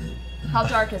downstairs. How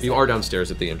dark is it? You are downstairs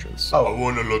at the entrance. I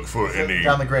want to look for any.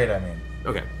 Down the grade, I mean.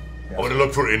 Okay. I want to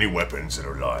look for any weapons that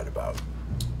are lied about.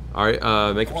 All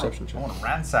right. Make a perception I check. want to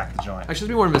ransack the joint. Actually, it'll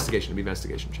be more investigation. It'll be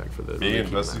investigation check for the. Me keeper.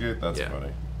 investigate? That's Yeah.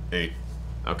 funny. 8.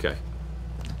 Okay.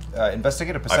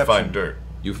 Investigate a perception. I find dirt.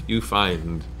 You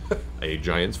find a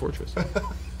giant's fortress.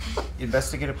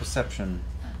 Investigate a perception.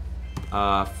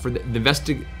 For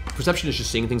the perception is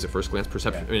just seeing things at first glance.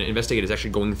 Perception, investigate is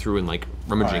actually going through and like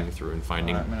rummaging Alright. through and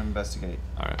finding. Alright, I'm gonna investigate.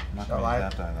 All right. I'm not Shall gonna I?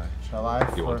 use that die though. Shall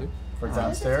I? You want to? For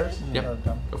downstairs? Yeah.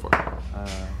 Go for it.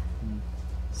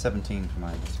 17 for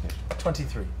my investigation.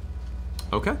 23.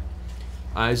 Okay.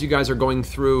 As you guys are going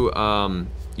through,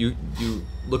 you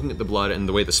looking at the blood and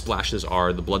the way the splashes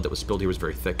are, the blood that was spilled here was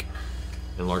very thick,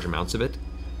 and large amounts of it,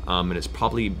 and it's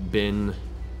probably been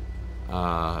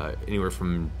anywhere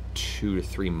from 2 to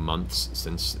 3 months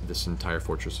since this entire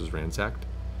fortress was ransacked.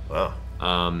 Wow.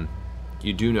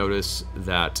 You do notice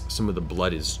that some of the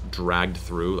blood is dragged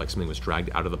through, like something was dragged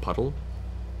out of the puddle,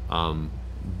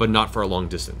 but not for a long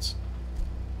distance.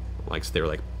 Like they were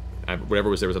like, whatever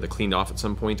was there was either cleaned off at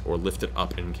some point or lifted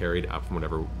up and carried out from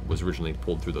whatever was originally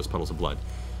pulled through those puddles of blood.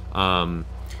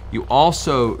 You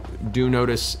also do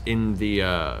notice in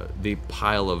the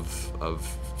pile of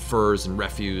furs and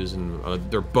refuse and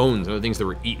their bones and other things that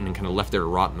were eaten and kind of left there to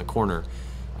rot in the corner.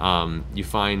 You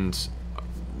find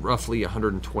roughly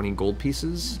 120 gold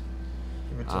pieces.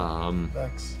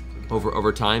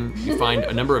 Over time, you find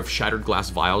a number of shattered glass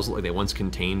vials, like they once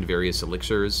contained various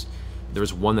elixirs.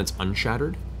 There's one that's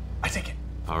unshattered. I take it.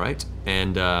 All right,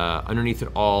 and underneath it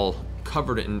all,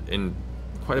 covered in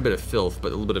quite a bit of filth,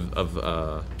 but a little bit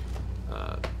of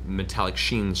metallic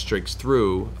sheen streaks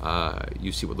through.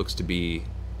 You see what looks to be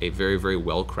a very, very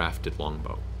well-crafted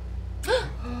longbow.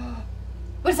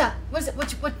 What is that? What is it?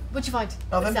 What you find?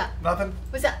 Nothing. What's that? Nothing.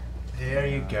 What's that? There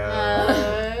you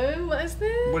go. What is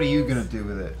this? What are you gonna do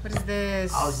with it? What is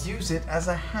this? I'll use it as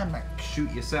a hammock.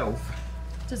 Shoot yourself.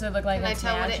 Does it look like Can I it's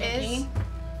tell what it magic-y? is?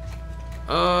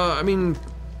 I mean,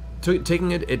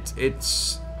 taking it,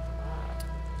 it's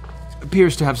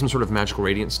appears to have some sort of magical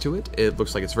radiance to it. It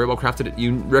looks like it's very well crafted.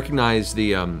 You recognize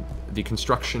the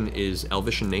construction is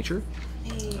elvish in nature.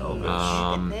 Look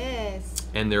at this.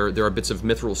 And there are bits of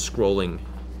mithril scrolling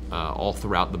all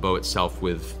throughout the bow itself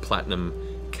with platinum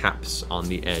caps on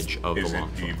the edge of the Is it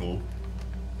longbow. evil?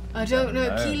 I don't know.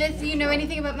 Keyleth, do you know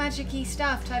anything about magic-y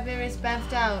stuff? Tiberius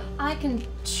bathed out. I can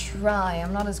try.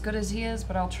 I'm not as good as he is,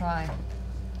 but I'll try.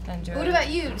 And do What it. about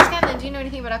you? Scanlan, do you know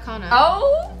anything about Arcana?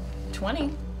 Oh,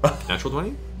 20. Natural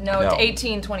 20? No, it's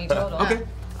 18, 20 total. Okay.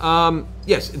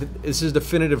 Yes, this is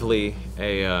definitively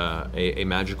a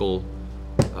magical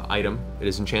item. It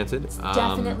is enchanted.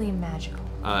 Definitely magical.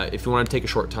 If you want to take a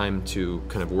short time to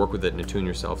kind of work with it and attune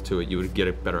yourself to it, you would get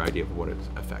a better idea of what its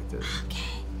effect is. Okay.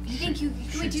 You think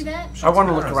can we do that? I want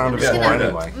to look around a bit more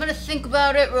anyway. I'm gonna think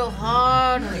about it real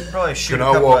hard. You can probably shoot Can a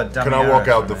I couple walk? of dummy Can I walk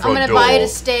arrows out the from front I'm door? gonna buy it a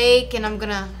steak and I'm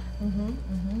gonna. Can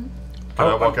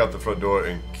I walk out the front door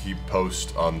and keep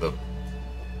post on the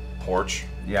porch?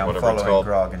 it. Yeah, I'm whatever it's following called.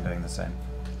 Grog and doing the same.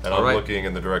 And I'm looking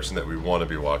in the direction that we want to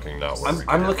be walking, not where we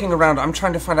I'm looking around. I'm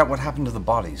trying to find out what happened to the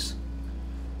bodies.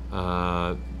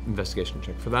 Investigation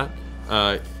check for that.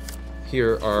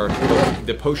 Here are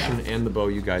the potion and the bow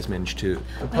you guys managed to.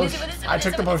 I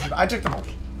took the potion. I took the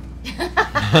potion.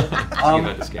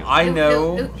 I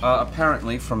know,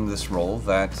 apparently, from this roll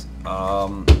that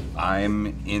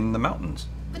I'm in the mountains.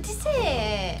 What is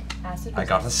it? I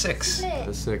got a 6.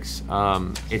 The 6.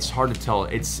 It's hard to tell.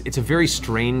 It's a very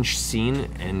strange scene,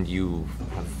 and you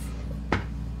have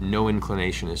no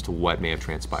inclination as to what may have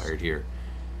transpired here.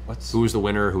 Who was the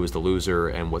winner, who was the loser,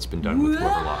 and what's been done with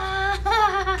whoever lost.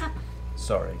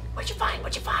 Sorry. What'd you find?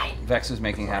 What'd you find? Vex is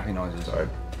making happy noises. Sorry.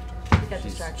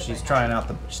 She's trying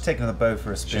out she's taking the bow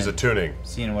for a spin. She's attuning.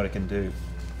 Seeing what it can do.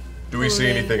 Do we see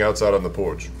anything outside on the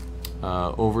porch?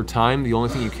 Over time, the only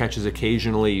thing you catch is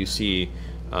occasionally you see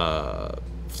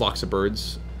flocks of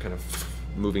birds kind of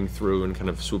moving through and kind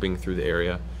of swooping through the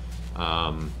area.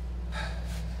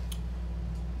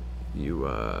 You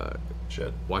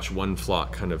watch one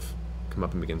flock kind of come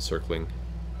up and begin circling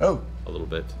a little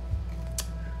bit.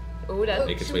 Ooh, that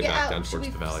Make its Should way we get back out? down Should towards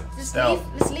we the valley. Just leave.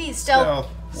 Let's leave. Stealth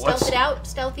it out.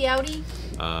 Stealthy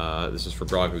outie. This is for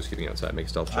Grog, who's getting outside. Make a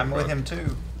stealth check. I'm with Grog. him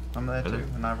too. I'm there too,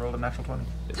 and I rolled a natural 20.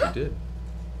 Yes, you did.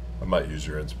 I might use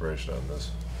your inspiration on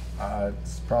this.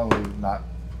 It's probably not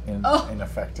in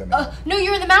effect anymore. No,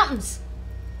 you're in the mountains.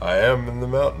 I am in the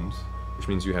mountains. Which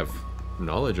means you have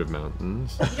knowledge of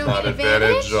mountains. You don't Not get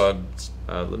advantage. on.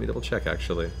 Let me double check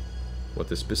actually what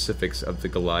the specifics of the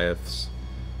Goliaths.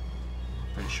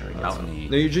 Pretty sure he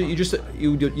No,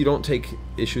 you don't take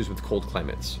issues with cold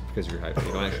climates because you're high.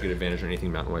 You don't actually get advantage on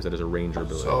anything mountain-wise. That is a ranger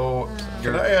ability. So,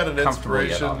 can I add an comfortable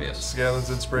yet inspiration? obvious. Scanlan's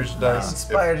inspiration I dice.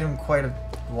 inspired him quite a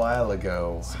while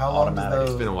ago. How long does automatic. those?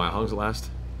 It's been a while. How long does it last?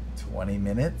 20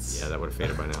 minutes? Yeah, that would have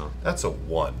faded by now. That's a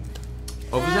 1.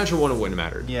 Oh, if it's natural one, it wouldn't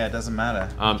have mattered. Yeah, it doesn't matter.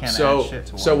 You can't So add shit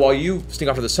to so one. while you sneak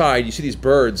off to the side, you see these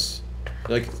birds.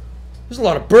 You're like, there's a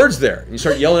lot of birds there. And you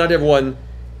start yelling out to everyone,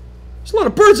 there's a lot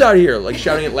of birds out here, like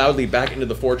shouting it loudly back into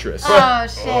the fortress. Oh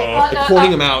shit. Like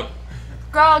pointing them out.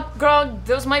 Grog,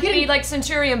 those might be like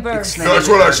centurion birds. That's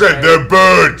what I said. They're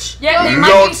birds. Yeah, they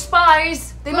might be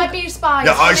spies. They might be spies.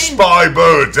 Yeah, I Come in. spy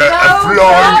birds. They're No,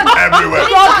 flying Grog. everywhere.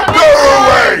 Grog, come Go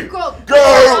inside. away. Grog,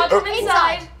 Go. Come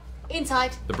inside.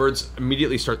 Inside. The birds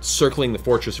immediately start circling the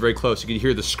fortress very close. You can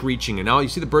hear the screeching, and now you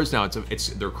see the birds. Now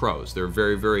they're crows. They're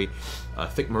very, very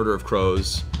thick murder of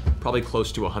crows. Probably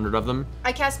close to 100 of them.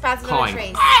 I cast Pass Without Cawing. a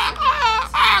Trace.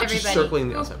 Just Everybody. circling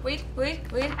the outside. Wait.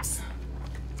 Psst.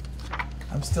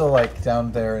 I'm still like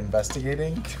down there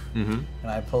investigating, Mm-hmm.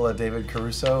 and I pull a David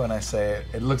Caruso and I say,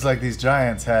 "It looks like these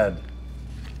giants had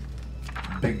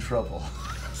big trouble."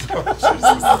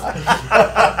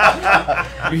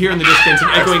 You hear in the distance an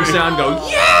echoing sound go,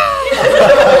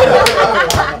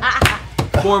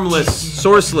 formless,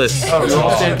 sourceless. You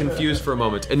all stand confused for a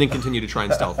moment, and then continue to try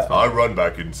and stealth. I run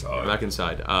back inside. Back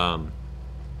inside.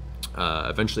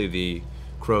 Eventually, the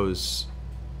crows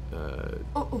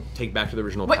take back to the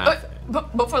original Wait, path.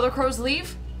 before the crows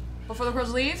leave?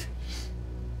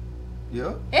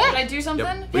 Yeah. Can I do something?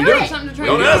 What are you doing? Something to try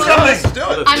No, and that's something. Do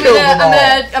it.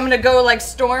 I'm gonna go like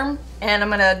storm, and I'm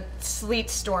gonna sleet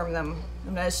storm them.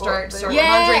 I'm gonna start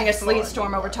conjuring a sleet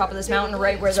storm over top of this mountain,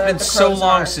 right where the It's been crows so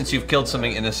long are. since you've killed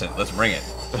something innocent. Let's bring it.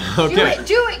 Okay.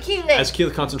 Do it, Keelan. As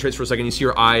Keelan concentrates for a second, you see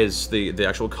her eyes, the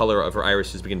actual color of her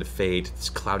irises begin to fade, this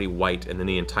cloudy white, and then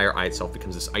the entire eye itself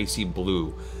becomes this icy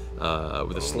blue,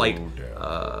 with a slight,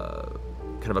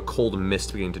 kind of a cold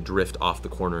mist beginning to drift off the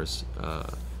corners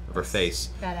of her face.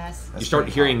 Badass. You start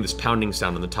hearing this pounding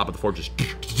sound on the top of the fortress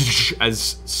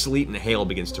as sleet and hail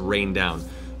begins to rain down.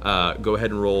 Go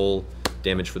ahead and roll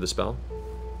damage for the spell.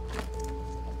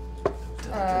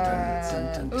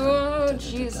 Oh,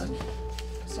 jeez.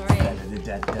 Sorry.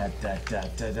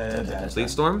 Sleet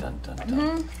storm?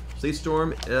 Sleet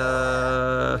storm,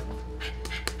 Can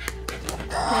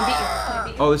I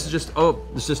beat you? this is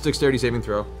just dexterity saving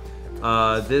throw.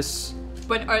 This,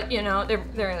 But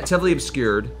they're it's heavily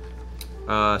obscured.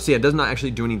 So yeah, it does not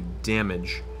actually do any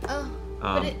damage. Oh,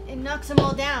 but it knocks them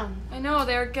all down. I know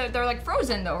they're like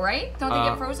frozen though, right? Don't they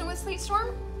get frozen with sleet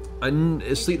storm?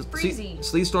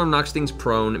 Sleet storm knocks things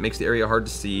prone. It makes the area hard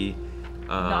to see.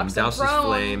 Knocks them Douses prone.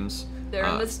 flames. They're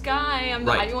in the sky.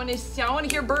 right. I want to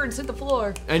hear birds hit the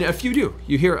floor. And a few do.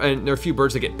 You hear, and there are a few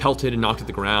birds that get pelted and knocked at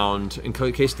the ground,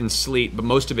 encased in sleet. But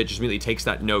most of it just immediately takes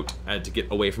that note to get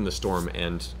away from the storm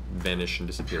and vanish and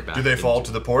disappear back. Do they fall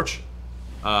to the porch?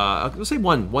 I'll say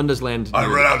one. One does land. I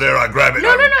run out there, I grab it.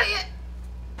 No.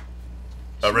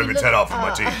 I rip its head off with my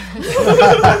teeth.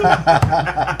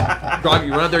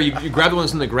 You run out there, you grab the one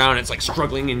that's on the ground, and it's like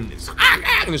struggling, and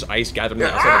there's ice gathering.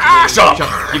 Shut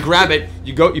up! You grab it,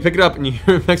 you pick it up, and you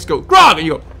hear Max go, Grog! And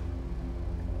you go,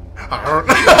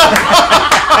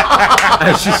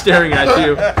 as she's staring at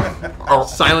you,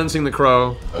 silencing the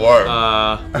crow,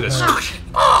 with a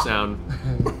sound.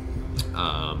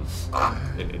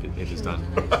 It is done.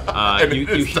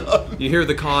 You hear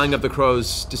the cawing of the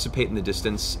crows dissipate in the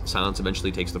distance. Silence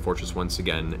eventually takes the fortress once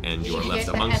again, and you are left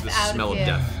amongst the smell of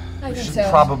death. I think Should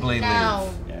probably Now,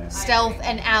 stealth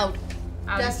and out.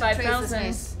 Out Dust of and 5,000.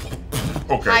 tracelessness.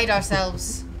 Okay. Hide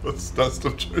ourselves. That's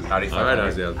the truth. All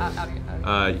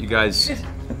right, you guys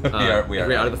We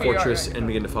are out of the We are, fortress right. and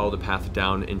begin to follow the path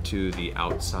down into the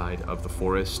outside of the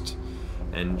forest.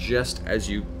 And just as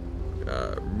you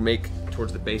make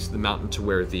towards the base of the mountain to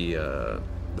where the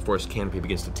forest canopy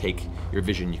begins to take your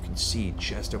vision, you can see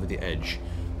just over the edge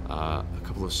a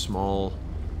couple of small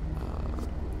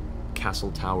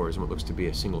castle towers and what looks to be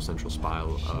a single central spire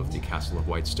of the castle of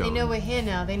Whitestone. They know we're here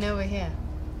now. They know we're here.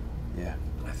 Yeah,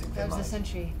 I think That was the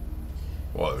sentry.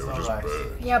 Well, they were just Alright.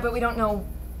 birds. Yeah, but we don't know.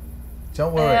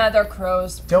 Don't worry. Yeah, they're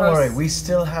crows. Don't Crows. worry. We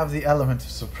still have the element of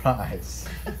surprise.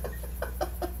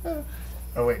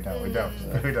 Oh wait, no, we don't.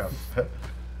 We don't.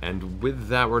 And with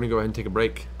that, we're gonna go ahead and take a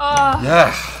break.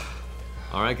 Yeah.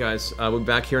 All right, guys, we'll be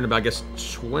back here in about, I guess,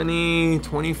 20,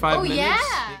 25 Oh, minutes.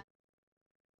 yeah.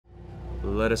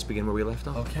 Let us begin where we left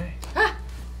off. Okay.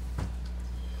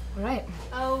 All right.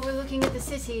 Oh, we're looking at the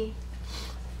city.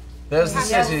 There's the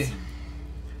Yes. city.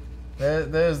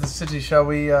 There's the city. Shall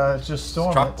we just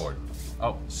storm Chalkboard.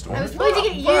 Oh, I was pointing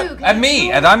at you. At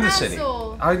me, and I'm the city.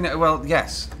 Castle. I know, well,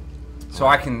 yes. So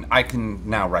I can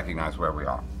now recognize where we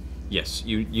are. Yes,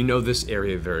 you know this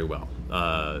area very well.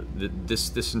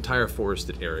 This entire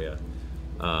forested area,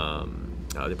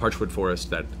 the Parchwood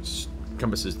Forest that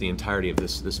encompasses the entirety of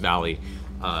this valley,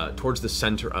 towards the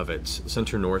center of it,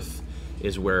 center north,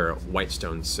 is where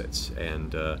Whitestone sits.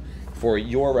 And for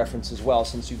your reference as well,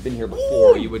 since you've been here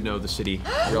before, you would know the city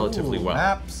relatively well.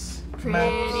 Maps.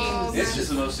 Maps. This is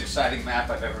the most exciting map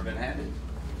I've ever been handed.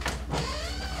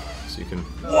 So you can.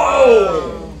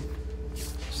 Whoa!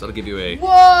 So that'll give you a.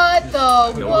 What the a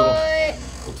little what?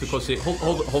 too close.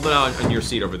 Hold it out on your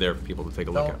seat over there for people to take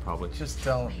a look at, probably. Just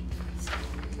don't.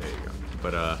 There you go.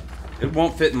 But It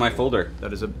won't fit in my folder.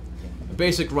 that is a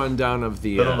basic rundown of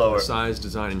the Little lower. size,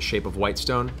 design, and shape of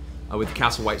Whitestone. with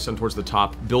Castle Whitestone towards the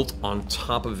top, built on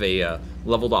top of a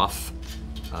leveled off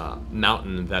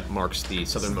mountain that marks the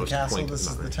southernmost castle, point. this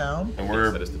is the town? And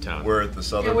we're that is the town. We're at the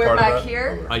southern And we're part back of that.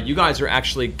 here. You guys are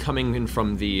actually coming in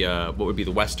from the what would be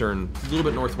the western, a little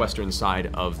bit northwestern side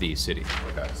of the city.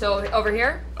 Okay. So over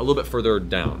here? A little bit further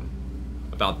down,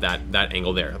 about that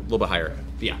angle there, a little bit higher.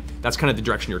 Yeah, that's kind of the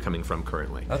direction you're coming from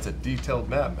currently. That's a detailed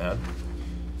map, man.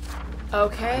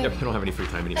 Okay. I don't have any free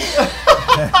time anymore.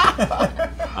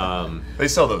 They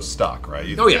sell those stock,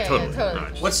 right? Oh yeah, Yeah, totally. totally.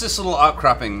 Right. What's this little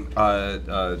outcropping?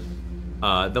 The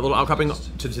little outcropping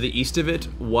to the east of it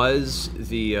was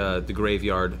the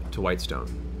graveyard to Whitestone.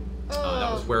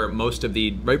 That was where most of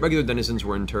the regular denizens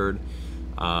were interred.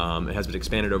 It has been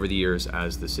expanded over the years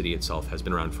as the city itself has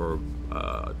been around for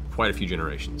quite a few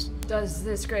generations. Does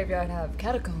this graveyard have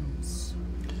catacombs?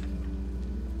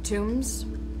 Tombs?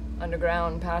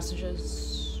 Underground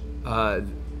passages? Do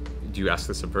you ask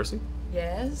this of Percy?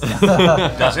 Yes.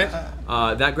 Does it?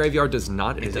 That graveyard does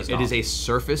not. It does is a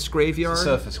surface graveyard.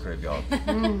 Surface graveyard.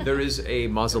 There is a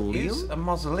mausoleum, Is a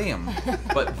mausoleum,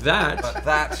 but that but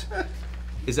that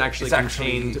is actually is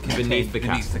actually contained beneath the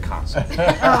castle.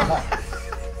 castle.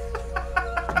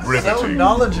 Riveting. So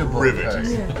knowledgeable.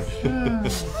 Riveting.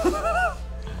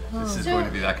 This is going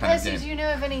to be that kind of Percy, do game. you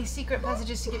know of any secret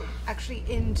passages to get actually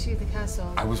into the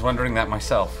castle? I was wondering that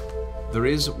myself. There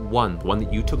is one, the one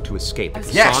that you took to escape.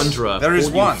 Yes, Sandra there is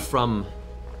pulled you one. from.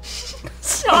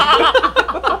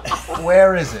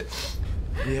 Where is it?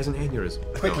 He has an aneurysm.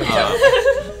 Quickly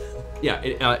Yeah,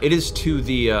 it is to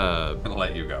the I'm gonna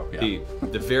let you go. Yeah.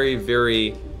 the very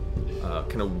very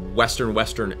kind of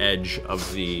western edge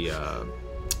of the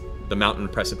mountain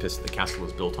precipice that the castle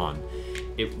was built on.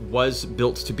 It was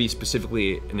built to be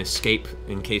specifically an escape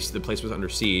in case the place was under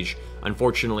siege.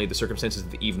 Unfortunately, the circumstances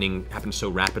of the evening happened so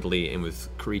rapidly and with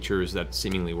creatures that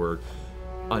seemingly were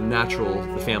unnatural,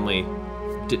 the family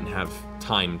didn't have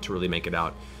time to really make it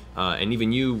out. And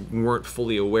even you weren't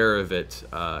fully aware of it.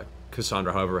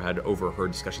 Cassandra, however, had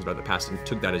overheard discussions about the past and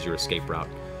took that as your escape route.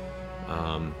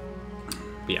 But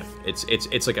yeah,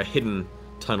 it's like a hidden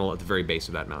tunnel at the very base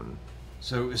of that mountain.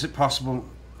 So is it possible?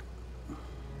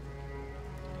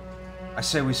 I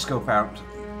say we scope out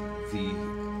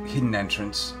the hidden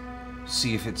entrance,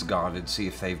 see if it's guarded, see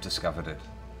if they've discovered it.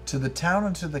 To the town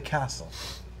and to the castle.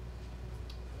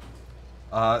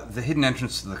 The hidden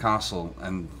entrance to the castle,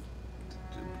 and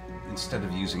instead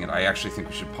of using it, I actually think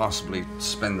we should possibly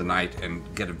spend the night and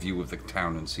get a view of the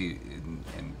town and see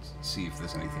if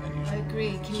there's anything unusual. I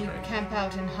agree. Can we camp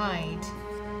out and hide?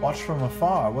 Watch from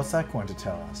afar. What's that going to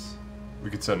tell us? We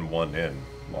could send one in.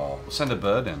 Well, We'll send a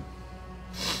bird in.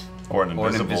 or an Or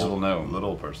an invisible, invisible gnome.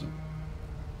 little person.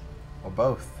 Or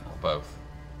both. Or both.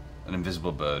 An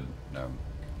invisible bird. No.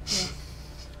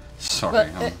 Sorry.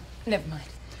 But, never mind.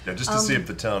 Yeah, just to see if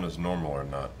the town is normal or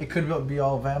not. It could be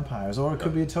all vampires, or it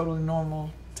could be a totally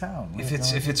normal town. if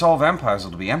it's all vampires,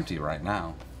 it'll be empty right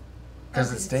now.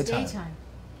 Because it's daytime.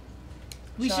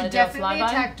 We Shall I should do a definitely flyby?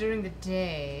 attack during the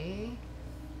day.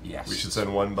 Yes. We should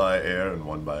send one by air and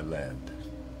one by land.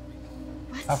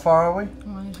 How far are we?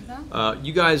 Want to do that?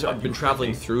 You guys have been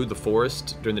traveling through the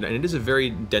forest during the night, and it is a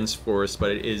very dense forest, but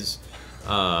it is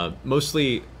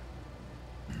mostly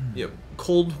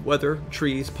cold weather,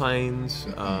 trees, pines,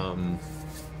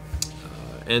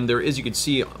 and there is, you can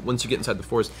see, once you get inside the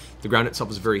forest, the ground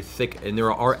itself is very thick, and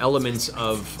there are elements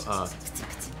of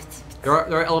there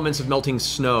are elements of melting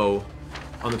snow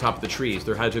on the top of the trees.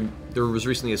 There was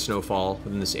recently a snowfall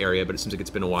in this area, but it seems like it's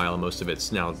been a while, and most of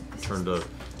it's now turned to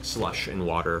slush and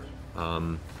water.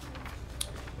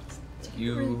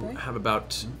 You have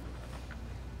about,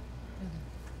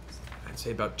 I'd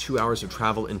say, about 2 hours of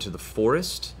travel into the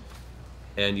forest,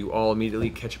 and you all immediately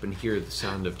catch up and hear the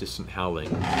sound of distant howling.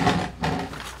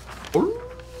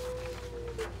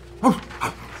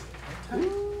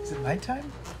 Is it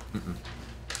nighttime?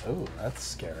 Oh, that's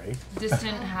scary.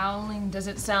 Distant howling. Does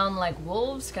it sound like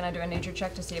wolves? Can I do a nature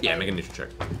check to see if Yeah, I... make a nature check.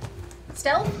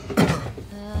 Stealth?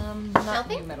 Not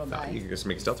Stealthy? you, metal die. You can just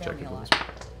make a stealth Fail check me if a you lot.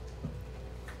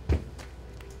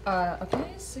 want.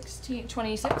 Okay, 16,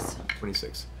 26.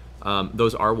 26.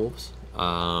 Those are wolves.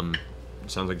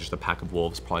 Sounds like just a pack of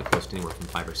wolves, probably close to anywhere from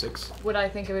 5 or 6. Would I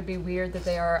think it would be weird that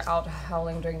they are out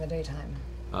howling during the daytime?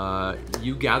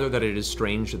 You gather that it is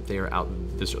strange that they are out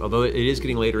this, although it is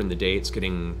getting later in the day, it's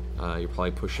getting, you're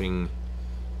probably pushing,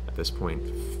 at this point,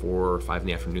 4 or 5 in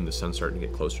the afternoon, the sun's starting to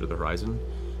get closer to the horizon.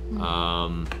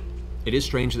 It is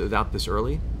strange that they're out this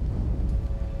early.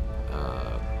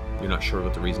 You're not sure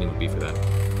what the reasoning would be for that.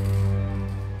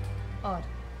 Odd.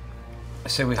 I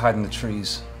say we hide in the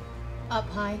trees. Up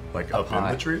high. Like up in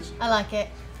high. the trees? I like it.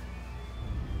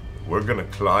 We're gonna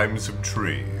climb some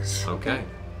trees. Okay.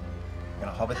 Gonna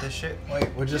hobbit this shit? Wait,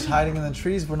 we're just hiding in the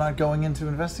trees. We're not going in to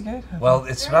investigate. Well,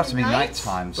 it's about to be Night?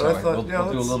 nighttime, so But I thought,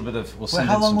 we'll do a little bit of. We'll Wait, send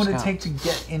how in long some would it scouts. take to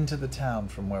get into the town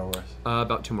from where we're?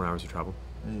 About 2 more hours of travel.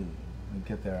 We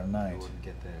get there at night.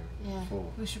 Yeah.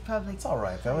 Cool. We should probably. It's all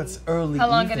right though. It's early. How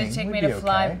long would evening. it take We'd me be to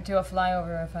fly okay. do a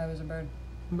flyover if I was a bird?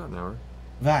 About an hour.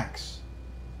 Vax,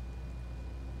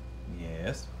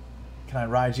 Yes. can I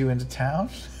ride you into town?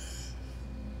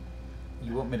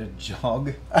 You want me to jog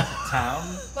to town?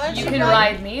 Why don't You you can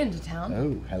ride me into town.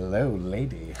 Oh, hello,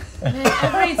 lady. Man,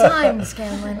 every time,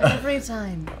 Scanlan. Every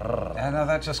time. Yeah, no,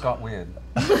 that just got weird.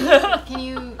 Can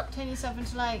you turn yourself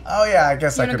into like? Oh yeah, I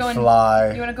guess You I wanna could go in-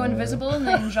 fly. You want to go invisible and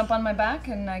then jump on my back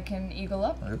and I can eagle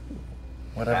up?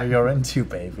 Whatever you're into,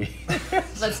 baby.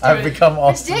 Let's do I've it. become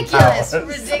Austin Ridiculous. Powers.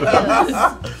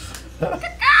 Ridiculous.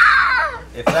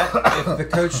 If the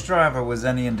coach driver was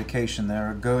any indication, there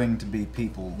are going to be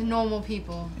people The normal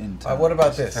people. in town. What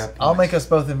about this? Fair I'll point. make us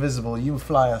both invisible. You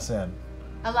fly us in.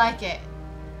 I like it.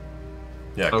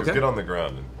 Yeah, because Okay. get on the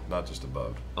ground and not just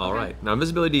above. All right. Now,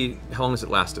 invisibility, how long does it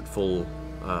last at full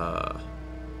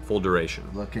duration?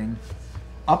 Looking.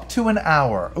 Up to an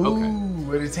hour. Ooh,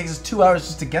 Okay. it takes us 2 hours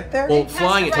just to get there? Well,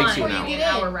 flying, it takes you an Before hour. you An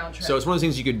get hour in. round trip. So it's one of those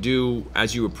things you could do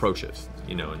as you approach it,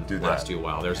 you know, and Do last that. you a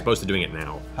while. They're supposed to doing it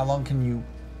now. How long can you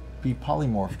be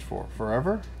polymorphed for?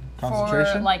 Forever? for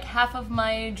Concentration? like half of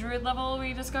my druid level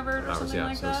we discovered or Hours, something yeah.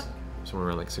 like so that. it's somewhere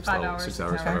around like 6 5 hours. hours, 6 6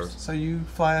 hours, 5 hours. hours. So you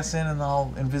fly us in and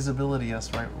I'll invisibility us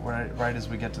right as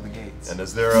we get to the gates. And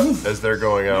as they're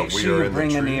going out, Make we sure are you in the bring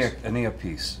trees. an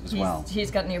earpiece as well. He's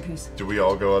got an earpiece. Do we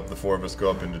all go up? The 4 of us go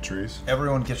up into trees.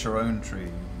 Everyone get your own tree.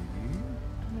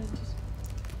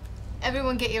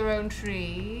 Everyone get your own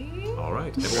tree. All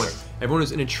right. Everyone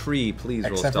who's in a tree, please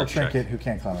roll a Except for stealth Trinket, check. who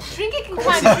can't climb a tree. Trinket can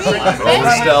climb trees. Bears Roll a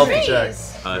climb stealth trees.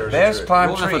 check. Bears climb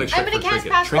Roll an athletic trees. check I'm gonna for cast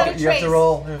Trinket. pass without a Trinket, you have trace. to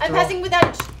roll- you have to I'm roll. passing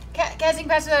without casting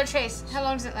pass without a trace. How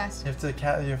long does it last? You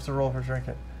have to roll for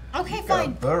Trinket. Okay, got a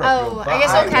fine. burr up Oh, your I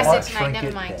guess butt. I'll cast want it tonight.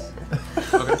 Never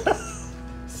Trinket mind.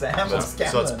 Sam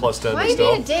So it's plus 10 Why to are you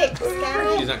being a stealth. dick, She's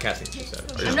Scanlan? not casting, she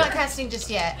said. I'm not casting just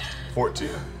yet. 14.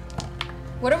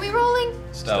 What are we rolling?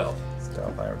 Stealth.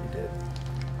 Stealth, I already did.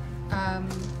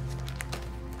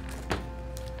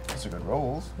 Those are good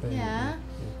rolls. Yeah.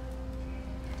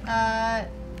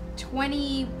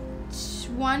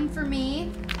 21 for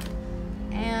me,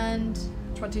 and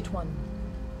 21.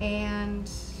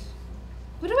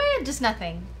 what do I add? Just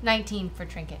nothing. 19 for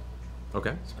Trinket.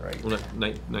 Okay. That's great. Well,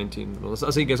 19. Well,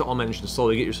 let's say you guys all manage to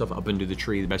slowly get yourself up into the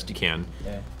tree the best you can.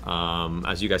 Yeah.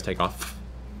 As you guys take off.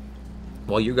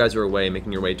 While you guys are away,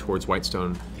 making your way towards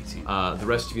Whitestone, the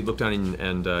rest of you look down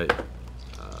and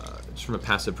just from a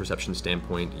passive perception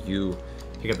standpoint, you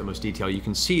pick up the most detail. You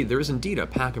can see there is indeed a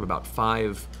pack of about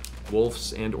 5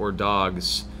 wolves and or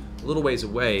dogs a little ways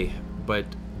away, but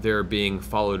they're being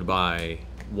followed by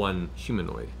 1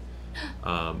 humanoid.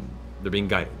 They're being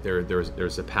guided.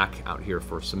 There's a pack out here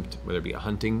for some, whether it be a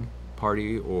hunting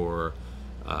party or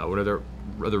whatever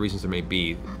other reasons there may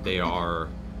be. It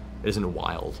isn't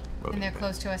wild. And they're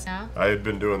close to us now? I had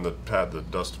been doing the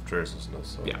dust of tracelessness.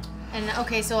 So. Yeah. And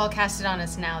okay, so I'll cast it on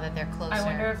us now that they're closer. I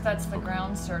wonder if that's the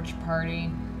ground search party.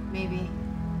 Maybe.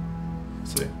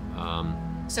 See.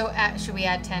 So should we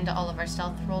add 10 to all of our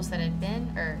stealth rolls that had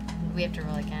been, or we have to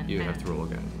roll again? You have to roll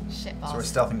again. Shit So we're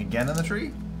balls. stealthing again in the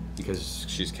tree? Because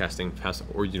she's casting passive,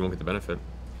 or you don't get the benefit.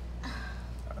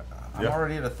 I'm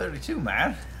already at a 32,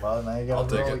 man. Well, now you I'll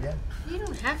gotta take roll it. again. You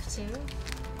don't have to.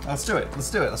 Let's do it.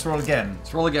 Let's roll again.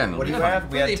 Let's roll again. What do you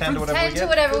have? We had 10 to whatever 10 we to get?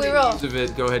 whatever we roll. Of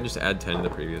it, go ahead and just add 10 to the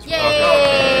previous roll.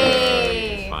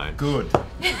 Yay! Fine. Good.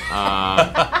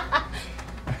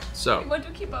 So, What do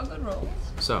you keep on good rolls?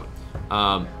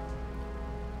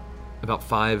 about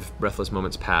 5 breathless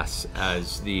moments pass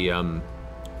as the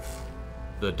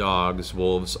dogs,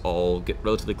 wolves, all get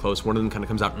relatively close. One of them kind of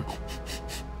comes out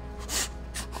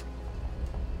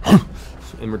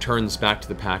and returns back to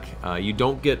the pack. You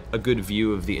don't get a good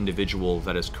view of the individual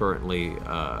that is currently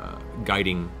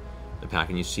guiding the pack,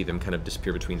 and you see them kind of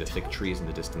disappear between the thick trees in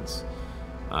the distance.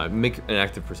 Make an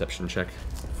active perception check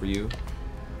for you,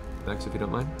 Max, if you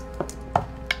don't mind.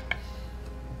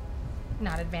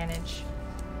 Not advantage.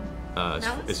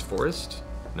 Mountains? Is forest?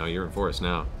 No, you're in forest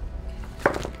now.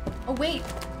 Oh, wait.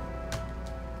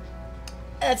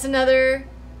 That's another.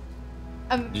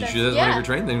 Did you choose that as one of your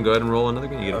train? Then go ahead and roll another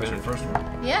one. You get That was your advantage. first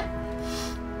one.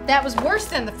 Yeah. That was worse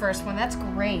than the first one. That's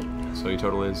great. So your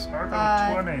total is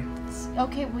 20.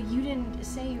 Okay, well, you didn't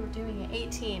say you were doing it.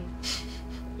 18.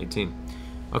 18.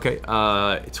 Okay,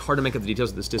 it's hard to make out the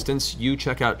details at this distance. You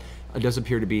check out, it does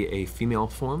appear to be a female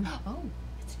form. Oh,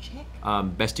 it's a chick.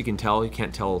 Best you can tell, you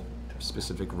can't tell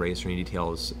specific race or any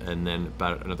details, and then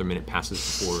about another minute passes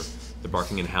before the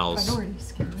barking and howls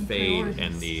fade,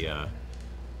 and the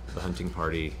hunting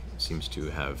party seems to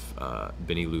have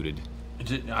been eluded.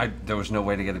 There was no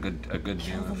way to get a good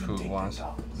view of who it was.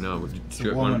 No. Do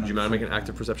you mind to make an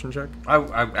active perception check?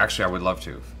 Actually, I would love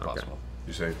to, if possible.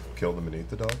 You say kill them and eat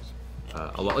the dogs?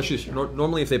 Let's just,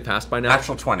 normally if they passed by now.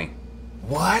 Natural 20.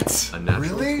 What? A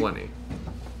natural really? 20.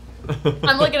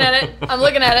 I'm looking at it. I'm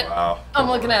looking at it. Wow. I'm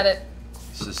looking at it.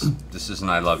 This is an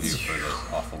I love you for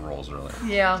those awful rolls earlier.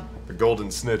 Yeah. The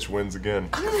golden snitch wins again.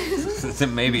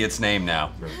 Maybe its name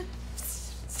now.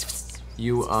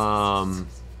 You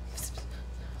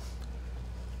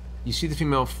you see the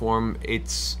female form.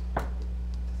 It's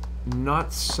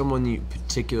not someone you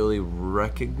particularly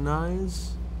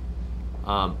recognize,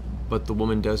 but the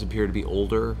woman does appear to be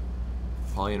older,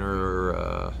 probably in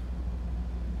her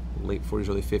late 40s,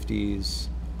 early 50s.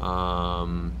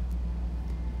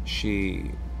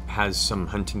 She has some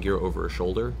hunting gear over her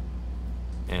shoulder,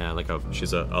 and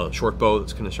she's a short bow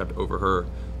that's kind of strapped over her,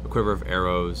 a quiver of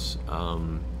arrows.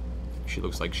 She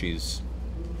looks like she's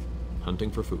hunting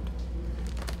for food.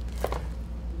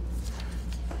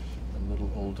 A little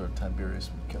older,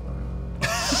 Tiberius would kill her.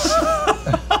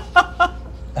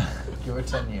 Give her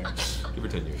 10 years. Give her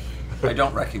 10 years. I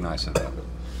don't recognize it though.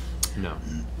 No.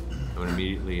 I went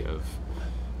immediately of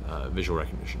visual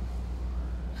recognition.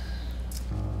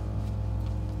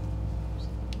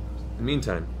 In the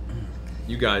meantime,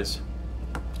 you guys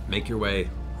make your way,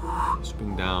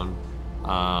 swooping down.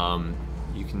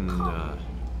 You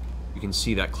can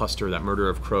see that cluster, that murder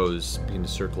of crows, begin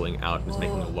circling out and is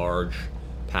making a large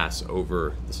pass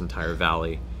over this entire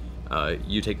valley.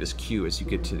 You take this cue as you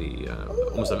get to the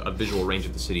almost a visual range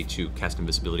of the city to cast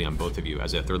invisibility on both of you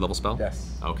as a 3rd level spell.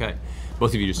 Yes. Okay.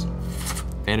 Both of you just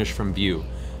vanish from view,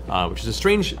 which is a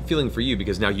strange feeling for you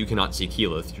because now you cannot see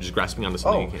Keyleth. You're just grasping onto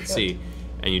something you can't see,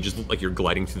 and you just look like you're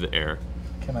gliding through the air.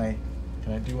 Can I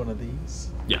do one of these?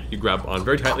 Yeah, you grab on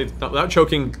very tightly, without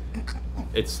choking.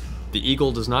 The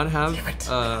eagle does not have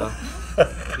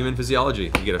human physiology.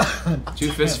 You get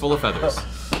 2 fists full of feathers.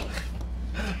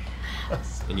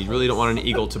 And you really don't want an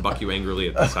eagle to buck you angrily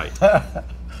at the sight. I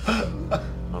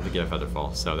don't think you have feather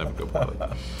fall, so that would go poorly.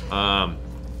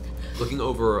 Looking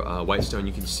over Whitestone,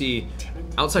 you can see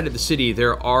outside of the city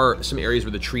there are some areas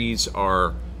where the trees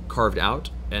are carved out,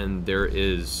 and there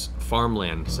is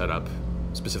farmland set up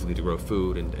specifically to grow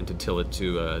food and to till it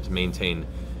to maintain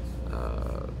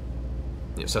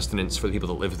sustenance for the people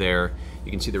that live there.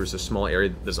 You can see there is a small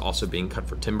area that's also being cut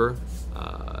for timber.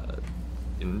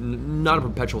 Not a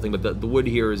perpetual thing, but the wood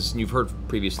here is, you've heard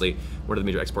previously, one of the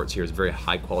major exports here is very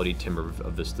high quality timber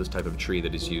of this type of tree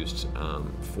that is used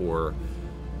for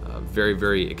very,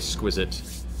 very exquisite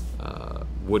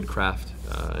woodcraft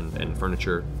and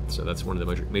furniture. So that's one of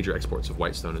the major exports of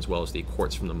Whitestone, as well as the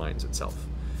quartz from the mines itself.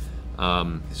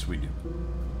 Yes, we do.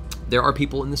 There are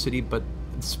people in the city, but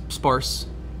it's sparse.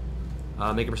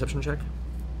 Make a perception check.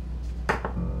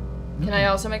 Can I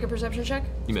also make a perception check?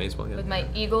 You may as well, yeah. With my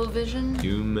eagle vision?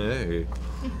 You may.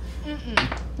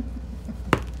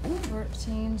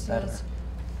 14, so that's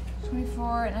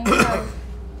 24, and I have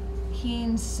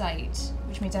keen sight,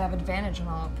 which means I have advantage on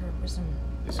all wisdom.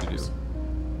 Yes, you do.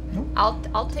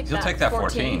 I'll take You'll that. take that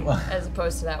 14 as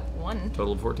opposed to that 1.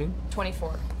 Total of 14?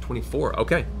 24. 24,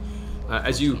 okay.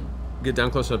 As you get down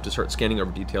close enough to start scanning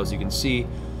over details, you can see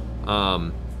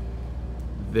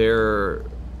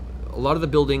a lot of the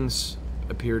buildings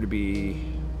appear to be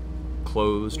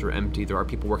closed or empty. There are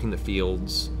people working the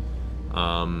fields.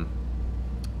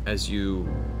 As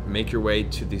you make your way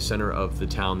to the center of the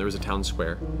town, there is a town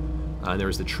square, and there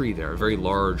is the tree there, a very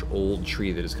large old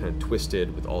tree that is kind of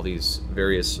twisted with all these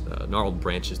various gnarled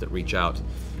branches that reach out.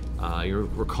 You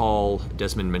recall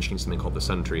Desmond mentioning something called the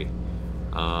Sundry.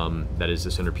 That is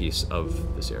the centerpiece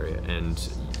of this area, and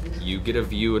you get a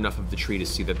view enough of the tree to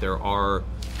see that there are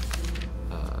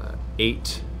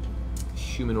 8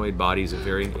 humanoid bodies of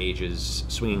varying ages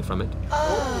swinging from it.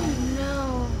 Oh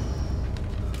no.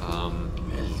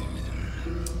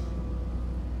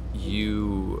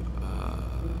 You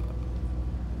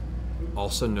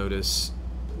also notice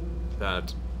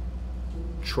that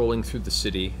trolling through the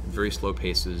city at very slow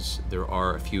paces, there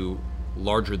are a few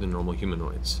larger than normal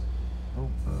humanoids.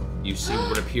 You see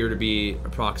what appear to be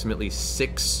approximately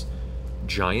 6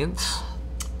 giants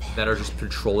that are just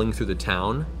patrolling through the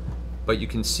town, but you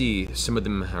can see some of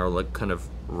them are like kind of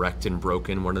wrecked and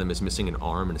broken. One of them is missing an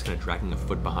arm and is kind of dragging a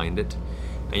foot behind it.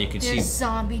 And you can They're see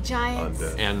zombie giants.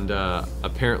 and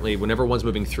apparently whenever one's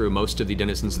moving through, most of the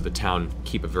denizens of the town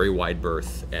keep a very wide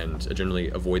berth and generally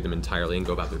avoid them entirely and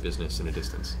go about their business in a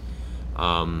distance.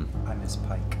 I miss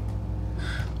Pike.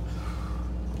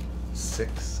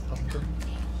 6 of them.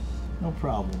 No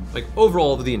problem. Like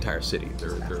overall, the entire city,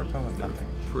 they're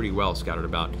pretty well scattered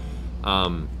about.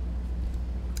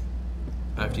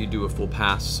 After you do a full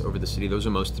pass over the city, those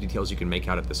are most of the details you can make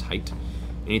out at this height.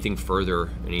 Anything further,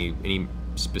 any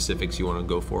specifics you want to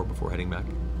go for before heading back?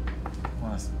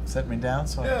 Want to set me down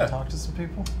so I can talk to some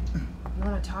people? You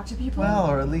want to talk to people? Well,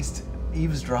 or at least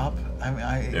eavesdrop. I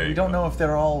mean, we don't know if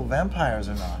they're all vampires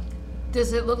or not.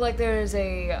 Does it look like there's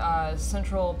a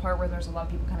central part where there's a lot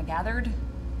of people kind of gathered?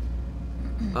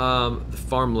 The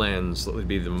farmlands would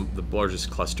be the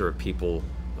largest cluster of people.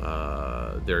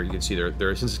 There you can see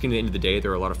there since it's getting to the end of the day,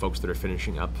 there are a lot of folks that are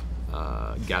finishing up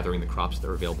gathering the crops that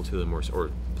are available to them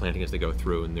or planting as they go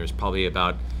through, and there's probably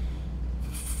about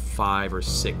 5 or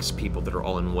 6 people that are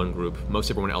all in one group. Most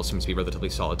everyone else seems to be relatively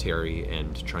solitary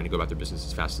and trying to go about their business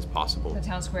as fast as possible. The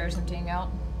town square is emptying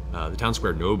out? The town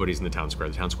square, nobody's in the town square.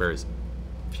 The town square is,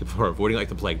 people are avoiding like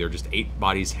the plague. There are just 8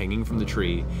 bodies hanging from the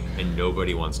tree, and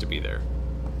nobody wants to be there.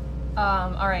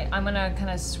 Alright, I'm gonna kind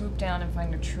of swoop down and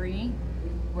find a tree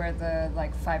where the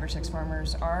 5 or 6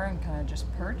 farmers are and kind of just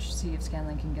perch, see if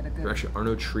Scanlan can get a good... There actually are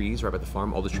no trees right by the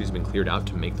farm. All the trees have been cleared out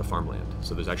to make the farmland.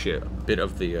 So there's actually a bit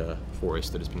of the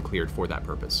forest that has been cleared for that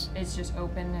purpose. It's just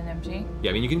open and empty? Yeah,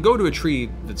 I mean, you can go to a tree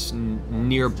that's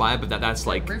nearby, but that's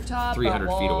like rooftop, 300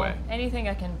 wall, feet away. Anything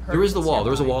I can perch. There is the wall. and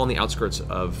There is a stand wall on the outskirts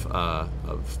of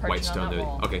Whitestone. on that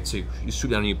wall. Okay, so you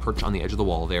swoop down and you perch on the edge of the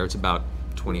wall there. It's about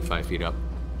 25 feet up.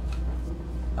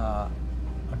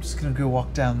 I'm just gonna go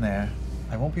walk down there.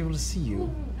 I won't be able to see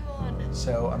you,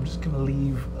 so I'm just gonna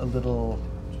leave a little.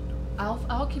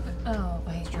 I'll keep it. Oh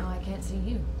wait, now I can't see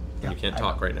you. You can't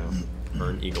talk right now.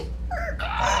 Or an eagle.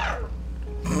 I'll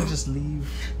just leave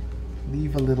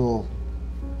a little,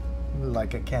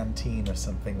 like a canteen or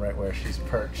something, right where she's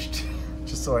perched,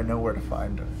 just so I know where to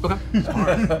find her. Okay.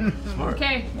 Smart.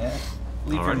 Okay. Yeah.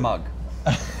 Leave your Alright. mug.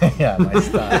 Yeah, my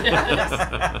style.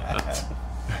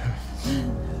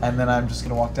 And then I'm just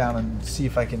gonna walk down and see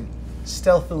if I can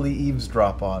stealthily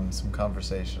eavesdrop on some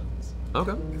conversations.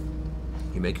 Okay.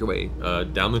 You make your way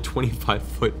down the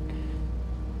 25-foot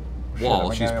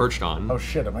wall she's perched on. Oh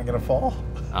shit, am I gonna fall?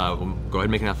 Well, go ahead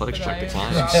and make an athletics check to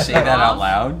climb. Did you say that out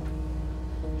loud?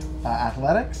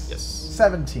 Athletics? Yes.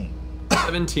 17.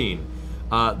 17.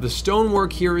 The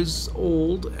stonework here is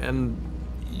old, and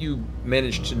you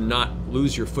manage to not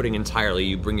lose your footing entirely.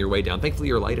 You bring your way down. Thankfully,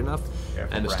 you're light enough,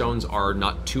 and the stones are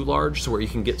not too large, so where you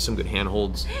can get some good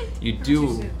handholds. You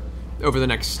do, over the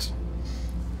next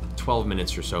 12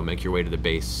 minutes or so, make your way to the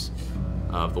base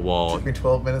of the wall. Took me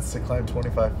 12 minutes to climb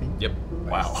 25 feet. Yep.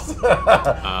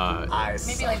 Wow. Nice.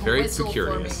 Maybe like Very whistle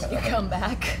precarious. for me when you come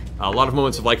back. A lot of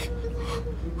moments of like,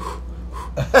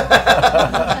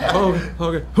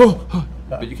 okay,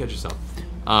 but you catch yourself.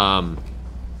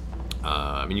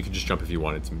 I mean, you could just jump if you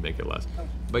wanted to make it less.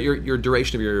 But your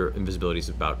duration of your invisibility is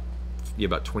about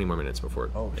 20 more minutes before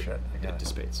it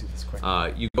dissipates.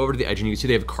 You go over to the edge and you can see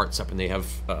they have carts up and they have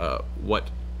what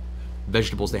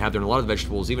vegetables they have there. And a lot of the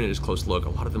vegetables, even at just close look, a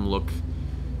lot of them look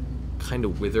kind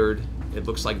of withered. It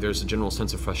looks like there's a general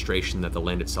sense of frustration that the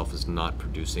land itself is not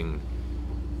producing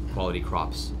quality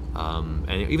crops. And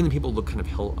even the people look kind of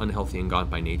unhealthy and gaunt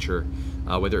by nature,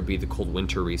 whether it be the cold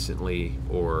winter recently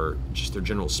or just their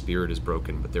general spirit is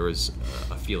broken. But there is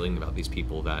a feeling about these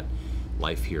people that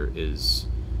life here is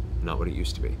not what it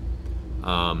used to be.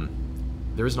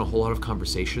 There isn't a whole lot of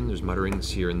conversation. There's mutterings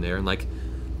here and there, and like,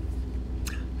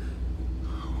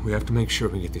 we have to make sure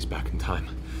we get these back in time.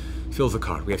 Fill the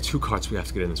cart. We have 2 carts we have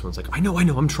to get in. This one's like, I know,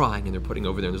 I'm trying. And they're putting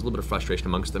over there, and there's a little bit of frustration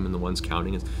amongst them, and the ones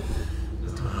counting is...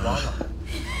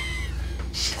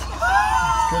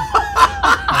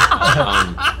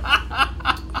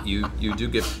 You do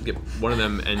get one of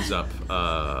them ends up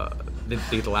they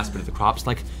get the last bit of the crops,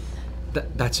 like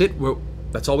that's it,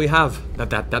 that's all we have,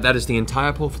 that is the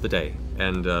entire pull for the day.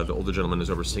 And the older gentleman is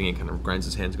over singing, kind of grinds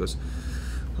his hands and goes,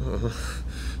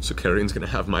 so Carrion's gonna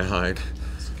have my hide.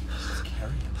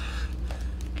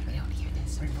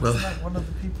 Wasn't that one of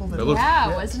the people that...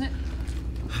 Yeah, wasn't it?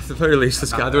 At the very least,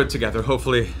 let's gather it together.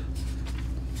 Hopefully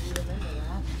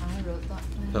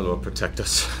the Lord protect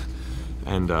us.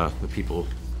 And the people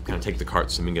kind of take the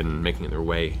carts and begin making their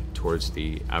way towards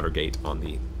the outer gate on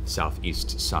the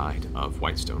southeast side of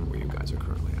Whitestone, where you guys are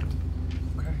currently at.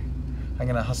 Okay. I'm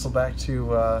gonna hustle back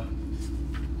to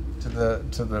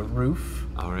the roof.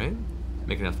 All right.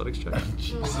 Make an athletics check.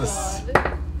 Jesus.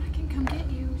 I can come get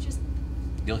you. Just.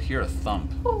 You'll hear a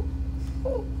thump.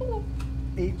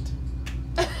 8.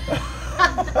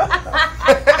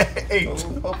 8.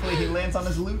 Hopefully he lands on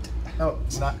his loot. Oh,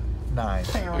 it's not 9.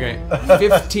 Okay.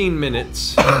 15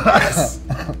 minutes. The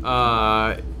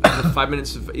 5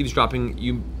 minutes of eavesdropping,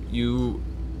 you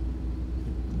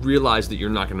realize that you're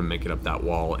not going to make it up that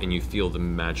wall, and you feel the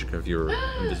magic of your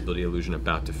invisibility illusion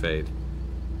about to fade.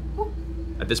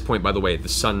 At this point, by the way, the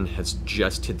sun has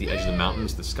just hit the edge of the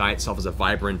mountains. The sky itself is a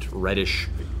vibrant reddish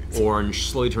orange,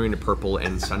 slowly turning to purple,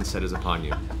 and sunset is upon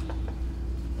you.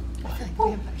 I feel like the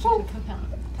vampires are gonna come out.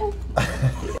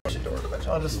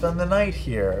 I'll just spend the night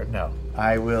here. No,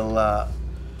 I will.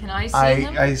 Can I see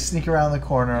him? I sneak around the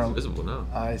corner. He's invisible now.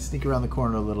 I sneak around the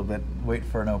corner a little bit, wait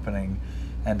for an opening,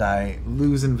 and I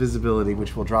lose invisibility,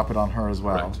 which will drop it on her as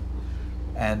well. Right.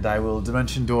 And I will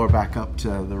dimension door back up to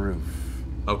the roof.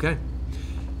 Okay.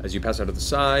 As you pass out of the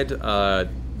side,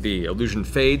 the illusion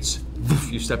fades.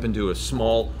 You step into a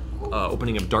small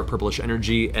opening of dark purplish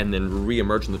energy, and then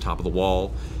re-emerge on the top of the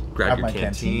wall. Grab your my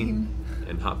canteen,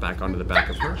 and hop back onto the back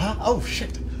of her. Huh? Oh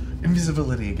shit!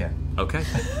 Invisibility again. Okay.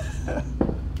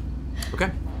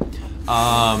 Okay.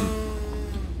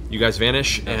 You guys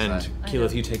vanish, and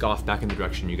Keyleth, you take off back in the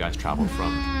direction you guys traveled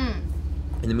from.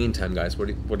 In the meantime, guys, what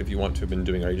have you want to have been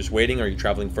doing? Are you just waiting? Are you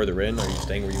traveling further in? Are you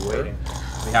staying where you were?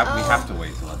 We have to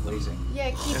wait till it's blazing.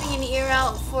 Yeah, keeping an ear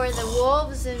out for the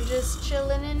wolves and just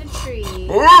chilling in a tree.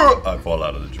 I fall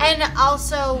out of the tree. And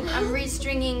also, I'm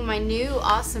restringing my new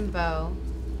awesome bow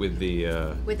With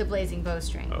the with the blazing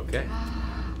bowstring. Okay.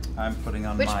 I'm putting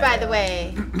on Which, my, by the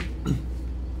way,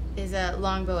 is a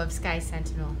longbow of Sky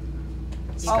Sentinel.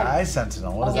 Sky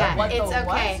Sentinel. What does that Yeah, mean? it's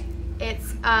okay.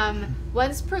 It's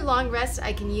once per long rest,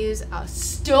 I can use a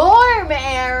storm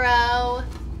arrow,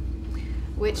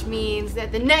 which means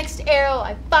that the next arrow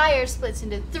I fire splits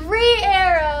into 3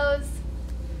 arrows.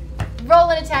 Roll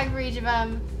an attack for each of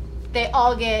them. They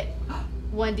all get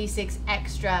 1d6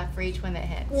 extra for each one that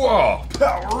hits. Whoa,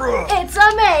 power up! It's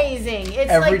amazing.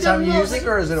 It's Every like time the you most, use it,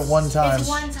 or is it a one-time? It's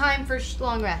one time for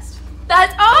long rest.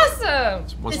 That's awesome!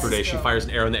 Once This per day, is she cool. fires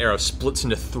an arrow, and the arrow splits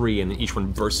into 3, and then each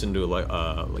one bursts into like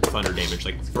thunder damage,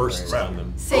 like bursts on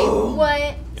them. Say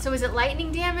what? So is it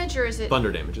lightning damage or is it?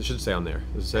 Thunder damage. It should say on there.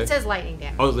 Does it say? It says lightning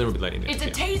damage. Oh, then it would be lightning damage.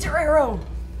 It's a yeah. taser arrow!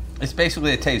 It's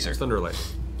basically a taser. It's thunder or lightning.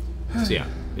 So yeah,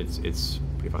 it's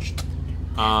pretty fun.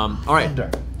 All right. Thunder.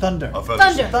 Thunder.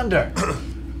 Thunder.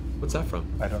 What's that from?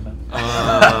 I don't know.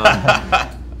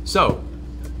 So,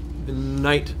 the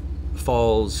night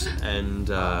falls, and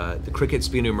the crickets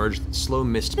begin to emerge. Slow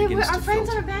mist begins Our to friends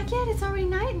fill. aren't back yet. It's already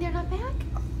night and they're not back.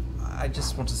 I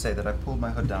just want to say that I pulled my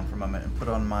hood down for a moment and put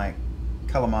on my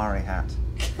calamari hat.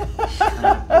 And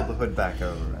I pulled the hood back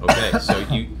over. Okay, so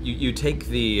you take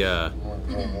the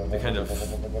kind of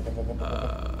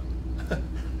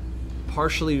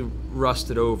partially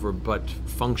rusted over but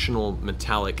functional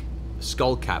metallic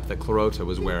skull cap that Clarota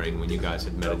was wearing when you guys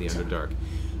had met in the Underdark.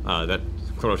 That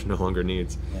Clarota no longer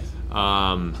needs.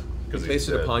 You place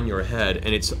it upon your head,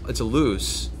 and it's a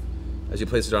loose. As you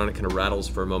place it on, it kind of rattles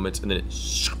for a moment, and then it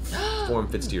form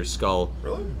fits to your skull.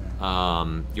 Really?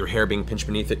 Your hair being pinched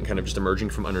beneath it and kind of just emerging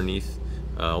from underneath,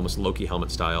 almost Loki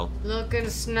helmet style. Looking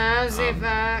snazzy,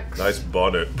 Vax. Nice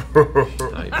bonnet. You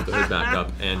put the hood back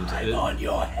up, and On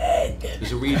your head.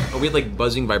 there's a weird like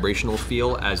buzzing vibrational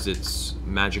feel as its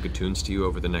magic attunes to you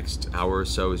over the next hour or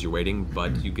so as you're waiting,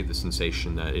 but you get the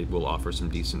sensation that it will offer some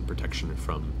decent protection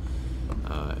from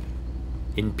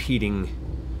impeding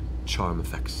charm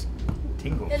effects.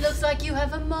 Tingle. It looks like you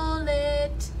have a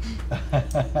mullet.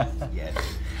 Yes.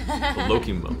 The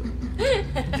Loki moment.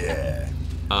 Yeah.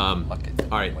 All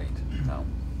right. Wait. No.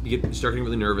 You start getting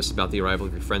really nervous about the arrival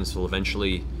of your friends, till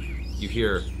eventually you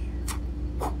hear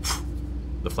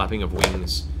the flapping of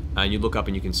wings, and you look up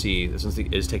and you can see, since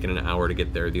it has taken an hour to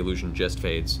get there, the illusion just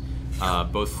fades.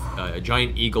 Both a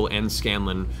giant eagle and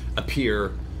Scanlan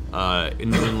appear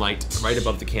in the moonlight right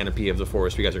above the canopy of the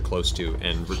forest you guys are close to,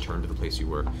 and return to the place you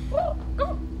were.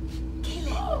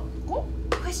 Caleb,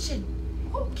 question.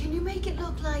 Can you make it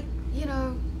look like,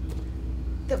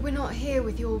 that we're not here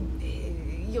with your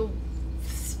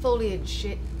foliage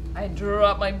shit? I drew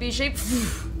up my B shape.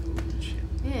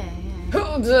 Yeah.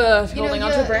 Holding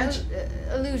onto a branch.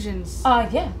 Illusions.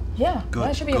 Yeah. Good,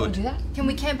 I should be able to good. do that. Can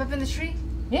we camp up in the tree?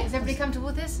 Yeah. Is everybody comfortable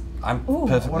with this? I'm Ooh.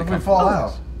 perfectly What if we comfortable. fall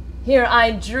out? Here,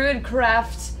 I druid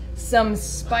craft some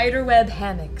spiderweb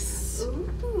hammocks.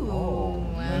 Ooh.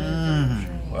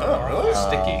 Wow, really?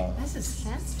 Sticky. That's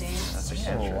disgusting. That's a Oh,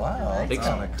 cantrip. wow.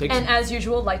 Takes And as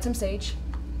usual, light some sage.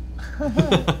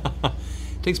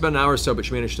 takes about an hour or so, but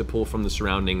you manage to pull from the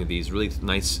surrounding these really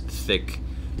nice, thick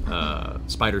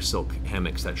spider silk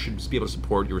hammocks that should be able to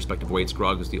support your respective weights.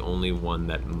 Grog is the only one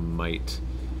that might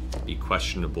be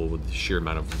questionable with the sheer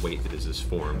amount of weight that is this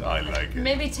form. I like it.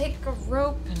 Maybe take a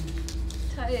rope and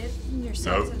hide No,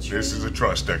 yourself. this is a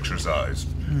trust exercise.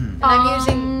 And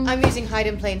I'm using hide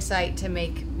in plain sight to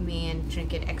make me and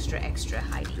Trinket extra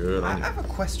hiding. Good I on you. have a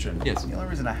question. Yes. The only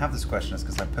reason I have this question is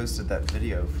because I posted that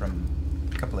video from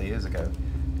a couple of years ago.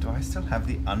 Do I still have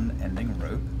the unending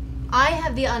rope? I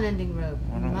have the unending rope,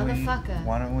 motherfucker.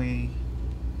 Why don't we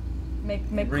Make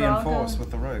reinforce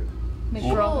with the rope? Make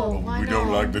Sure, Grog why We don't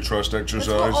not? like the trust That's exercise.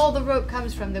 where all the rope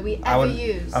comes from that we ever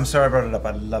use. I'm sorry I brought it up.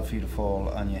 I'd love for you to fall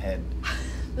on your head.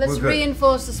 Let's we're good.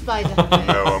 reinforce the spider.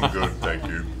 No, I'm good, thank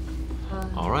you.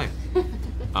 All right.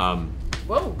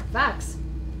 Whoa, Vax.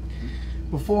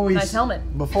 Before we Nice helmet.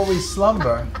 Before we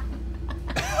slumber,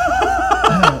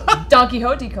 Don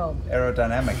Quixote comb.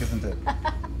 Aerodynamic, isn't it?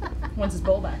 Once his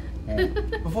bowl back.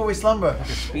 before we slumber,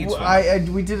 speed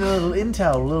we did a little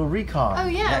intel, a little recon. Oh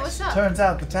yeah, what's up? Turns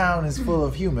out the town is full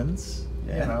of humans.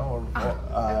 You know,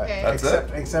 Okay. That's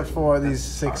except for these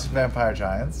 6 vampire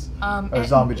giants or And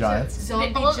zombie giants. They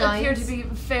Zombie all appear giants. to be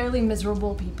fairly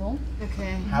miserable people.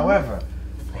 Okay. However,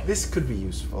 this could be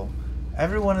useful.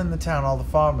 Everyone in the town, all the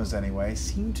farmers anyway,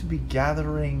 seem to be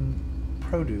gathering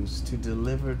produce to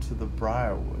deliver to the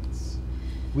Briarwoods.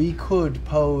 We could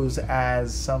pose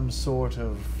as some sort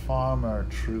of farmer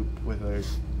troop with a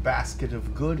basket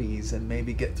of goodies and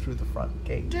maybe get through the front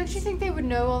gate. Don't you think they would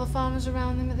know all the farmers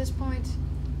around them at this point?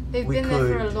 They've We been there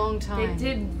for a could. long They time.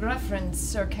 did reference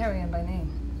Sir Carrion by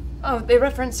name. Oh, they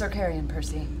referenced Sir Carrion,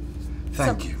 Percy.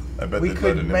 Thank you. I bet We they'd let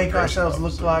could an make immigration ourselves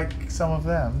look officer. like some of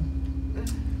them.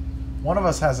 One of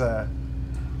us has a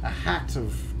hat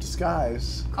of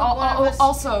disguise.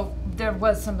 Also, there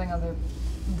was something other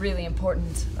really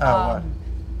important. Oh,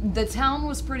 The town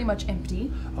was pretty much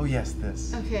empty, Oh yes,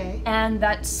 this. Okay. and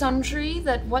that Sundry,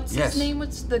 that what's Yes. his name?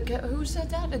 What's the who said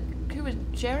that? Who was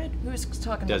Jared? Who was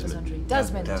talking Desmond. about the Sundry?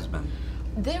 Desmond. Desmond.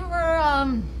 There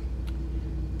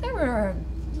were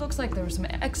looks like there were some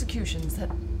executions that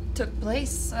took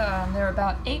place. There were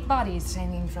about 8 bodies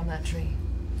hanging from that tree.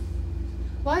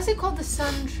 Why is it called the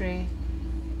Sun Tree?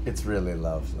 It's really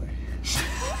lovely.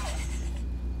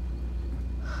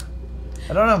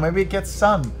 I don't know. Maybe it gets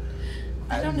sun.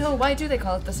 I don't know. Why do they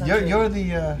call it the Sundry? You're the.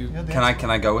 You're the Can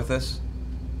I go with this?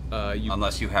 You,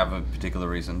 Unless you have a particular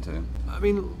reason to. I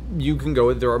mean, you can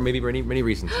go. There are maybe many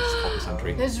reasons it's called the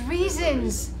Sundry. There's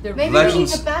reasons. There- Maybe we need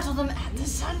Legends- to battle them at the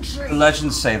Sun Tree.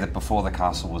 Legends say that before the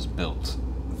castle was built,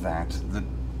 that the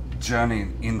journey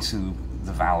into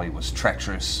the valley was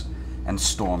treacherous and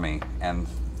stormy, and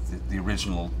the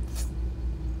original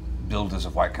builders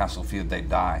of White Castle feared they'd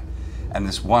die. And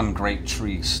this one great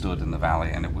tree stood in the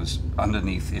valley, and it was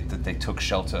underneath it that they took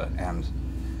shelter. And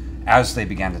as they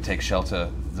began to take shelter,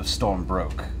 the storm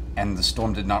broke, and the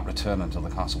storm did not return until the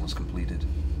castle was completed.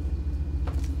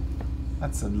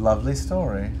 That's a lovely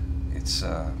story. It's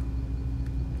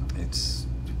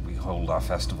we hold our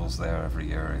festivals there every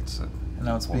year. It's a And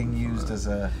now it's being used as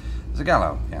a. It's a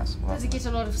gallows, yes. Does it get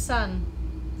a lot of sun?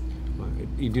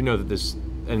 You do know that this,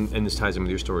 and this ties in with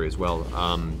your story as well,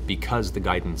 because the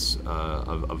guidance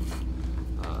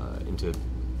into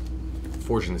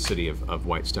forging the city of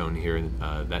Whitestone here,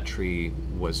 that tree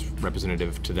was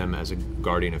representative to them as a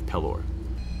guardian of Pelor,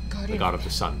 the god of the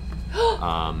sun,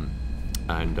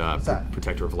 and that?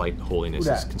 protector of light and holiness.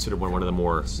 Who Is dat? considered one of the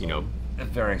more, A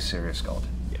very serious god.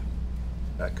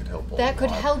 That could help. That could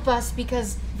help us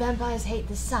because vampires hate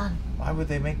the sun. Why would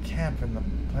they make camp in the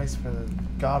place for the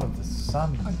god of the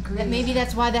sun? That maybe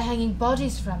that's why they're hanging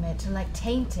bodies from it to like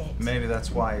taint it. Maybe that's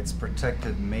why it's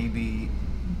protected. Maybe.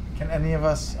 Are any of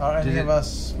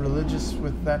us religious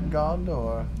with that god,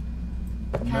 or?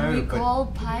 Can we but call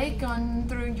Pike on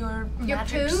through your Your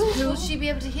magic poo? school? Will she be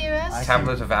able to hear us?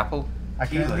 Tablet of apple. I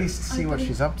can at least see what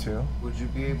she's up to. would you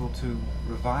be able to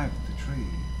revive the tree?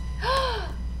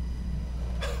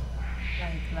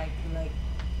 Like.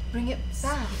 Bring it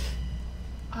back.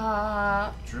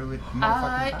 Druid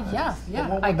motherfucking powers. Yeah.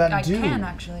 what would that I do? can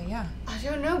actually, yeah. I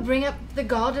don't know. Bring up the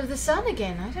god of the sun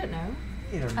again. I don't know.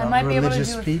 We're I not might be able to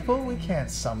religious do it. people. We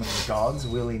can't summon gods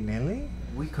willy-nilly.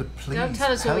 We could please. Don't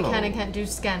tell us what we can Pello. and can't do,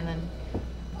 Scanlan.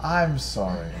 I'm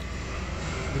sorry.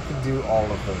 We can do all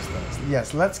of those things.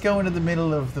 Yes, let's go into the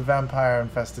middle of the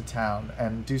vampire-infested town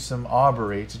and do some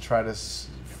arbory to try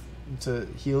to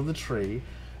heal the tree,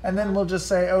 and then we'll just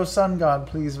say, "Oh, sun god,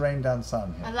 please rain down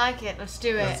sun." I like it. Let's do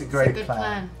it. That's a It's great a good plan.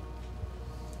 plan.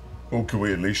 Or could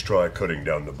we at least try cutting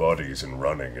down the bodies and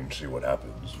running and see what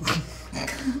happens?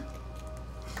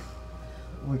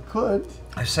 We could.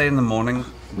 I say in the morning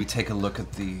we take a look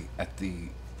at the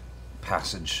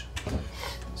passage,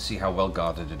 see how well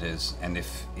guarded it is, and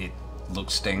if it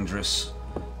looks dangerous,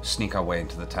 sneak our way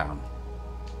into the town.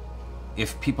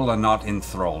 If people are not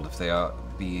enthralled, if they are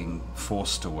being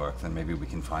forced to work, then maybe we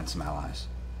can find some allies.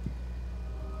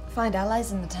 Find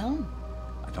allies in the town?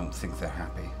 I don't think they're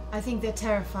happy. I think they're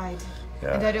terrified.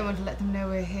 Yeah. And I don't want to let them know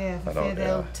we're here for I don't- fear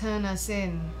they'll yeah. turn us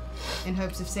in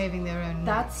hopes of saving their own.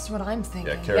 That's what I'm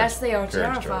thinking. Karen's- Yes, they are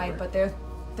Karen's terrified, but they're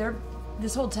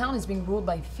this whole town is being ruled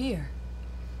by fear.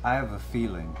 I have a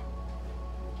feeling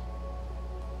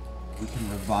we can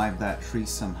revive that tree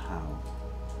somehow.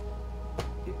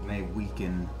 It may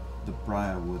weaken the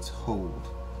Briarwood's hold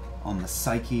on the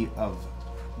psyche of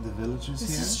the villagers This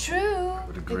here. is true.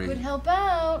 Would They agree. could help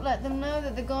out. Let them know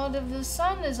that the god of the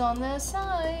sun is on their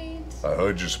side. I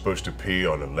heard you're supposed to pee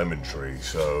on a lemon tree,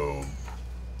 so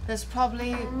That's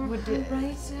probably would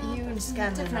Right, you and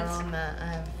Scanlan are difference. on that. I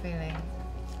have a feeling.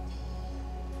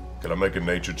 can I make a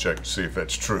nature check to see if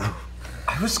that's true?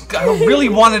 I really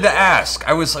wanted to ask.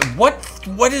 I was like, what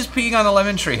does peeing on a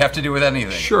lemon tree have to do with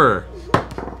anything? Sure.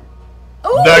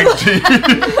 19.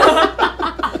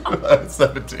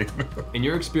 17. In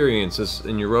your experiences,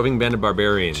 in your roving band of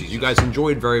barbarians, you guys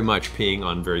enjoyed very much peeing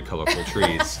on very colorful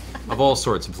trees of all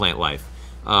sorts of plant life.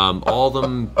 All of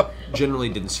them generally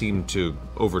didn't seem to,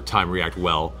 over time, react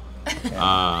well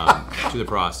to the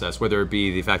process, whether it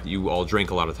be the fact that you all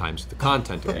drank a lot of times, the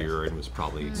content of your urine was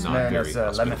probably not Known very as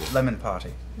hospitable. lemon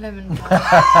party. Lemon pie.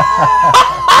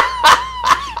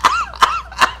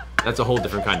 That's a whole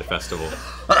different kind of festival.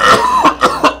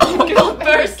 Kill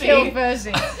Percy. Kill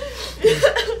Percy.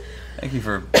 Thank you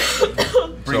for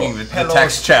bringing the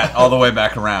text chat all the way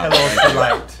back around.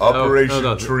 Operation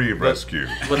no, Tree Rescue.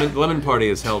 Lemon Party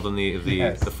is held in the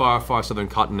far, far southern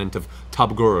continent of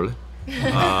Tabgurl,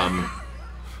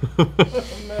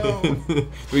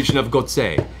 region of Gotse.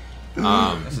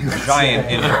 This is a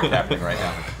giant intro happening right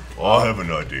now. I have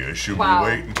an idea. Should Wow. we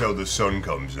wait until the sun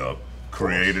comes up,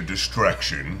 create a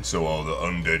distraction so all the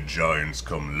undead giants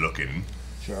come looking,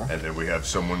 Sure. and then we have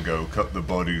someone go cut the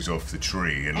bodies off the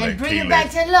tree and, And let bring it back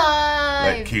Keyleth, to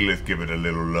let life. Keyleth give it a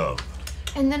little love.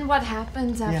 And then what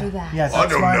happens after that? Yes, I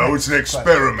that's don't my know. next It's an question.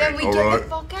 experiment, Then we all get right? the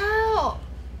fuck out.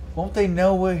 Won't they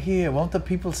know we're here? Won't the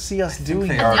people see us doing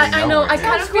they it? already I know. I we're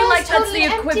kind of here. feel like that's Totally the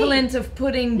empty. equivalent of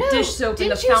putting No, dish soap in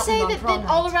the didn't you fountain say on that prom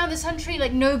all night. around the sun tree,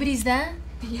 like nobody's there?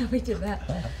 Yeah, we did that.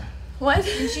 What?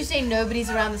 Didn't you say nobody's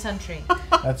around the sun tree?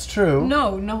 That's true.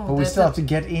 No. But we still have to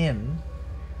get in.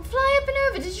 Fly up and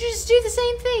over. Did you just do the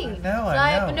same thing? I know, I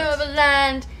Fly up know. and over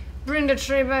land, bring the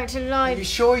tree back to Are you life.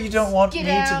 sure you don't want Get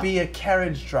me to out. be a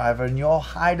carriage driver and you'll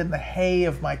hide in the hay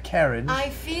of my carriage? I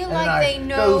feel and like I they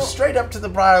know go straight up to the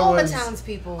all the Briarwoods.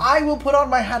 townspeople. I will put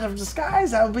on my hat of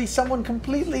disguise. I will be someone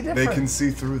completely different. They can see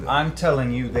through that. I'm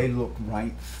telling you, they look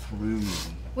right through me.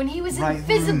 When he was Right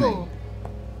through invisible,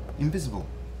 Invisible.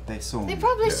 They saw me. they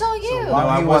probably saw you. No,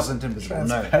 I he was wasn't invisible.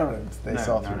 No. transparent, they no,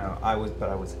 saw no, through no. me. I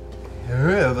was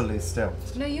heavily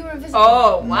stealth. No, you were invisible.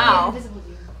 Oh, You were wow. invisible.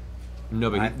 No,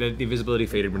 but I- the visibility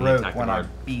faded when he Broke attacked the when I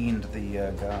guard. beamed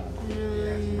the guard.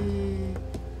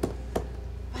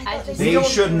 I thought They don't-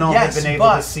 should not yes, have been able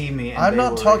but to see me. And I'm they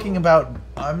not were talking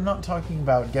able.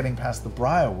 about getting past the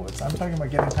Briarwoods. I'm talking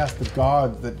about getting past the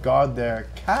guards that guard their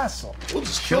castle. We'll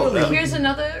just kill them. Here's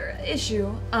another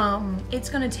issue. It's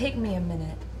gonna take me a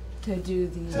minute to do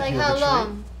the. Like how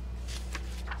long?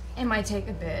 It might take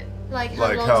a bit. Like how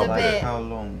Like long's how- a like bit? How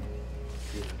long?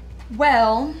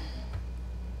 Well,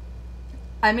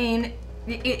 I mean,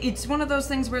 it's one of those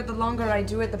things where the longer I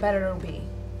do it, the better it'll be.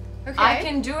 Okay. I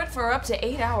can do it for up to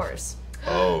 8 hours.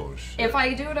 Oh, shit. If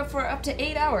I do it for up to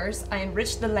 8 hours, I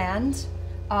enrich the land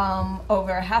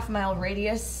over a half-mile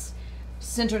radius,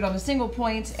 centered on a single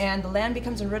point, and the land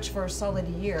becomes enriched for a solid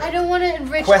year. I don't want to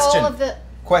enrich Question. all of the.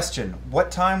 Question.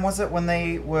 What time was it when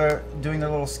they were doing their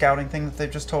little scouting thing that they've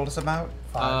just told us about?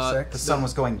 5, The 6. sun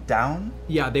was going down?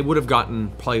 Yeah, they would have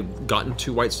probably gotten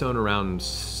to Whitestone around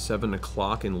 7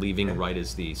 o'clock and leaving right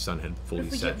as the sun had fully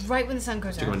We set. get right when the sun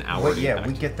goes Took them down. an hour Well, to yeah, get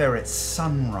we back. get there at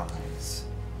sunrise.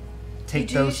 Take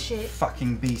do your those shit.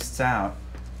 fucking beasts out,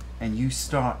 and you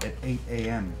start at 8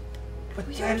 a.m. But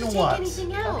We don't have then to what? take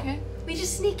anything out. Okay. We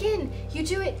just sneak in. You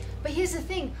do it. But here's the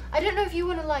thing. I don't know if you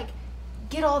want to like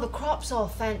get all the crops all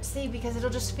fancy because it'll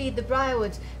just feed the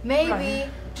Briarwoods. Maybe Right.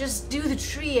 just do the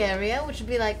tree area, which would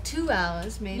be like 2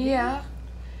 hours, maybe. Yeah.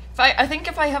 I think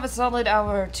if I have a solid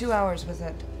hour, 2 hours with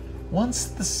it. Once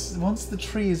the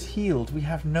tree is healed, we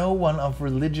have no one of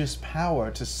religious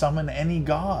power to summon any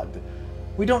god.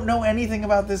 We don't know anything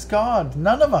about this god.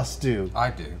 None of us do.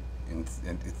 I do, in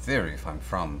theory, if I'm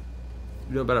from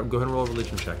You know better. Go ahead and roll a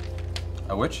religion check.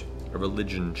 a witch. A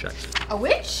religion check. A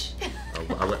witch?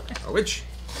 A witch.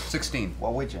 16.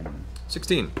 Well, Widgeon.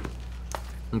 16.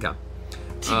 Okay.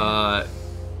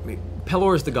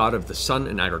 Pelor is the god of the sun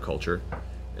and agriculture,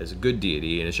 as a good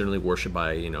deity, and is generally worshipped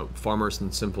by farmers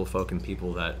and simple folk and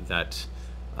people that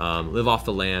live off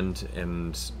the land,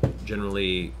 and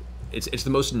generally it's the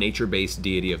most nature-based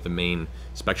deity of the main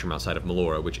spectrum outside of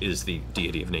Melora, which is the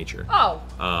deity of nature. Oh.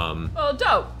 Well,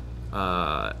 dope.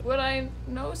 Would I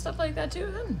know stuff like that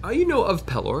too then? You know of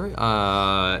Pelor.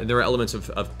 There are elements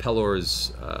of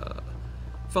Pelor's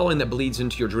following that bleeds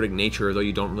into your druidic nature, though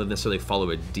you don't necessarily follow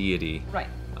a deity. Right.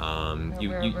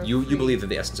 You believe that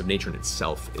the essence of nature in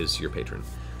itself is your patron.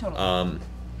 Totally.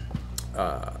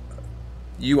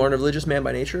 You aren't a religious man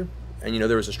by nature, and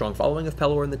there was a strong following of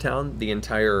Pelor in the town. The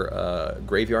entire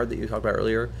graveyard that you talked about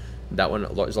earlier, that one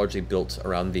is largely built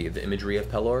around the imagery of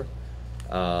Pelor.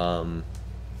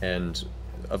 And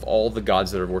of all the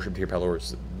gods that are worshipped here, Pelor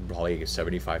is probably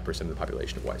 75% of the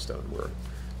population of Whitestone were,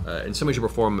 in some way, shape, or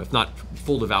form, if not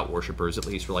full devout worshippers, at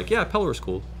least were like, yeah, Pelor's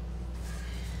cool.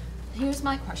 Here's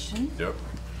my question. Yep.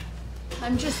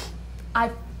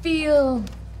 I feel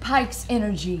Pike's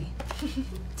energy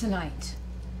tonight.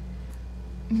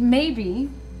 Maybe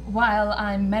while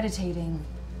I'm meditating,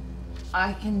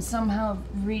 I can somehow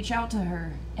reach out to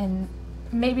her and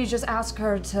maybe just ask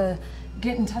her to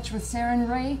get in touch with Saren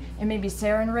Ray, and maybe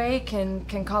Saren Ray can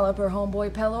call up her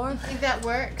homeboy Pelor. I think that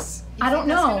works. You I don't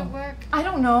think know. That's gonna work? I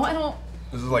don't know. I don't.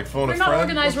 This is like phone We're a not friend?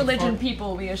 organized What the religion fuck?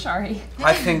 people, we Ashari.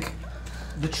 I think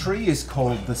The tree is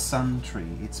called the Sun Tree.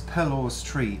 It's Pelor's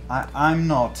tree. I'm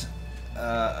not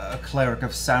a cleric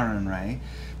of Sarenrae,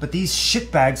 but these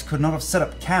shitbags could not have set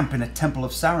up camp in a temple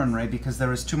of Sarenrae because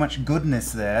there is too much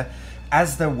goodness there,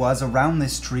 as there was around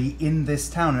this tree in this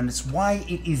town, and it's why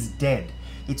it is dead.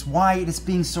 It's why it is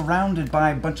being surrounded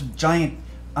by a bunch of giant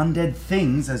undead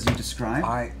things, as you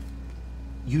described.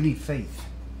 You need faith,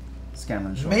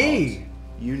 Scanlan Shorthouse. Me?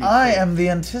 You need I faith. am the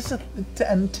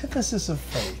antithesis of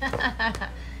faith.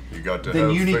 You got to Then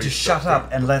have you need faith to shut that up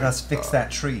and let us fix that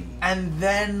tree. And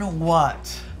then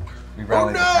what? we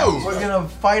rally the no! townsfolk. We're gonna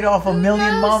fight off a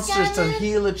million knows, monsters to Scanlan?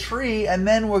 heal a tree, and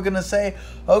then we're gonna say,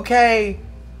 okay,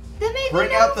 Then maybe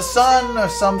bring no out the sun or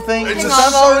something. It's The a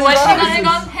sun sun already What?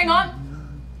 rises. Hang on.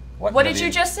 What did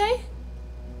you just say?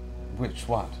 Which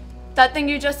what? That thing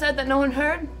you just said that no one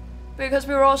heard? Because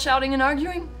we were all shouting and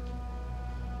arguing?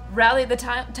 Rally the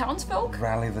townsfolk?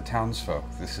 Rally the townsfolk.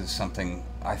 This is something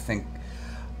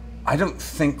I don't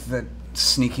think that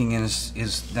sneaking in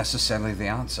is necessarily the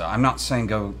answer. I'm not saying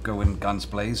go in guns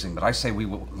blazing, but I say we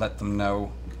will let them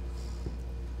know.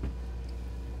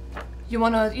 You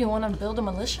wanna build a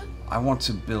militia? I want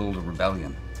to build a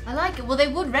rebellion. I like it. Well, they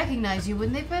would recognize you,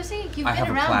 wouldn't they, Percy? You've I been have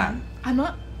a around plan. them. I'm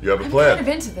not. You have a I'm plan. kind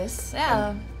of into this.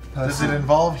 Yeah. Does it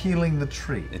involve healing the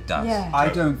tree? It does. Yeah. I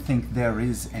don't think there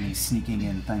is any sneaking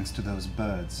in thanks to those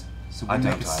birds. So I we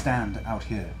don't make a either. stand out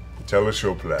here. Tell us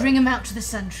your plan. Bring them out to the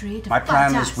Sun Tree to My fight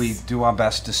plan us. is we do our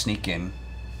best to sneak in.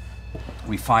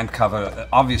 We find cover.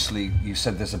 Obviously, you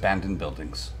said there's abandoned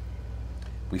buildings.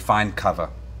 We find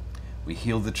cover. We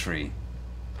heal the tree.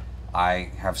 I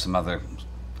have some other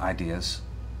ideas.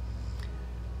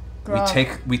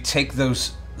 We take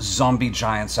those zombie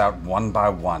giants out one by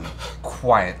one,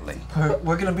 quietly.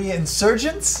 We're gonna be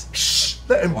insurgents? Shh,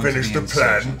 let him Want to finish be the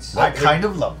plan. insurgents. I kind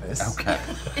of love this. Okay.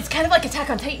 It's kind of like Attack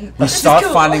on Titan. We This is start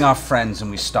cool. finding our friends,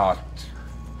 and we start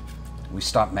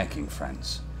making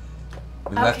friends.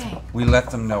 Okay. We let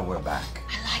them know we're back.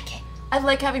 I like it. I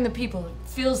like having the people. It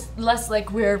feels less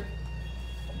like we're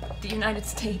the United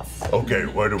States. Okay,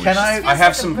 where do we Can start? I have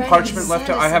like some a brand parchment new left.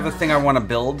 I have a citizen. thing I want to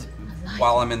build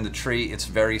while I'm in the tree. It's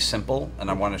very simple, and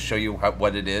I want to show you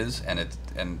what it is. And it's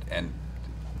and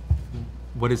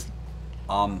What is?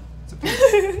 I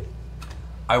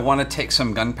want to take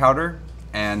some gunpowder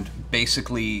and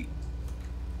basically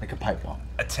Like a pipe bomb.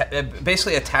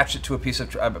 basically attach it to a piece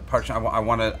of parchment. I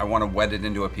want to wet it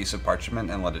into a piece of parchment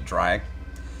and let it dry,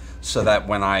 so that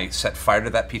when I set fire to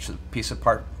that piece of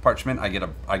parchment, I get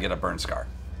a burn scar.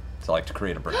 So I like to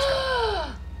create a burn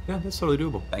scar. Yeah, that's totally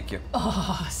doable. Thank you.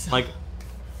 Awesome. Like,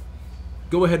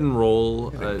 go ahead and roll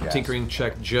a tinkering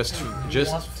check just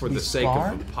for the sake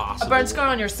of the possible. A burn scar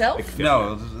on yourself?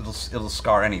 No, it'll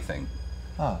scar anything.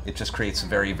 Huh. It just creates a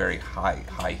very, very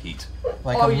high heat.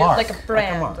 Like Oh, a you're mark. like a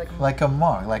brand. mark. Like a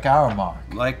mark. Like our mark.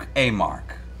 Like a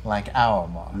mark, Like our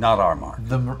mark. not our mark.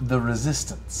 The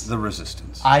resistance. The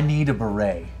resistance. I need a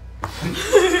beret.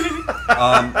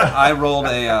 I rolled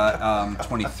a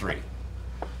 23.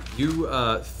 You,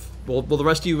 well, the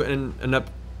rest of you end up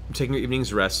taking your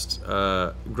evening's rest,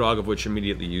 grog of which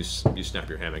immediately you snap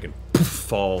your hammock and poof,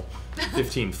 fall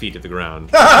 15 feet to the ground.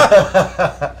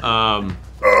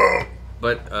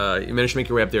 But you manage to make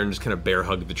your way up there and just kind of bear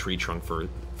hug the tree trunk for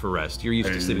rest. You're used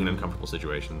to sleeping in uncomfortable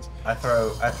situations. I throw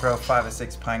 5 or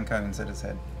 6 pine cones at his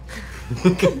head.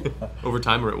 Over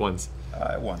time or at once?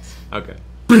 At once. Okay.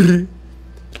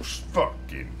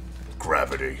 Fucking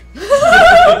gravity.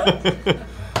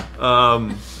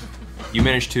 You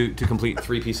managed to complete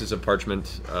 3 pieces of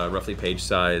parchment, roughly page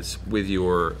size, with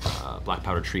your black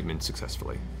powder treatment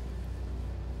successfully.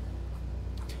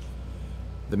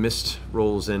 The mist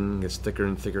rolls in, gets thicker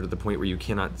and thicker to the point where you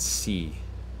cannot see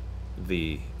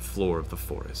the floor of the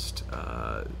forest.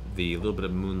 The little bit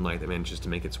of moonlight that manages to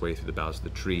make its way through the boughs of the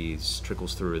trees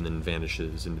trickles through and then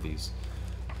vanishes into these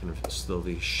kind of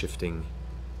slowly shifting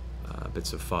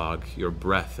bits of fog. Your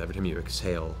breath, every time you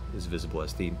exhale, is visible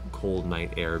as the cold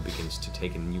night air begins to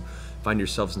take in. You find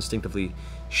yourselves instinctively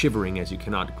shivering as you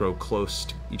cannot grow close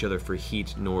to each other for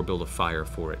heat nor build a fire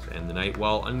for it. And the night,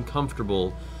 while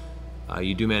uncomfortable,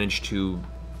 you do manage to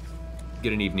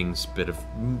get an evening's bit of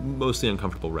mostly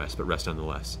uncomfortable rest, but rest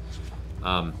nonetheless.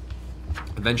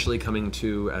 Eventually coming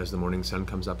to, as the morning sun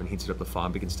comes up and heats it up, the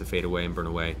fog begins to fade away and burn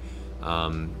away.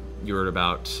 You're at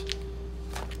about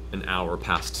an hour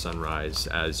past sunrise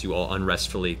as you all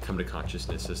unrestfully come to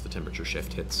consciousness as the temperature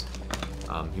shift hits.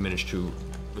 You manage to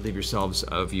relieve yourselves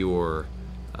of your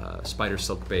spider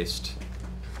silk-based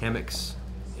hammocks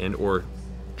and or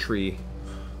tree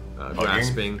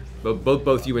grasping.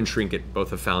 Both you and Trinket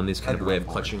both have found these kind of way of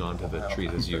clutching onto the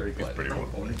trees as you. It's pretty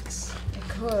one.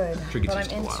 Could, Trinket's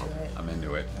but I'm used to into a it. I'm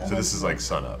into it. So this is like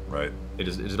sunup, right? It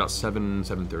is about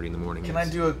 7:30 in the morning. Can I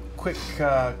do a quick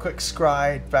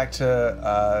scry back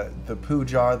to the poo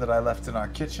jar that I left in our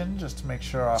kitchen, just to make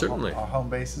sure our home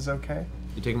base is okay?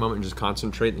 You take a moment and just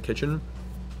concentrate in the kitchen.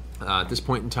 At this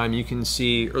point in time, you can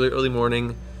see early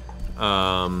morning.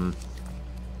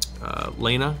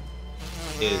 Lena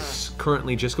is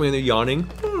currently just going in there yawning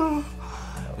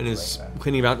and is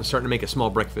cleaning about and starting to make a small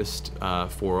breakfast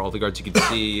for all the guards. You can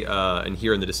see and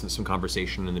hear in the distance some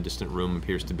conversation in the distant room.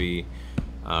 Appears to be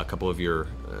a couple of your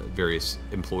various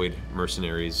employed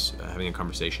mercenaries having a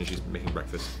conversation. She's making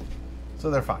breakfast. So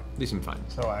they're fine. They seem fine.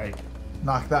 So I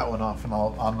knock that one off, and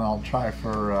I'll try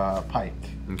for Pike.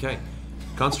 Okay,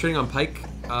 concentrating on Pike.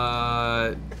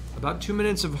 About 2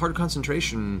 minutes of hard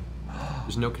concentration.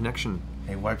 There's no connection.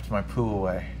 He wiped my poo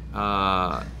away.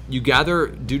 You gather,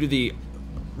 due to the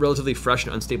relatively fresh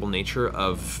and unstable nature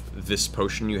of this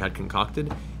potion you had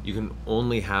concocted, you can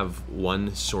only have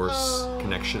one source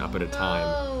connection up at a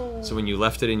time. So when you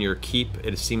left it in your keep,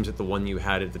 it seems that the one you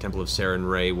had at the Temple of Saren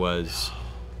Ray was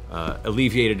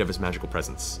alleviated of its magical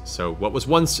presence. So what was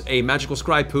once a magical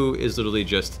scry poo is literally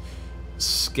just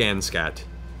scat.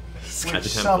 Which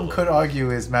some could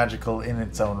argue is magical in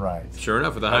its own right. Sure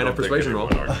enough, with a high enough persuasion roll.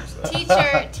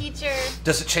 Teacher.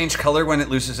 Does it change color when it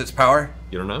loses its power?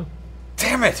 You don't know.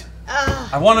 Damn it!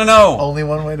 I want to know. Only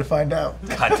one way to find out.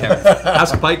 God damn it!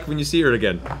 Ask Pike when you see her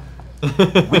again.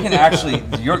 We can actually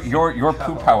your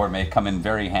poo power may come in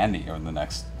very handy in the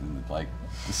next. Like,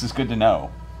 this is good to know.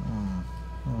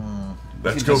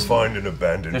 Let's go find an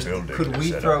abandoned building. Could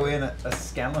we throw in a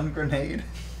Scallon grenade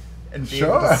and be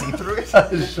Sure. able to see through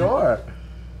it? Sure.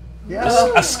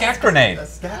 Yeah. A scat grenade. A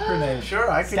scat grenade. Sure,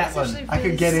 I could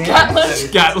Scatland. get in.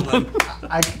 Scatland.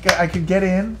 I could get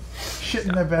in, shit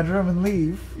in their bedroom, and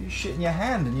leave. You shit in your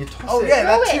hand and you toss Oh it. yeah,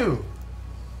 that Throw it. too.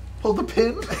 Pull the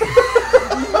pin.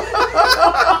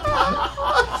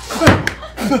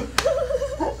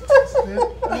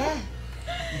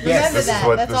 Remember This that. is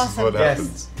what That's this awesome. is what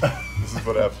happens. This is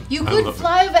what happens. You could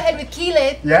fly overhead with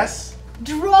Keelan, Yes.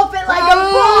 drop it like a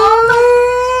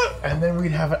bomb. And then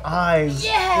we'd have eyes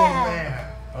Yeah. in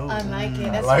there. Oh, I like it. I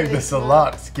That's like really this smart. a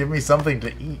lot. Give me something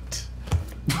to eat.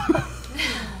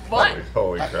 What?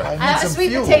 Holy crap. I I need have a some sweet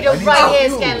fuel. potato I need right some here,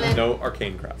 fuel. Scanlan. No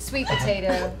arcane crap. Sweet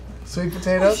potato. Sweet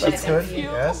potatoes, that's good.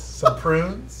 Fuel. Yes. Some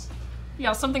prunes.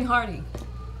 Yeah, something hearty.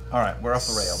 All right, we're off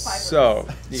the rails. So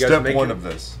you guys Step make one your, of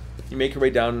this. You make your way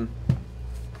down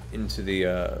into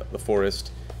the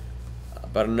forest.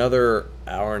 About another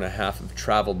hour and a half of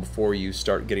travel before you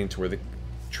start getting to where the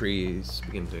trees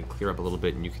begin to clear up a little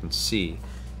bit, and you can see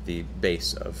the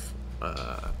base of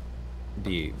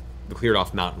the cleared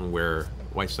off mountain where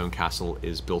Whitestone Castle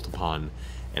is built upon,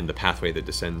 and the pathway that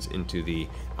descends into the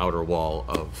outer wall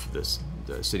of the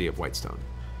city of Whitestone.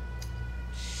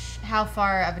 How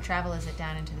far of a travel is it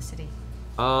down into the city?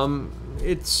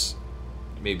 It's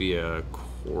maybe a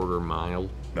quarter mile.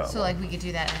 No. So like we could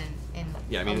do that in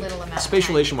Yeah, I mean, a little amount of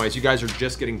spatialization-wise, you guys are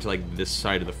just getting to like this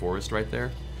side of the forest right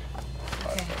there,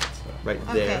 time. Okay. right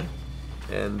Okay. there,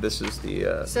 and this is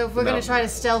the. So if we're gonna try to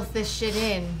stealth this shit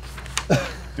in,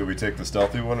 Do we take the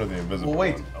stealthy one or the invisible Well,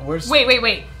 wait. one? Where's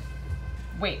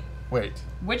Wait. Wait.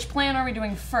 Which plan are we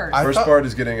doing first? First part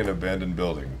is getting an abandoned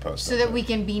building post. So that we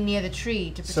can be near the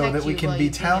tree to protect you. So that we can while be you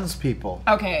do it. townspeople.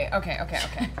 Okay.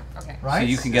 Right? So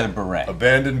you can get a beret.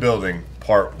 Abandoned building,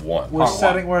 part 1.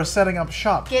 We're setting up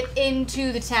shop. Get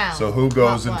into the town. So who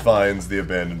goes Part and 1. finds the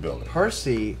abandoned building?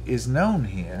 Percy is known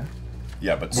here.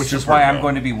 Yeah, but Which is super why I'm known.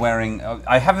 going to be wearing.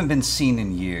 I haven't been seen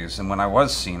in years, and when I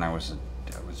was seen, I was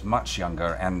much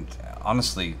younger, and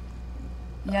honestly,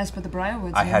 Yes, but the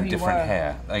Briarwoods. I knew had who you different were.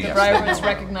 hair. The Yes, Briarwoods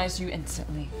recognized you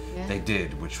instantly. Yeah. they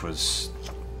did, which was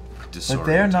disorienting. But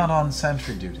they're not on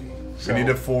sentry duty. We need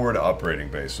a forward operating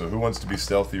base. So who wants to be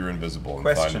stealthy or invisible and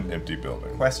find Question. an empty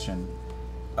building? Question.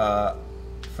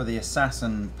 For the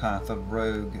assassin path of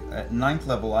rogue, at 9th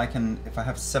level, I can, if I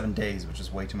have 7 days, which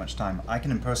is way too much time, I can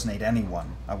impersonate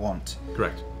anyone I want.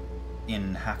 Correct.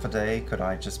 In half a day, could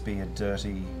I just be a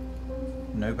dirty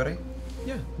nobody?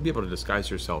 Yeah, you'd be able to disguise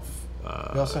yourself.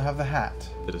 We also have the hat.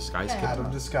 The disguise Yeah. kit. Hat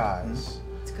of disguise.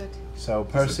 It's good. So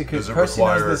Percy does it Percy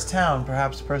knows require- this town.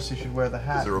 Perhaps Percy should wear the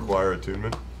hat. Does it require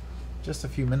attunement? Just a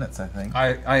few minutes, I think.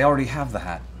 I already have the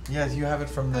hat. Yes, you have it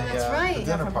from the, that's right. the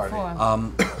dinner From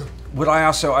party. before. Would I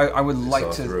also? I would like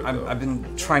saw through to. it, though. I've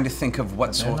been trying to think of what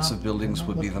they're sorts not- of buildings they're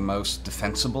not would be the most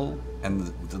defensible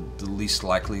and the least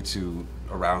likely to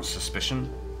arouse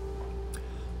suspicion.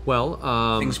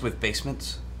 Well, Things with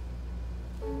basements.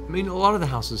 I mean, a lot of the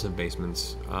houses have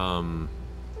basements. Wine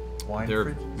There are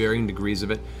fridge. varying degrees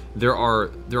of it. There are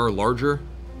larger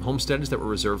homesteads that were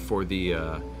reserved for the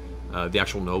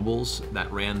actual nobles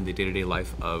that ran the day-to-day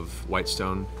life of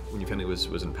Whitestone when your family was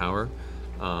in power.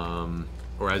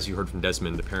 Or as you heard from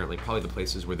Desmond, apparently probably the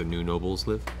places where the new nobles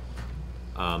live.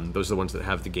 Those are the ones that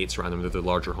have the gates around them. They're the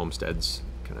larger homesteads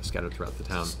kind of scattered throughout the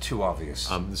town. It's too obvious.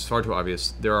 It's far too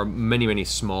obvious. There are many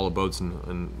small abodes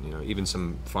and even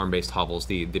some farm-based hovels.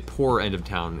 The poor end of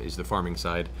town is the farming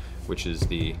side, which is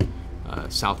the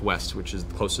southwest, which is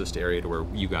the closest area to where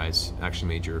you guys actually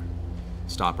made your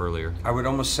stop earlier. I would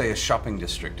almost say a shopping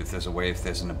district if there's a way, if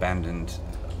there's an abandoned.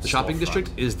 The shopping storefront.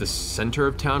 district is the center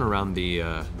of town around the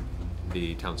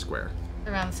town square.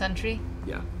 Around Sundry.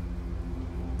 Yeah,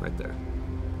 right there.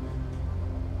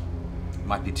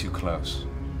 Might be too close.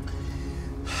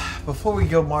 Before we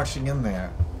go marching in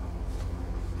there,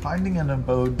 finding an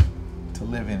abode to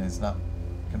live in is not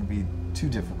going to be too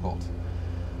difficult.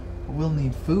 We'll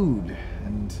need food,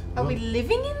 and Are we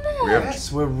living in there? We have-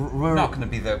 yes, we're Not going to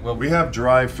be that. Well, We have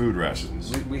dry food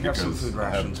rations. We have some because food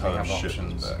I rations, a ton we of have shit in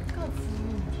options. the bag. We've got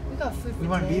food. We've got food for we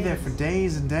might be there for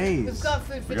days and days. We've got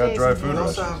food for We got days. dry and food We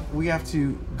days. also we have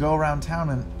to go around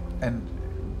town and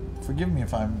forgive me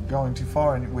if I'm going too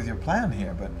far with your plan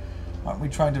here, but aren't we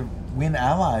trying to win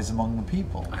allies among the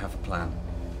people? I have a plan.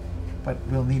 But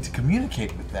we'll need to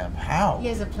communicate with them. How? He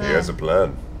has a plan. He has a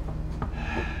plan.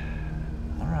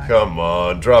 All right. Come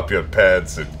on, drop your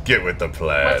pants and get with the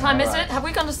plan. What time is it? Have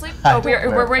we gone to sleep? I Oh, don't wear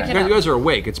we're waking You up. guys are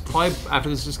awake. It's probably after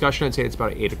this discussion. I'd say it's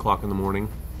about 8 o'clock in the morning,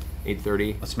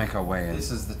 8:30. Let's make our way in.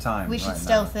 This is the time. We should right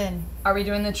stealth in. Are we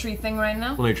doing the tree thing right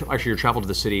now? Well, actually, you're traveled to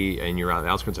the city and you're on the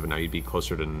outskirts of it now. You'd be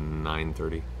closer to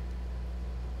 9:30.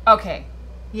 Okay.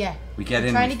 Yeah. We get We're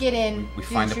in. trying to get in. We do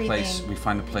the find a tree place. thing. We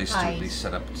find a place to Hide. at least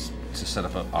set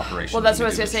up an operation. Well, that's what I We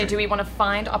was gonna the say. tree. Do we want to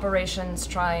find operations,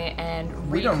 try and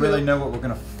We don't recoup- really know what we're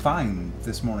going to find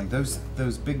this morning. Those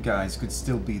big guys could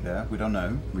still be there. We don't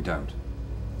know. We don't.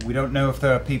 We don't know if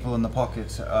there are people in the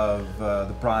pocket of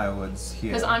the Briarwoods here.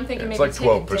 Because I'm thinking Yeah, it's maybe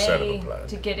like take a 12% of day the plan.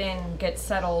 to get in, get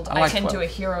settled. I I, like can do 12. a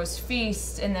hero's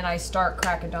feast, and then I start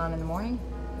crack of dawn in the morning.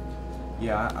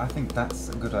 Yeah, I think that's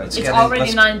a good idea. It's get in- already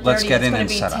let's- 9:30. let's get It's in going and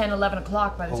to be set up. 10, 11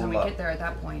 o'clock by the time Hold we up. get there at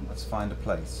that point. Let's find a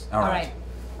place. All right.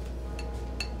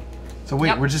 So wait,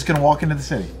 Yep. we're just gonna walk into the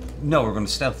city. No, we're going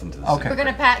to stealth into the Okay. We're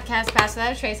gonna cast Pass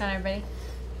Without a Trace on everybody.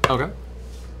 Okay.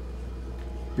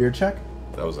 Beard check.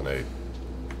 That was an 8.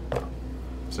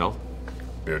 Stealth.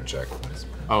 Beard check.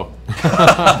 Oh.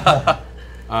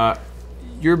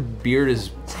 Your beard is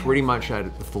pretty much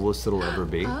at the fullest it'll ever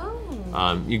be.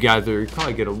 Oh. You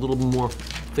probably get a little more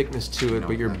thickness to it,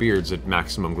 but your beard's at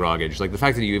maximum grog age. Like the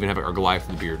fact that you even have a Goliath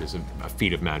in the beard is a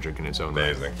feat of magic in its own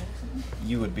right. Amazing.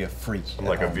 You would be a freak. I'm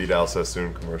like a Vidal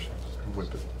Sassoon commercial.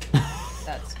 Whip it.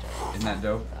 That's dope. Isn't that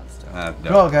dope? That's dope.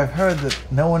 Dope. Grog, I've heard that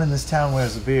no one in this town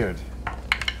wears a beard.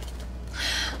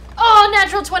 Oh,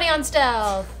 natural 20 on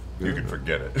stealth. You can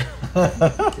forget it.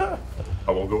 I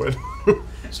won't go in.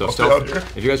 So I'll stealth. stay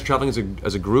out If you guys are traveling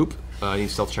as a group, I need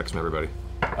stealth checks from everybody.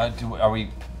 Do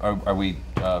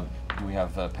we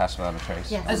have pass without a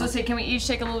trace? Yeah. I was going to say, can we each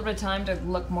take a little bit of time to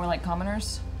look more like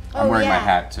commoners? I'm wearing my yeah.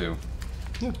 hat too.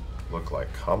 Look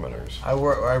like commoners. I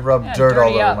rub Yeah, dirt all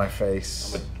dirty over up. my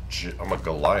face. I'm a I'm a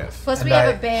Goliath. Plus, And we have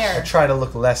I a bear. try to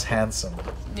look less handsome.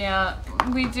 Yeah,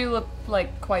 we do look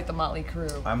like quite the motley crew.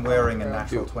 I'm wearing a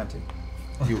natural 20.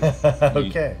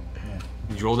 Okay.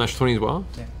 Did you roll natural 20 as well?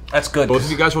 Yeah. That's good. Both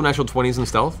of you guys roll natural 20s in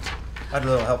stealth? I had a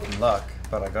little help from luck,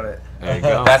 but I got it. There you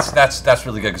go. That's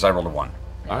really good because I rolled a 1.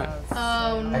 All right.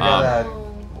 Oh no. I got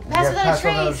Pass yeah, without pass a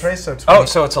without a trace. trace, so Oh,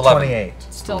 so it's 11. 28.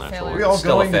 Still natural. failure. Are we all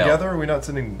Still a going fail. together, or are we not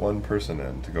sending one person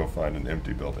in to go find an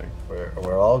empty building?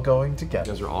 We're all going You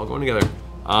together. guys are all going together.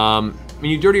 When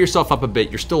you dirty yourself up a bit,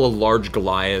 you're still a large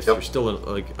Goliath. Yep. You're still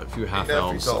like a few half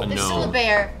elves, tall. a There's still a gnome.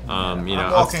 bear. You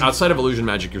know, walking- outside of illusion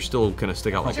magic, you're still gonna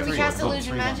stick out like Should a we tree. cast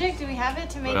illusion magic? Do we have it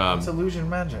to make It's illusion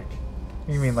magic.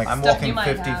 You mean like I'm Stuff walking you might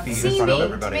 50 have. feet in seeming front of to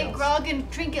everybody make else. Grog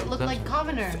and Trinket look like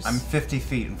commoners? I'm 50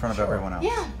 feet in front of everyone else.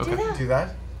 Yeah, do that. do that?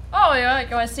 Oh, yeah, like,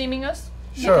 you want seeming us?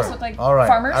 Make Sure. us look like all right.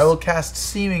 farmers? I will cast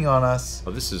seeming on us,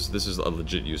 Oh, this is a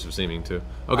legit use of seeming too.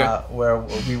 Okay. where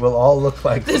we will all look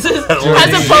like This is dirty,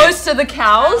 as opposed to the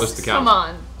cows? Opposed to the cows. Come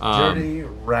on. dirty,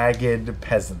 ragged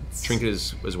peasants. Trinket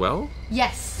as well.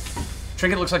 Yes.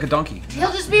 Trinket looks like a donkey.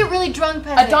 He'll just be a really drunk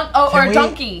peasant. Or a we-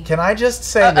 donkey. Can I just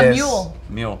say A this? mule.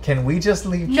 Mule. Can we just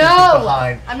leave No! Trinket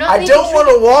behind? I'm not I leaving don't want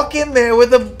to walk in there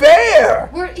with a bear.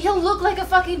 He'll look like a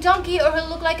fucking donkey, or he'll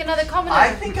look like another commoner.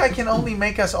 I think I can only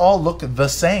make us all look the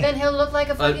same. Then he'll look like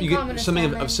a fucking You commoner. get something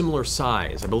Stanley. of similar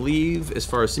size, I believe, as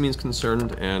far as seeming's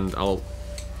concerned, and I'll.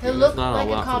 He'll look not like a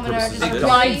lot for commoner, purposes just of a this.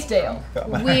 Clydesdale.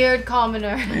 weird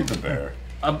commoner. The bear.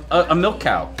 A milk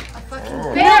cow.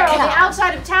 Fucking bear on the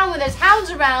outside of town where there's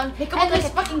hounds around, and there's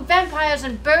fucking vampires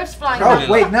and birds flying around.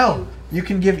 Oh, wait, Fuck no. you. You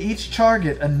can give each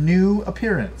target a new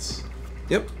appearance.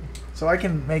 Yep. So I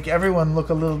can make everyone look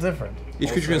a little different.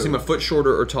 Each creature can seem a foot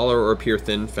shorter or taller, or appear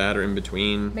thin, fat, or in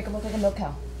between. Make them look like a milk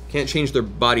cow. Can't change their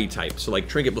body type, so like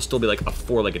Trinket will still be like a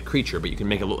four-legged creature, but you can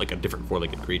make it look like a different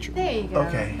four-legged creature. There you go.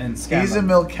 Okay. And He's a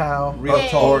milk cow. Real Hey.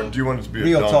 talk. Or do you want it to be a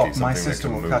Real donkey? talk. My something that sister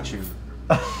can will move? cut you.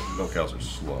 Milk cows are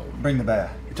slow. Bring the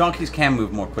bear. Donkeys can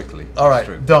move more quickly. All That's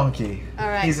right, true. donkey. All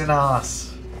right. He's an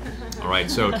ass. All right,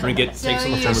 so Trinket So takes a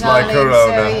you, look. my darling,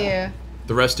 corona. so you.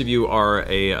 The rest of you are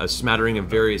a smattering of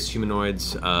various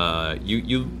humanoids.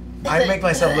 You I make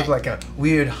myself look like a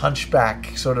weird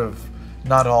hunchback, sort of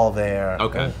not all there.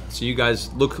 okay? So you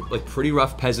guys look like pretty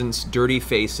rough peasants, dirty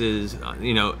faces.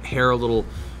 Hair a little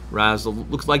razzled.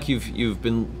 Looks like you've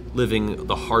been living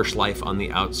the harsh life on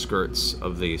the outskirts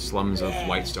of the slums of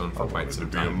Whitestone for quite To some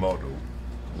be a time model.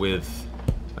 with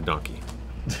a donkey.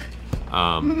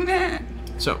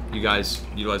 So you guys,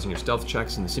 utilizing your stealth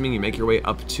checks and assuming you make your way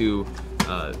up to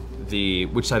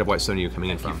which side of Whitestone are you coming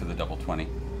in Thank you from? for the double 20.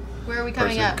 Where are we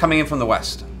coming up? Coming in from the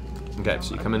west. Okay,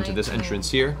 so you come into this entrance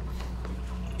here.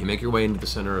 You make your way into the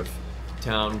center of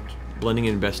town, blending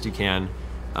in best you can.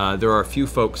 There are a few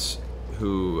folks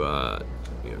who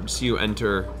see you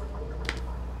enter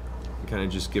and kind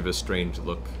of just give a strange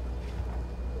look.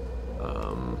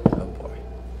 Oh boy.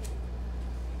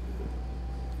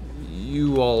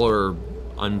 You all are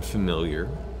unfamiliar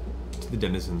to the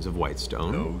denizens of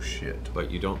Whitestone. No shit.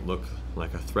 But you don't look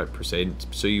like a threat per se,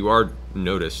 so you are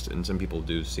noticed, and some people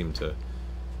do seem to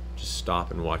just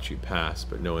stop and watch you pass,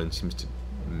 but no one seems to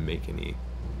make any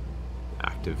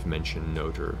active mention,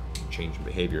 note, or change in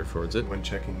behavior towards it. When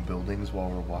checking buildings while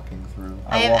we're walking through.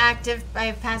 I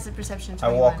have passive perception. I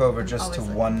 21. walk over just Always to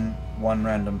looking. one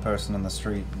random person on the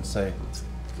street and say, "Is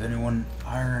anyone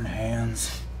iron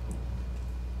hands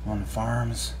on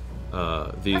farms?"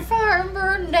 The farm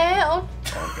burned down.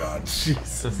 Oh god.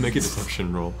 Make a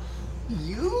deception roll.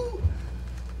 You?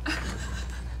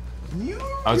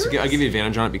 I'll give you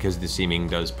advantage on it because the seeming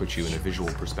does put you in a visual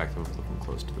perspective of looking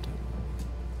close to the town.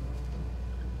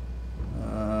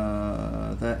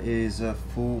 That is a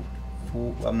full.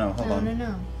 No, hold on.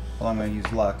 No. Well, I'm gonna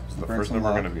use luck. The Bring first some number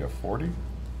luck. going to be a 40?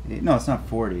 No, it's not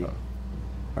 40. All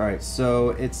right,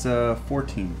 so it's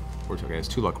 14. Okay, it's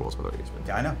 2 luck rolls by the way.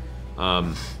 Yeah, I know.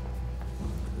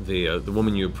 The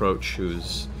woman you approach,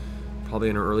 who's probably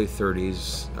in her early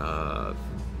 30s,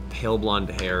 pale blonde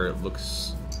hair,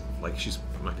 looks like she's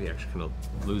might be actually kind of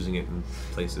losing it in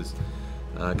places.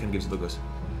 Kind of gives you the look, goes,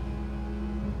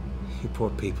 "You poor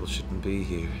people shouldn't be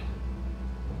here.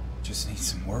 Just need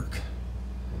some work."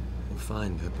 We'll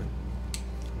find her, but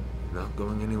we're not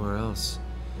going anywhere else.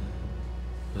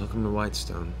 Welcome to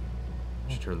Whitestone."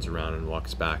 She turns around and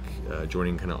walks back,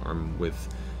 joining kind of arm with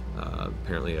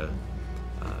apparently a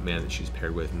man that she's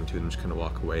paired with, and the two of them just kind of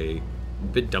walk away, a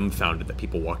bit dumbfounded that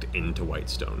people walked into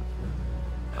Whitestone.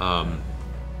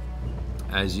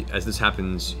 As this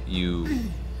happens, you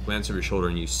glance over your shoulder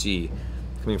and you see,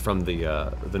 coming from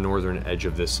the northern edge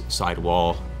of this side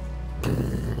wall,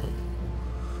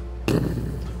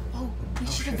 Oh, we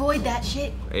should have avoid that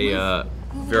shit. A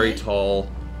very tall,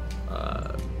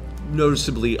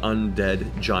 noticeably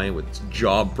undead giant with its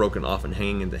jaw broken off and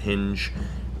hanging in the hinge,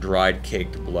 dried,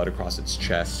 caked blood across its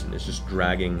chest, and it's just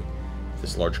dragging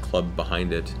this large club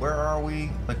behind it. Where are we?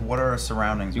 Like, what are our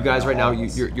surroundings? You guys right now,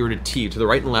 you're at a T. To the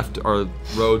right and left are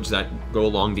roads that go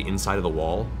along the inside of the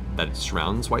wall that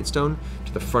surrounds Whitestone.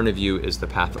 To the front of you is the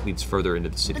path that leads further into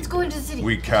the city. Let's go into the city.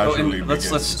 We casually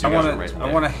let's. I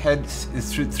want to head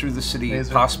through the city,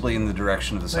 possibly in the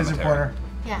direction of the cemetery.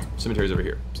 Yeah. Cemetery's over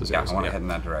here. So yeah, I want to head in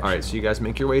that direction. All right, so you guys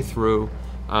make your way through.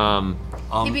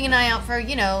 Keeping an eye out for,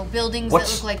 buildings that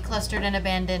look like clustered and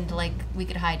abandoned, like we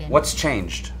could hide in. What's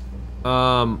changed?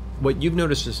 What you've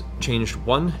noticed has changed.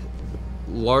 One,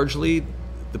 largely,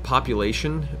 the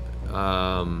population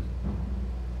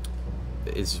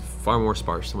is far more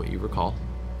sparse than what you recall.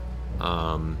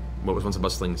 What was once a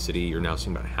bustling city, you're now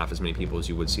seeing about half as many people as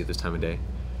you would see at this time of day.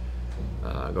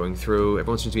 Going through,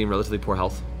 everyone seems to be in relatively poor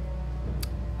health.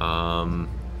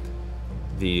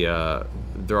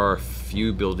 There are a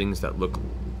few buildings that look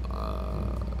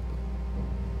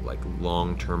like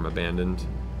long-term abandoned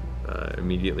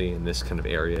immediately in this kind of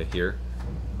area here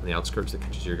on the outskirts that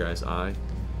catches your guys' eye.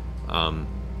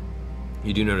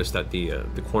 You do notice that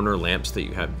the corner lamps that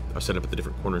you had are set up at the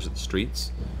different corners of the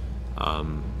streets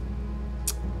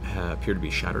appear to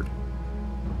be shattered.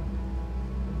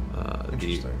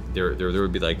 There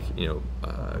would be like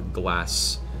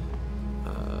glass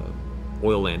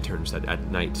oil lanterns that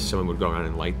at night someone would go around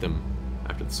and light them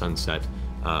after the sunset.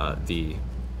 The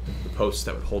posts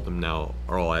that would hold them now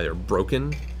are all either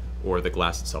broken or the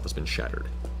glass itself has been shattered.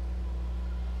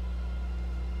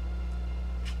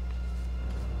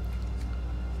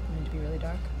 Want it to be really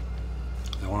dark?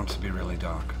 I want it to be really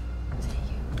dark.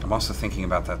 I'm also thinking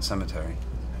about that cemetery.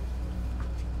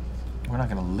 We're not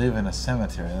gonna live in a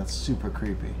cemetery. That's super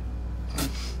creepy.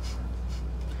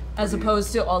 As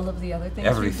opposed to all of the other things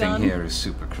Everything we've done? here is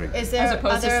super creepy. Is there As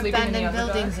opposed to other sleeping in the abandoned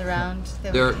other buildings dark? around?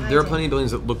 That There we can are hide plenty in? of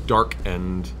buildings that look dark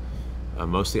and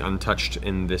mostly untouched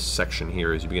in this section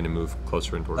here as you begin to move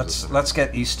closer in towards the center. Let's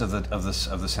get east of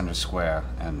the center square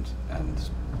and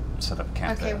set up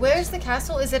camp Okay, there. where's the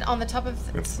castle? Is it on the top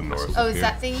of? It's the north. Oh, is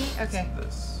that thingy? Okay.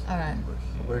 This. All right.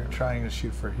 We're trying to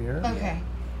shoot for here. Okay.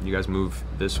 You guys move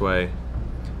this way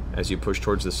as you push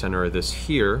towards the center of this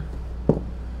here.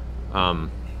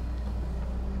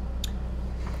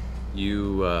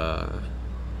 You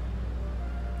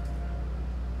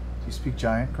speak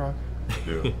giant, Grog?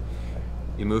 Yeah.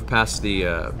 You move past the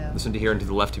center here, and to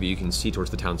the left of you, you can see towards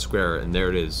the town square, and there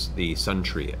it is, the Sun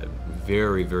Tree, a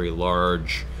very, very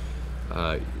large.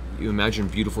 You imagine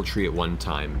beautiful tree at one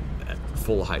time. At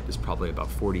full height is probably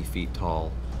about 40 feet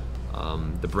tall.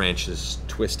 The branches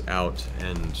twist out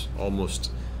and almost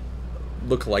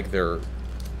look like they're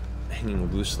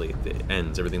hanging loosely at the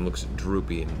ends. Everything looks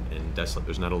droopy and desolate.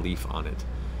 There's not a leaf on it.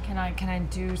 Can I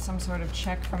do some sort of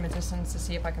check from a distance to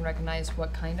see if I can recognize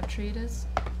what kind of tree it is?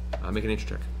 Make an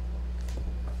nature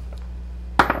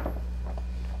check.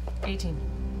 18.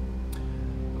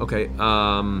 Okay,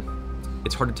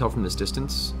 it's hard to tell from this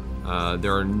distance.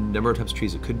 There are a number of types of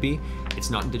trees it could be. It's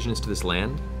not indigenous to this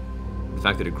land. The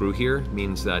fact that it grew here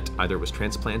means that either it was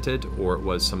transplanted or it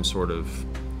was some sort of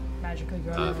Magically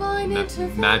grown.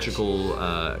 magical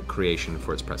creation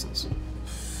for its presence.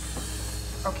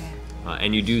 Okay.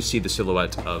 And you do see the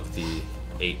silhouette of the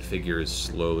 8 figures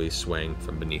slowly swaying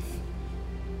from beneath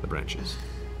the branches.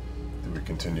 Do we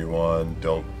continue on?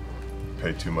 Don't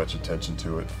pay too much attention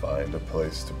to it. Find a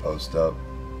place to post up.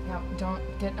 Yeah, don't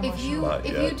get If emotional.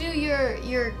 you do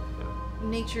your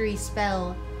nature-y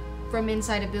spell from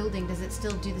inside a building, does it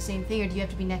still do the same thing, or do you have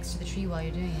to be next to the tree while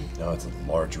you're doing it? No, it's a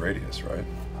large radius, right?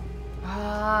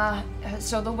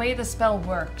 So the way the spell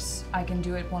works, I can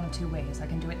do it one of two ways. I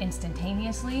can do it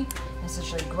instantaneously,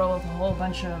 essentially grow up a whole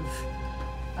bunch of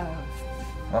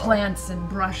plants and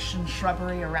brush and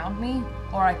shrubbery around me,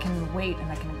 or I can wait and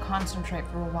I can concentrate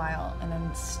for a while and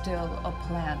instill a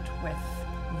plant with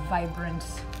vibrant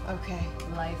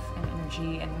life and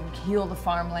energy and heal the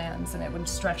farmlands, and it would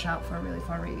stretch out for a really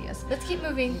far radius. Let's keep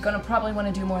moving. You're gonna probably want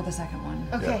to do more of the second one.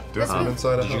 Okay. Do you have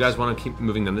inside a Did you house? guys want to keep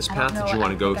moving down this I don't path? Did know, you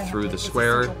want I to go think I through have the to- it's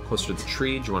square, essential. closer to the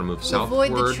tree? Do you want to move We'll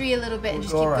southward? avoid the tree a little bit and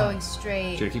just keep going So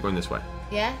straight. you keep going this way.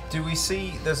 Yeah? Do we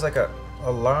see? There's like a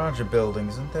larger building,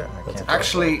 isn't there? I can't.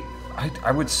 Actually,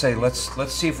 I would say let's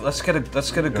get a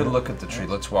good look at the tree.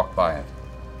 Let's walk by it.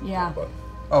 Yeah.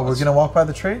 Oh, we're gonna walk by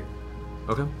the tree.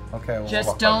 Okay. Okay. We'll Just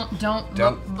walk by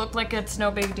don't look like it's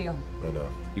no big deal. I know.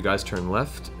 You guys turn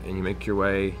left and you make your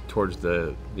way towards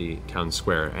the town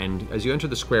square. And as you enter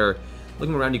the square,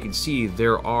 looking around, you can see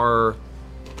there are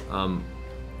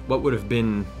what would have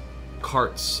been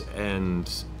carts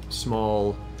and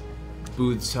small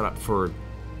booths set up for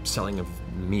selling of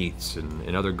meats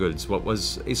and other goods. What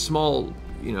was a small,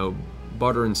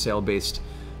 barter and sale-based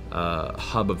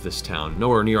hub of this town.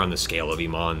 Nowhere near on the scale of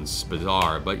Iman's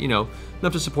Bazaar, but, enough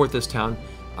to support this town.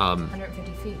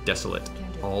 150 feet. Desolate.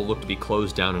 All look to be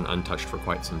closed down and untouched for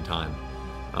quite some time.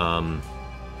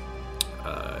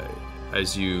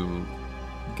 As you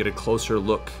get a closer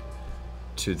look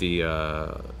to the... actually,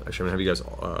 I'm going to have you guys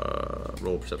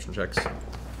roll perception checks.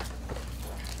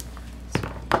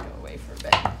 Go away for a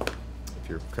bit. If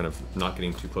you're kind of not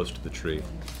getting too close to the tree.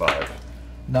 5.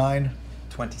 9.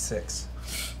 26.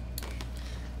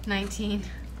 19.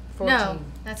 14. No,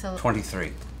 that's a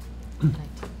 23.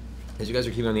 As you guys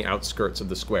are keeping on the outskirts of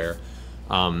the square,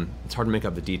 it's hard to make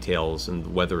out the details, and the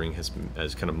weathering has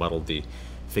kind of muddled the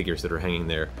figures that are hanging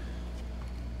there.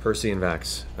 Percy and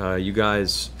Vax, you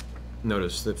guys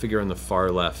notice the figure on the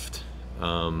far left.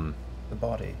 The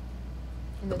body.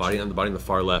 The body on the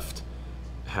far left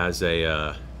has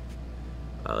a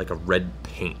like a red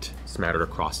paint smattered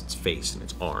across its face and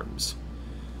its arms.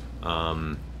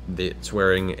 It's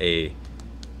wearing a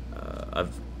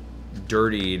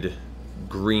dirtied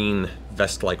green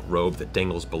vest-like robe that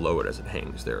dangles below it as it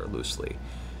hangs there loosely.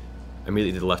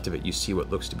 Immediately to the left of it, you see what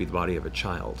looks to be the body of a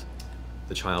child.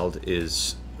 The child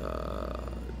is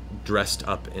dressed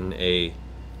up in a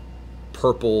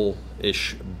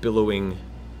purple-ish, billowing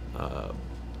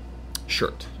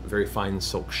shirt, a very fine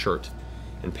silk shirt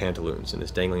and pantaloons, and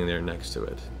is dangling there next to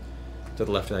it. To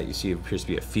the left of that, you see it appears to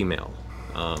be a female,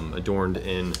 adorned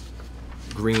in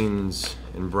greens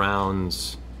and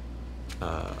browns.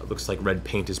 Looks like red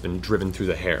paint has been driven through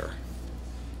the hair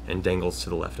and dangles to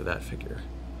the left of that figure.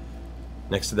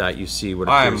 Next to that, you see what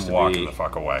appears to be... I'm walking the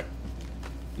fuck away.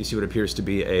 You see what appears to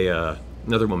be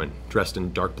another woman dressed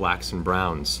in dark blacks and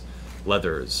browns,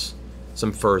 leathers,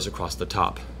 some furs across the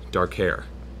top, dark hair,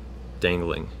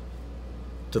 dangling.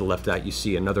 To the left of that, you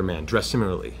see another man dressed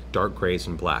similarly, dark grays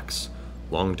and blacks,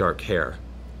 long dark hair,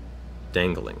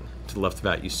 dangling. To the left of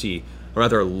that, you see a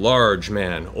rather large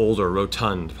man, older,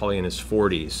 rotund, probably in his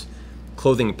 40s,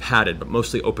 clothing padded but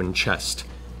mostly open chest,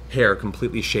 hair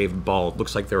completely shaved bald.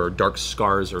 Looks like there are dark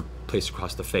scars or placed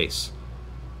across the face,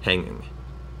 hanging.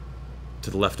 To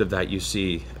the left of that, you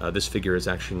see this figure is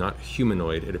actually not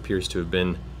humanoid. It appears to have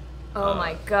been Oh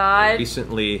my god. a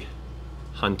recently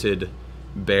hunted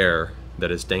bear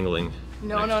that is dangling.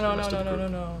 No, no, no, no, no, no, no,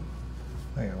 no.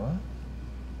 Wait, what?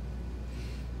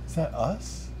 Is that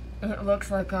us? It looks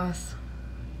like us.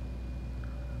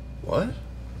 What?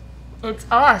 It's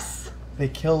us. They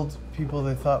killed people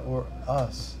they thought were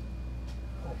us.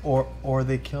 Or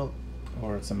they killed...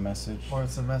 Or it's a message. Or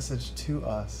it's a message to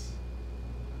us.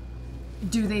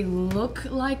 Do they look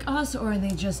like us, or are they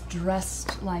just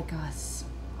dressed like us?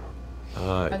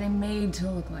 Are they made to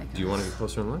look like us? Do you want to get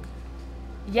closer and look?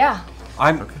 Yeah.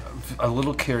 I'm a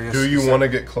little curious. Do you want to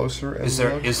get closer? And Is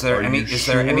there look? is there Are any you is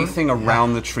there sure? anything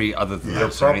around the tree other than They're that?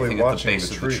 Is there probably anything at the watching base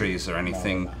the of the tree. tree? Is there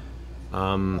anything?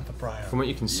 From what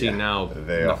you can see now,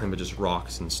 they nothing are. but just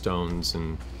rocks and stones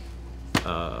and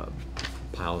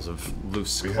piles of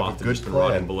loose We have cloth a that good just been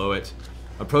rotting plan. below it.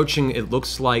 Approaching, it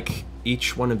looks like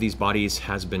each one of these bodies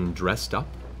has been dressed up.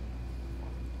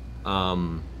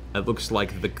 It looks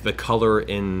like the color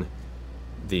in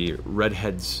the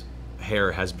redhead's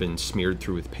hair has been smeared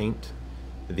through with paint.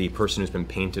 The person who's been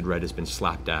painted red has been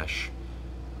slapdash.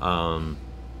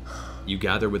 You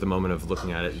gather with a moment of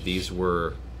looking at it, these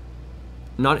were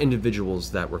not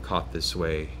individuals that were caught this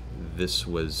way. This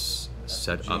was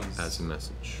set up as a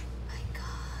message.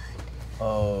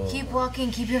 Oh. Keep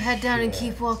walking, keep your head down, and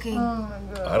keep walking. Oh my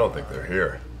god. I don't think they're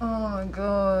here. Oh my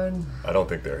god. I don't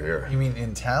think they're here. You mean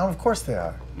in town? Of course they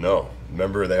are. No.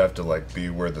 Remember, they have to like be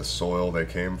where the soil they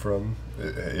came from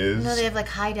is. No, they have like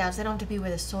hideouts. They don't have to be where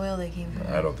the soil they came from.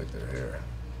 I don't think they're here.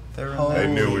 They're in Holy They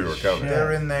knew we were coming.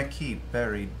 They're in their keep,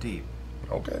 buried deep.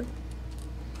 Okay.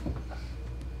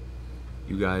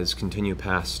 You guys continue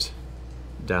past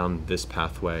down this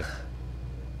pathway.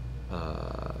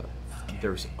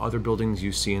 There's other buildings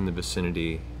you see in the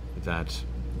vicinity that,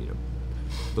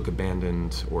 look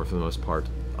abandoned or for the most part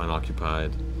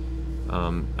unoccupied.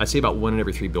 I'd say about 1 in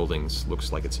every 3 buildings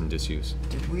looks like it's in disuse.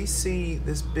 Did we see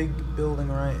this big building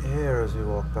right here as we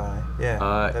walked by? Yeah,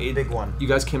 that big one. You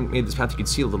guys made this path. You can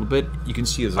see a little bit. You can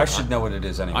see I should know what it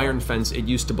is anyway. Iron fence. It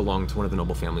used to belong to one of the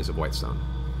noble families of Whitestone.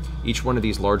 Each one of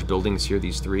these large buildings here,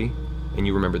 these 3, and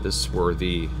you remember this were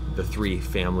the 3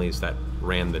 families that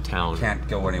ran the town. Can't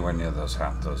go anywhere near those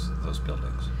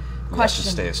buildings. We Question. have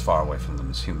to stay as far away from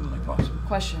them as humanly possible.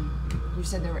 Question. You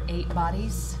said there were 8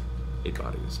 bodies? 8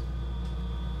 bodies.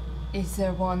 Is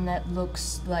there one that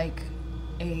looks like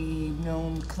a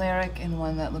gnome cleric and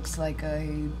one that looks like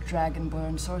a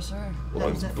dragonborn sorcerer.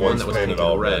 One's that was painted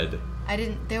all red. I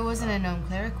didn't. There wasn't a gnome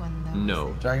cleric one though.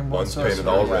 No. Dragonborn One's sorcerer. painted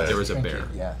all yes, red. There was a thank bear. you,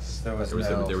 Yes. There was There was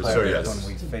a- no there was a cleric bear. when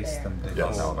we faced them. Did I don't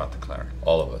Yes. know about the cleric.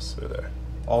 All of us are there.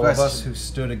 all of us Question. who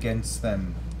stood against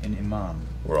them in Iman.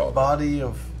 We're all there. Body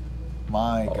of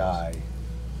my Always. guy.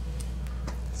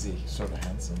 Is he sort of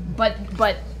handsome? But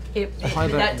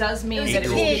that does mean that it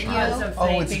was kid, because yo. of Oh,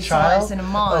 they it's a saw us child? in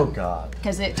Amon. Oh, God.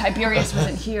 Because Tiberius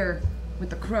wasn't here with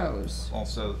the crows.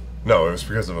 Also, No, it was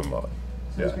because of Amon.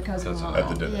 It was Yeah. because of Amon. At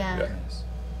the dinner. Yeah. Yeah.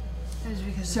 It was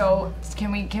because So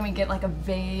can we get like a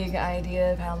vague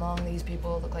idea of how long these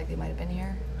people look like they might have been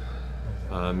here?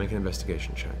 Make an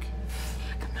investigation check.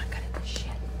 I'm not good at this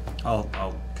shit.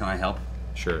 Can I help?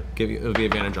 Sure. It'll be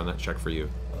advantage on that check for you.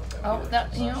 Oh, that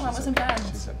wasn't bad.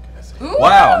 Ooh!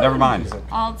 Wow, never mind.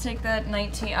 I'll take that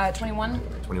 21.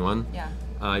 21.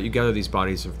 Yeah. You gather these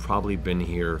bodies have probably been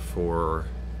here for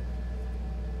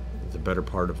the better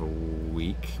part of a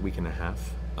week and a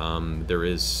half. There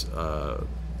is,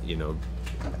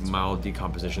 mild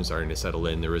decomposition starting to settle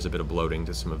in. There is a bit of bloating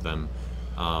to some of them.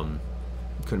 Couldn't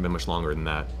have been much longer than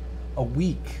that. A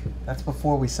week. That's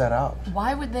before we set out.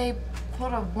 Why would they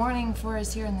put a warning for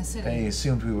us here in the city? They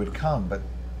assumed we would come, but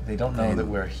they don't know that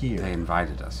we're here. They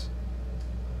invited us.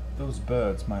 those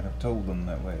birds might have told them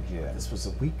that we're here. This was a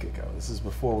week ago. This is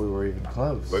before we were even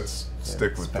close. Let's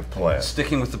stick with the plan.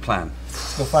 Sticking with the plan.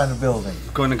 Let's go find a building.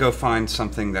 We're going to go find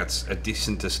something that's a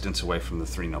decent distance away from the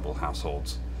three noble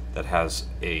households that has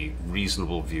a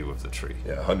reasonable view of the tree.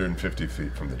 Yeah, 150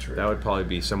 feet from the tree. That would probably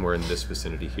be somewhere in this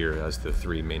vicinity here, as the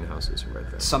three main houses are right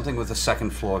there. Something with a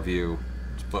second floor view,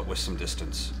 but with some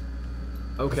distance.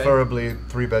 Okay. Preferably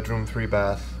 3-bedroom,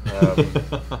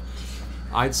 3-bath.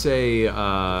 I'd say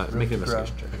make an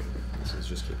investigation check. This is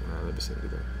just keeping an eye on the vicinity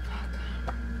there.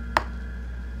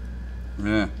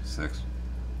 Yeah, 6.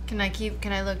 Can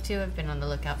I look too? I've been on the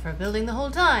lookout for a building the whole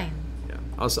time. Yeah,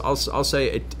 I'll say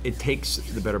it takes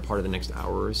the better part of the next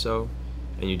hour or so,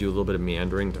 and you do a little bit of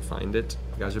meandering to find it.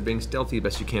 You guys are being stealthy the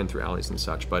best you can through alleys and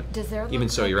such, but Does there even look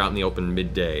so, like- you're out in the open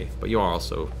midday. But you are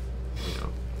also,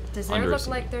 Does there under look siege.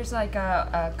 like there's like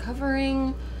a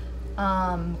covering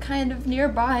kind of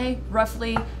nearby,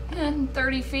 roughly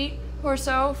 30 feet or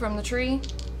so from the tree?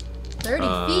 30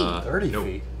 feet? 30 no.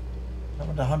 feet? How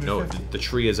about 150? No, the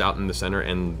tree is out in the center,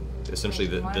 and essentially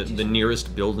the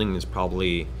nearest building is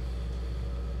probably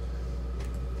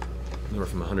anywhere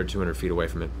from 100, 200 feet away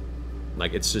from it.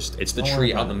 Like, it's the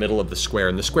tree out in the middle of the square.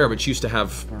 And the square, which used to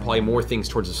have probably more things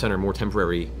towards the center, more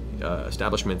temporary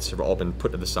establishments, have all been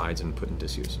put to the sides and put into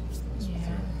disuse. Yeah.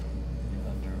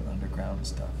 Underground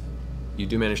stuff. You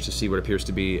do manage to see what appears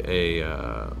to be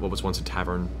what was once a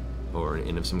tavern or an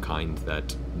inn of some kind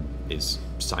that is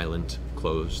silent,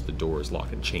 closed. The door is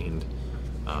locked and chained.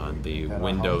 The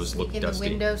windows look In dusty. the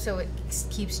window, so it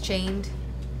keeps chained.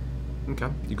 Okay.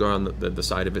 You go on the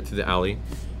side of it through the alley.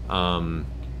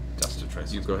 Dust of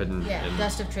traces. You go ahead and... Yeah, and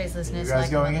dust of tracelessness. You guys like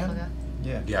a going in? motherfucker.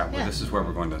 Yeah. Yeah, well, Yeah. this is where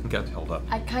we're going to hold up.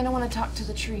 I kind of want to talk to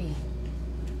the tree.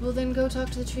 Well, then go talk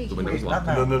to the tree. The window's Not locked.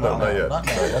 now. No, not yet. Not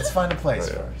now. Let's find a place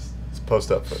Not yet. first. Let's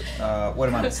post up first. What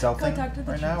am I stealthing talk to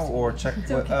the right now, trees. or check?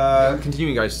 What,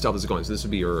 Continuing, guys, stealth is going. So this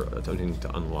would be your attempting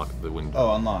to unlock the window.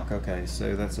 oh, unlock. Okay,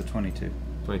 so that's a 22.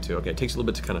 22. Okay, it takes a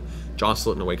little bit to kind of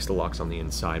jostle it in a way because the lock's on the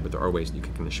inside, but there are ways you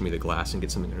can kind of shimmy the glass and get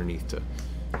something underneath to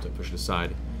push it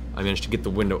aside. I managed to get the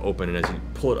window open, and as you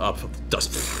pull it up, the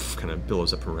dust kind of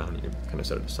billows up around you. Kind of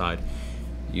set it aside.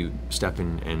 You step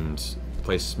in, and the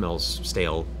place smells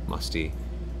stale, musty,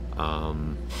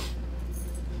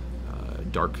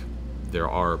 dark. There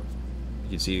are,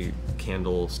 you see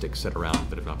candlesticks set around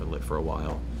that have not been lit for a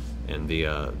while, and the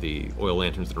oil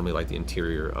lanterns that normally light the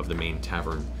interior of the main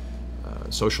tavern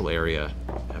social area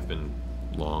have been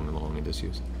long in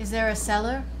disuse. Is there a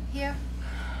cellar here?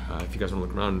 If you guys want to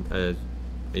look around,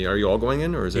 are you all going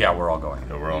in, or is it? Yeah, we're all going.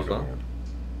 No, we're all You as well? going in.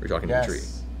 We're talking Yes. to the tree.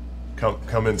 Come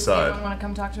Anyone inside. want to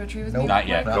come talk to a tree with Nope. me? Not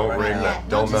yet. Not Don't right ring now. that. Not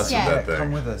Don't just mess with yet. that thing.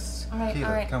 Come with us. All right, Keita,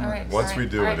 all right, come all with right. us. Once we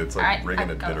do it, it's like ringing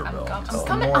a dinner bell. I'm Till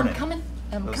coming. I'm morning. coming.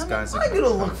 I'm Those coming. guys are I'm gonna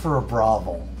look for a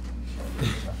brothel.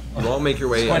 You all make your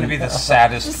way It's going to in. be the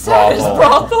saddest Saddest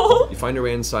brothel. brothel. You find your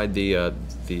way inside the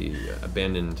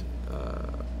abandoned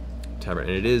tavern,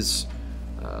 and it is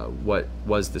what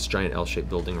was this giant L-shaped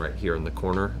building right here in the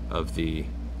corner of the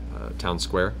town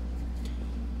square.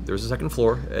 There's a second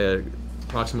floor.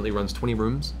 Approximately runs 20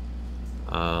 rooms.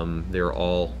 They are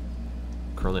all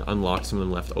currently unlocked. Some of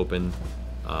them left open.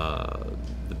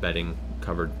 The bedding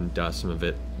covered in dust. Some of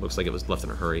it looks like it was left in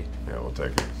a hurry. Yeah, we'll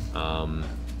take it.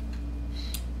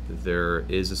 There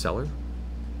is a cellar.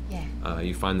 Yeah.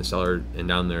 You find the cellar, and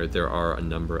down there are a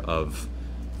number of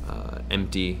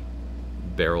empty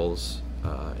barrels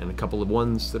and a couple of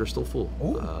ones that are still full.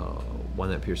 One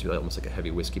that appears to be almost like a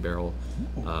heavy whiskey barrel.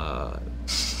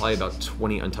 Probably about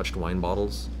 20 untouched wine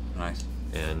bottles. Nice.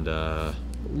 And a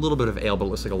little bit of ale, but it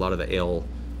looks like a lot of the ale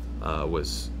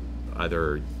was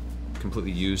either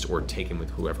completely used or taken with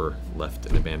whoever left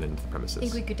and abandoned the premises. I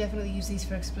think we could definitely use these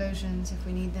for explosions if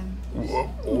we need them.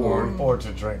 Or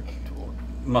to drink.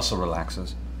 Muscle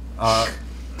relaxers.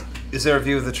 Is there a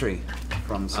view of the tree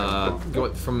from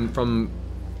from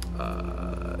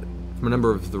a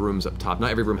number of the rooms up top? Not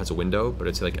every room has a window, but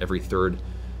it's like every third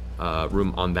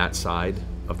room on that side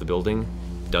of the building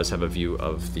does have a view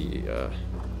of the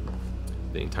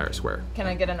entire square. Can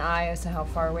I get an eye as to how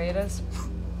far away it is?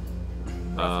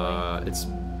 It's,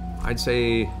 I'd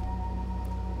say,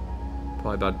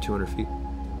 probably about 200 feet,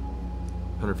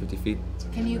 150 feet.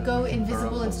 Can you go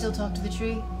invisible and still talk to the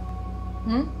tree?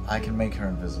 I can make her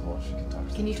invisible. She can talk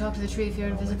to Can you talk to the tree if you're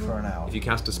invisible? for an hour. If you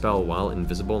cast a spell while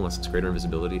invisible, unless it's greater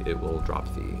invisibility, it will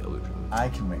drop the illusion. I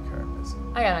can make her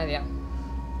invisible. I got an idea.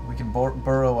 We can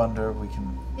burrow under. We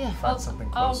can find something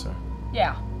closer.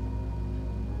 Yeah.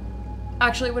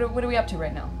 Actually, what are we up to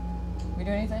right now? We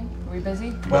do anything? Are we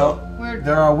busy? Well,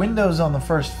 there are windows on the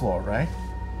first floor, right?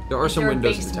 There are some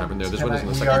windows in the tavern there. There's windows in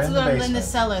the second That's in the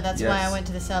cellar. That's why I went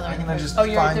to the cellar. Can I just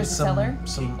there's find a cellar?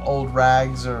 some old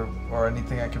rags or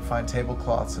anything I can find,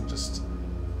 tablecloths, and just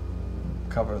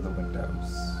cover the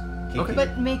windows? Okay.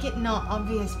 But make it not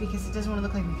obvious because it doesn't want to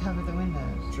look like we covered the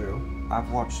windows. True. I've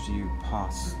watched you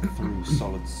pass through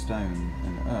solid stone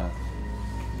and earth.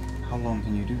 How long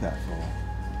can you do that for?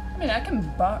 I mean, I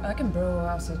can burrow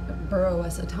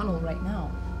us a tunnel right now.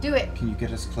 Do it. Can you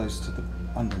get us close to the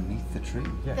underneath the tree?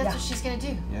 That's what she's gonna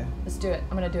do. Yeah. Let's do it.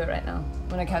 I'm gonna do it right now. I'm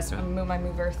gonna cast. I'm gonna move my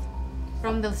move earth.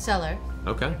 From the cellar.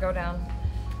 Okay. Go down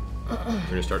We're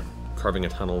gonna start carving a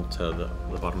tunnel to the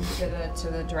bottom. to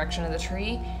the direction of the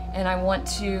tree, and I want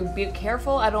to be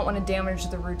careful. I don't want to damage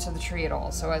the roots of the tree at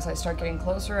all. So as I start getting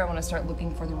closer, I want to start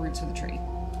looking for the roots of the tree.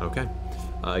 Okay.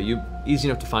 Easy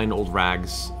enough to find old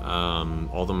rags.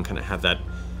 All of them kind of have that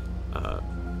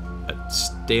a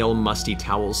stale, musty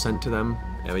towel scent to them.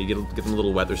 You get them a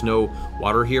little wet. There's no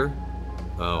water here.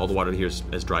 All the water here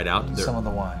is dried out. Some of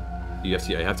the wine. You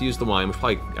have to use the wine, which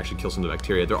probably actually kills some of the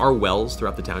bacteria. There are wells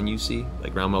throughout the town you see,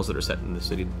 like ground wells that are set in the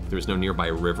city. There's no nearby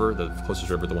river. The closest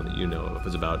river, the one that you know of,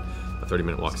 is about a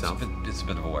 30-minute walk south. It's a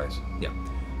bit of a ways. Yeah.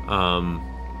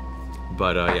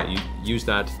 You use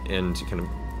that and to kind of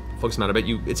focus them out a bit.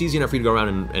 It's easy enough for you to go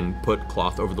around and put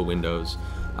cloth over the windows.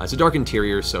 It's a dark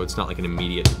interior, so it's not like an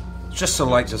immediate... Just so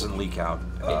light doesn't leak out.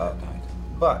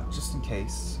 But just in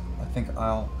case, I think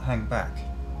I'll hang back.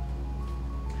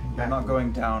 We're not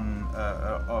going down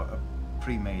a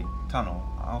pre-made tunnel.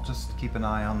 I'll just keep an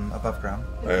eye on above ground.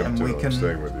 I am and too. we I'm can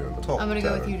staying with you in the talk. I'm gonna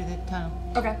go with you to the tunnel.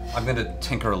 Okay. I'm gonna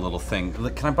tinker a little thing.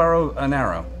 Can I borrow an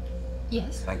arrow?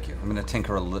 Yes. Thank you. I'm gonna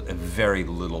tinker a very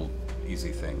little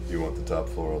easy thing. You want the top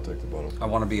floor? I'll take the bottom. I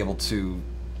want to be able to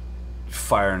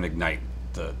fire and ignite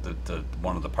the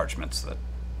one of the parchments that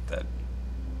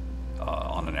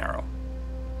on an arrow,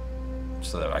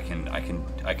 so that I can.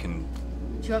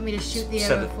 Do you want me to shoot the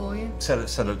arrow for you?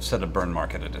 Set a burn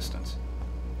mark at a distance.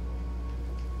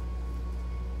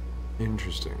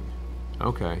 Interesting.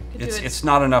 Okay. It's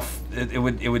not enough. It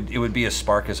would be a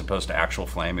spark as opposed to actual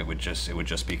flame. It would just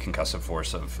be concussive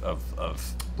force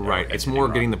of Right. It's more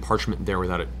getting the parchment there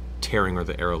without it tearing or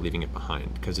the arrow leaving it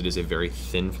behind, because it is a very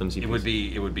thin, flimsy piece.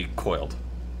 It would be coiled.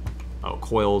 Oh,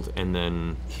 coiled and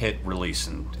then hit, release,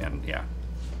 and yeah.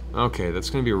 Okay, that's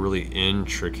going to be a really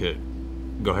intricate.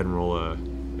 Go ahead and roll a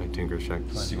tinker's check.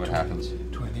 Let's see what happens.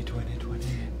 20.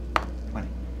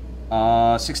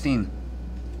 16.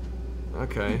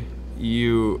 Okay.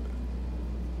 You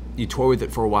toy with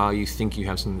it for a while. You think you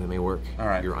have something that may work. All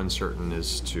right. You're uncertain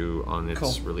as to on its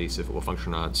Cool. release if it will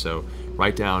function or not. So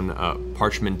write down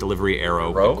parchment delivery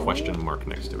arrow with a question mark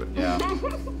next to it. Yeah.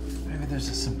 Maybe there's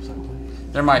a simpler way.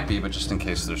 There might be, but just in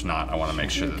case there's not, I want to make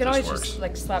sure that You can this always works. just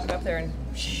like slap it up there and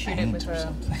shoot it with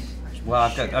a. Well,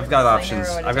 I've got options.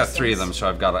 arrow at a I've got 3 of them, distance. so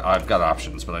I've got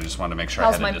options, but I just wanted to make sure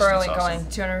How's I had my a distance burrowing also. going?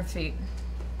 200 feet.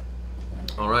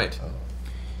 All right.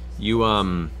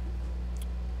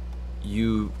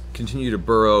 You continue to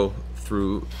burrow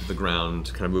through the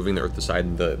ground, kind of moving the earth aside,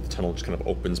 and the tunnel just kind of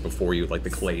opens before you, like the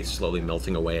clay slowly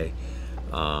melting away.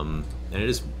 And it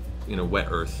is, wet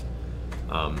earth.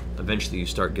 Eventually, you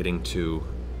start getting to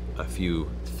a few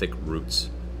thick roots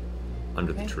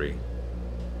under the tree.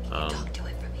 Talk to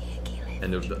it from here,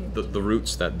 And the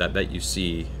roots that you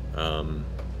see,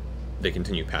 they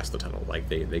continue past the tunnel. Like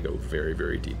they go very,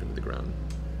 very deep into the ground.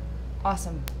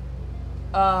 Awesome.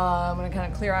 I'm gonna kind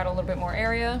of clear out a little bit more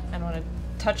area, and I'm gonna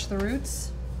touch the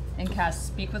roots and cast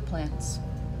Speak with Plants.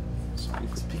 Speak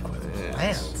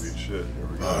with Sweet shit. Here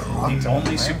we go. The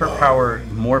only superpower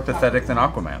more pathetic than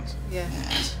Aquaman's. Yeah.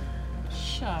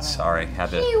 Shut up. Sorry,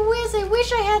 had Gee to. whiz, I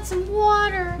wish I had some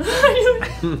water.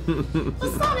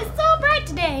 The sun is so bright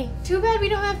today. Too bad we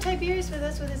don't have Tiberius with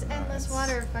us with his endless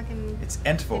water fucking It's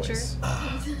Ent pitcher. voice.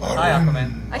 Hi,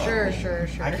 Aquaman. Sure.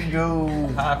 I can go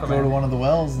Hi, Aquaman. go to one of the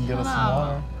wells and get us some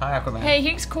water. Hi, Aquaman. Hey,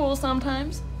 he's cool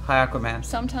sometimes. Hi, Aquaman.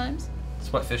 Sometimes.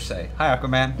 That's what fish say. Hi,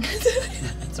 Aquaman.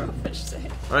 That's what fish say.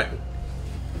 All right.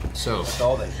 So That's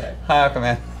all they say. Hi,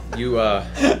 Aquaman.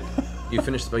 you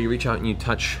finish the spell. You reach out and you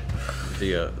touch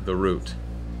the root,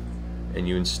 and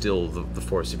you instill the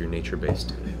force of your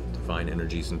nature-based divine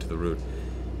energies into the root.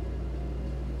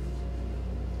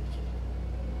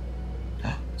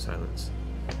 Silence.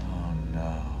 Oh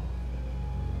no.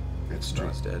 It's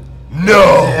dead.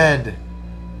 No! Dead.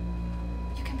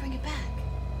 You can bring it back.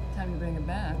 Time to bring it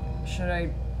back. Should I?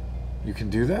 You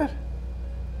can do that?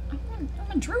 I'm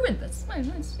a druid. That's my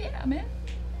yeah, man.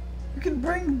 You can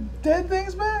bring dead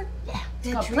things back? Yeah. It's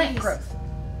Dead called plant trees. growth.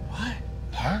 What?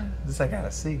 Huh? This I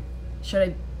gotta see. Should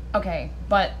I? Okay,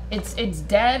 but it's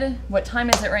dead. What time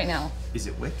is it right now? Is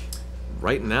it wick?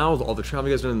 Right now, all the travel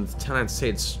you guys done in the town, I'd say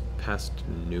it's past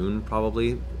noon,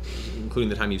 probably, including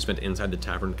the time you spent inside the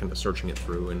tavern, kind of searching it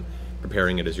through and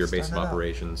preparing it as your base of Start it up.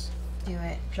 operations. Do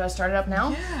it. Should I start it up now?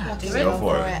 Yeah. Do Go it.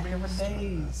 for it.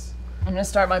 Days. I'm gonna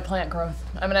start my plant growth.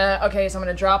 So I'm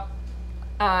gonna drop.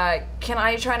 Can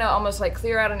I try to almost like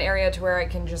clear out an area to where I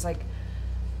can just like?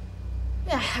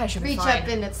 Yeah, I should be Reach fine. up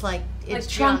and it's like it's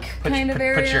trunk junk. kind of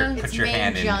area. Put It's your main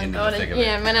hand junk. into Oh, the thick of it.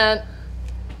 yeah, I'm gonna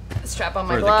strap on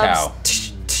my For the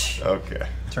gloves. cow. Okay.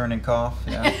 Turn and cough.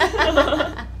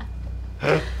 Yeah.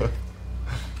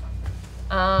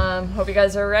 Hope you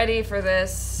guys are ready for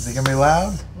this. Is it gonna be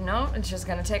loud? No, it's just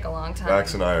gonna take a long time.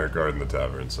 Max and I are guarding the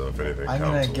tavern, so if anything I'm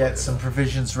comes, gonna we'll get let some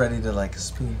provisions ready to like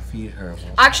spoon feed her.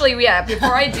 Actually, yeah.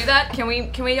 Before I do that, can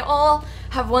we all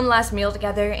have one last meal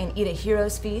together and eat a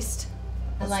hero's feast?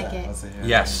 I like it.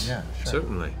 Yes. Yeah, sure.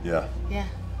 Certainly. you know. Yeah.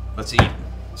 Let's eat.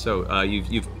 So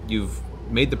you've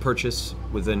made the purchase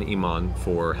within Iman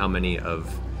for how many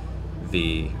of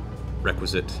the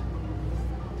requisite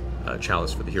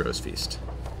chalice for the hero's feast?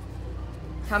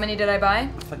 How many did I buy? I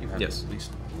thought you had Yes. at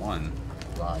least one.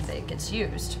 Well, it gets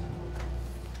used.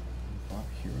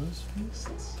 Heroes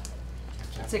feasts?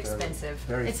 It's expensive.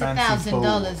 Very It's fancy bowl.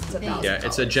 $1,000. Yeah,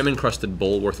 it's a gem-encrusted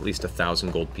bowl worth at least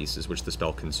 1,000 gold pieces, which the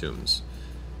spell consumes.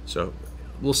 So,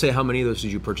 we'll say how many of those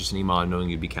did you purchase in Iman, knowing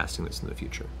you'd be casting this in the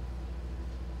future?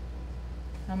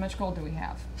 How much gold do we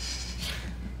have?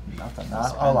 Not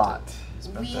a lot.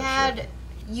 We had.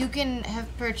 You can have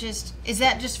purchased. Is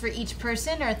that just for each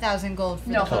person or 1,000 gold for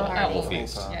No, the whole for party? whole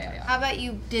feast. Yeah. How about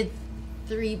you did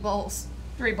 3 bowls?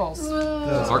 3 bowls.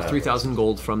 Mark 3,000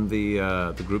 gold from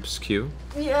the group's queue.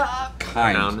 Yeah.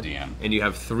 Kind, Down, DM. and you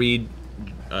have 3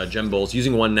 gem bowls,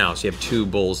 using 1 now, so you have 2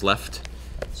 bowls left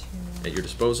at your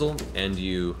disposal, and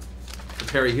you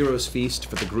prepare a hero's feast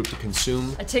for the group to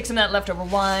consume. I take some of that leftover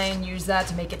wine, use that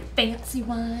to make it fancy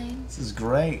wine. This is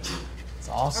great. It's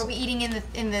Are awesome. we eating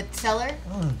in the cellar?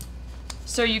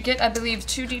 So you get, I believe,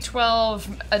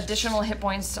 2d12 additional hit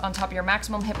points on top of your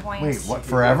maximum hit Wait, points. what?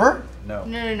 Forever? No.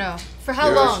 No. For how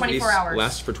Hero's long? 24 feast hours.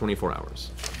 Lasts for 24 hours.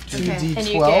 Okay. And you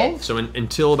 2d12? get- So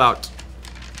until about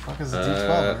Fuck is a d12?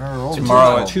 I've never rolled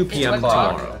tomorrow a at 2 p.m. It's 1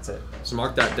 o'clock. tomorrow. That's it. So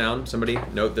mark that down. Somebody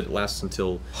note that it lasts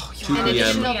until 2 An p.m.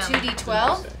 additional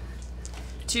 2d12?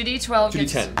 2d12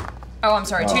 gets... 2d10. Oh, I'm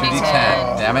sorry, 2d10.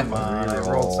 2d10. Damn it. I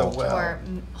rolled so well. Or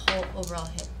whole overall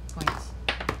hit points.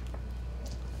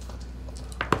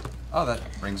 Oh, that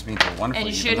brings me to a wonderful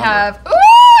And you even should number. have... Ooh,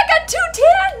 I got 2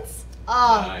 10s!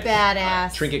 Oh, Nice.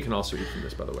 badass. Trinket can also eat from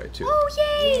this, by the way, too. Oh,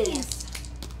 yay!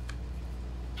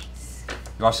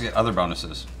 You also get other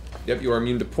bonuses. Yep, you are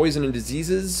immune to poison and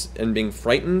diseases and being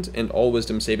frightened, and all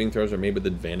wisdom saving throws are made with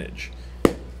advantage.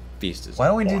 Feast is Why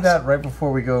don't we do awesome. that right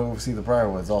before we go see the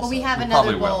Briarwoods also? Well, we have We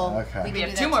another probably will. bowl. Okay. We We can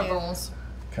have do 2 that more too. bowls.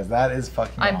 Because that is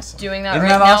fucking I'm awesome. doing that Isn't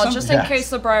right that now, awesome? just in Yes. case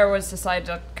the Briarwoods decide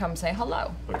to come say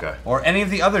hello. Okay. Or any of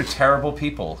the other terrible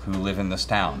people who live in this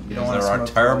town. You don't Because wanna there are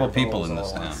smoke terrible all people bowls in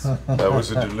this all at town. once. That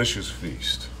was a delicious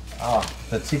feast. Oh,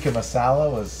 the tikka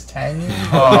masala was tangy.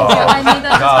 Oh, Yeah, I made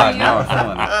that God, just now for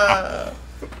I'm you. feeling it.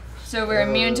 So we're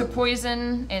immune to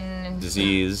poison and...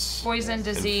 Disease. Poison,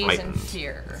 disease, and frightened.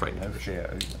 fear. Frightened. Okay, yeah,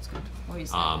 that's good.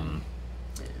 Poison,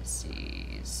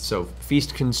 disease. So,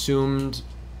 feast consumed.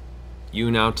 You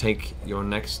now take your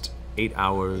next 8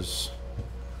 hours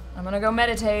I'm gonna go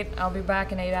meditate. I'll be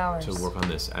back in 8 hours. to work on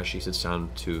this as she sits down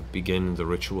to begin the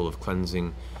ritual of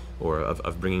cleansing or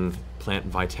of bringing plant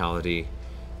vitality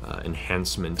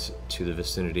enhancement to the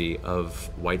vicinity of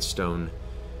Whitestone,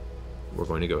 we're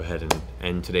going to go ahead and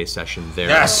end today's session there.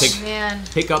 Yes!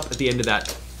 Pick up at the end of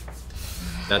that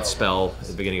spell at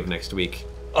the beginning of next week.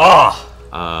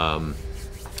 I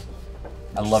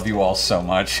love you all so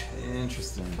much.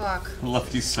 Interesting. Fuck. I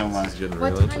love you so much.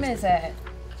 What time is it?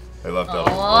 They left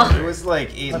Aw. It was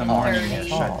like 8 in the morning, I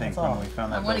 30. think, when we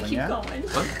found that I want to building. keep Yeah? going.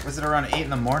 What? Was it around 8 in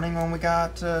the morning when we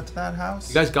got to that house?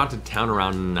 You guys got to town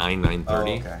around 9:30. Oh,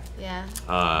 okay. Yeah.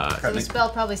 So the spell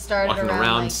probably started Walking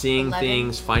around, like seeing 11.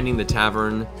 things, finding the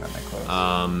tavern, Got my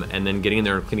clothes. and then getting in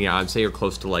there and cleaning out. I'd say you're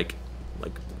close to like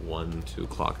 1, 2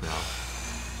 o'clock now.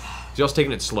 So you're also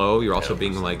taking it slow. You're also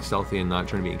being like stealthy and not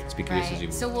trying to be inconspicuous as you Right.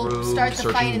 move So we'll through, start the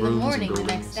searching fight in the rooms and morning the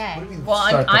buildings. next day. Well,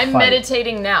 Start the I'm fight.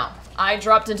 meditating now. I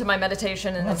dropped into my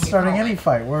meditation and We're not then keep starting going. any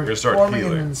fight. We're gonna start forming an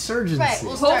healing. insurgency. Right,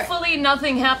 we'll start. Hopefully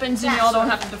nothing happens and y'all don't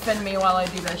have to defend me while I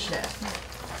do this shit.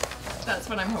 That's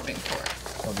what I'm hoping for.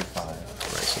 It'll be fine. Right,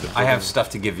 so the I have stuff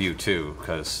to give you too,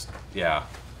 because yeah.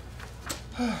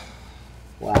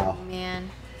 Wow. Man.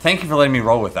 Thank you for letting me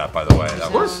roll with that, by the way. That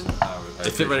Of course. I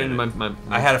It fit right into appreciate my. it.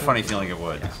 I had a funny feeling it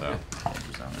would. So.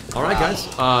 All right, guys.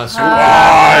 So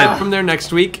we'll from there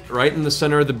next week, right in the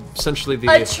center of the essentially the.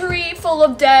 A tree full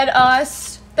of dead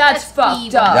us. That's fucked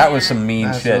evil. up. That was some mean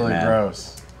That's shit, really man.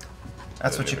 gross.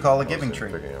 That's what you call a giving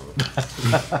tree. It's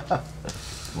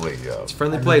a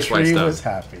friendly place, The tree Whitestone. was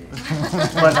happy,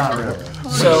 but not really.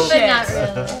 So. But not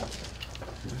really.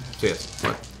 So yes.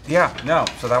 What? Yeah. No.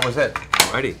 So that was it.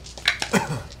 Alrighty.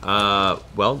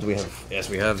 Well, do we have? Yes,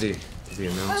 we have the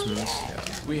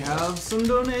announcements. We have some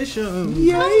donations.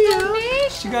 You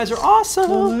guys are awesome.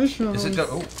 Donations. Is it?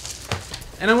 Oh.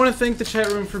 And I want to thank the chat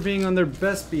room for being on their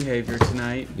best behavior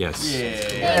tonight. Yes.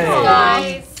 Thanks,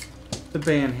 guys. The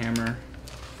banhammer.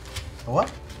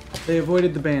 What? They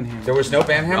avoided the banhammer. There was no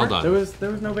banhammer. Well done. There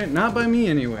was no ban. Not by me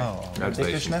anyway. Oh.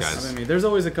 Congratulations, Not guys. by me. There's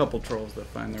always a couple trolls that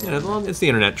find their Yeah, way. well, it's the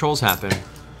internet. Trolls happen.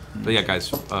 But yeah, guys,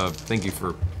 thank you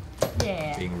for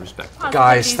Yeah. being respectful.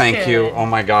 Guys, thank you. Oh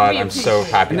my god, I'm so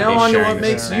happy to Now be on to sharing what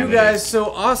this makes you insanity. guys so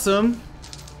awesome.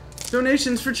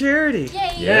 Donations for charity.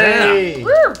 Yay. Yeah.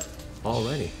 Woo!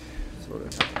 Alrighty.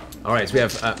 All right, so we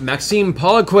have Maxime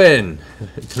Poliquin,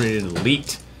 donated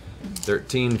elite,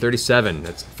 1337.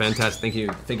 That's fantastic.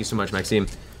 Thank you so much, Maxime.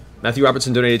 Matthew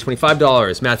Robertson donated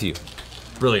 $25. Matthew,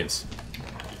 brilliance.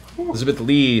 Elizabeth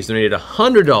Lees donated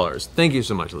 $100. Thank you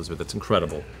so much, Elizabeth. That's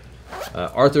incredible.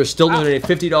 Arthur Stilton donated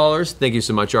 $50. Thank you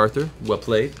so much, Arthur. Well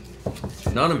played.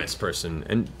 Anonymous person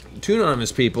and 2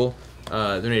 anonymous people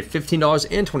donated $15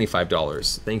 and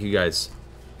 $25. Thank you guys.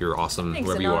 You're awesome, Thanks,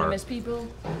 whoever you are. anonymous people.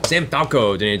 Sam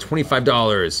Falco donated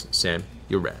 $25. Sam,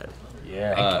 you're rad.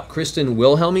 Yeah. Kristen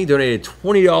Wilhelmy donated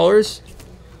 $20.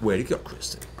 Way to go,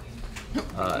 Kristen.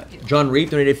 John Reed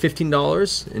donated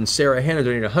 $15. And Sarah Hanna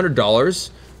donated $100.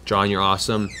 John, you're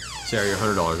awesome. Sarah, you're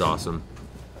 $100 awesome.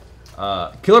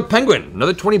 Killer Penguin,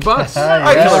 another $20.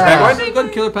 Hi, yeah. Killer Penguin.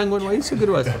 Good, Killer Penguin. Why are you so good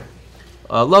to us?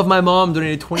 Love My Mom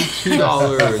donated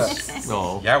 $22.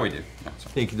 No. Yeah, we do.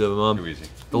 Thank you, Love My Mom. Too easy.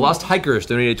 The Lost Hikers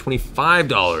donated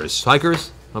 $25.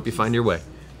 Hikers, hope you find your way.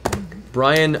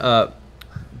 Brian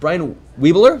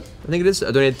Weebler, I think it is,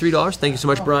 donated $3. Thank you so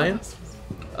much, Brian.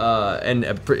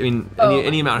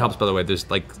 Any amount helps, by the way. There's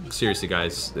like, seriously,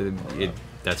 guys,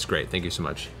 that's great. Thank you so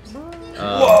much.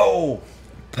 Whoa!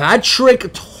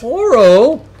 Patrick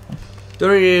Toro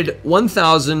donated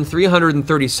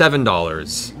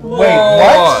 $1,337. Wait,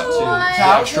 what?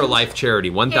 Extra Life Charity,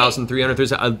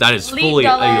 $1,337. That is fully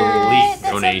 $8. elite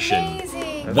That's donation.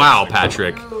 amazing. Wow,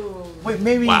 Patrick. Wait,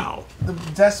 maybe Wow. the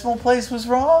decimal place was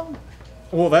wrong?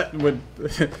 Well, that would.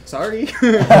 Sorry. But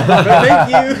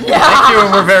thank you. Thank you,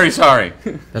 and we're very sorry.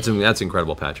 That's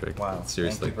incredible, Patrick. Wow.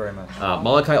 Seriously. Thank you very much.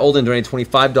 Malachi Olden donated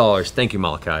 $25. Thank you,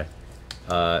 Malachi.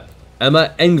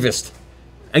 Emma Engquist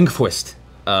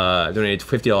donated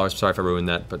 $50. Sorry if I ruined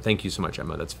that, but thank you so much,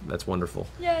 Emma. That's wonderful.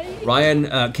 Yay.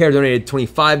 Ryan Kerr donated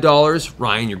 $25.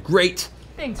 Ryan, you're great.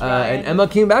 Thanks, Ryan. And Emma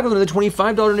came back with another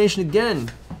 $25 donation again.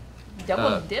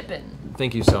 Double dipping.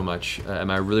 Thank you so much,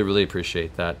 Emma. I really, really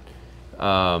appreciate that.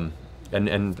 And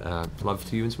love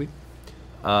to you and sweet.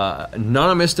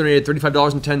 Anonymous donated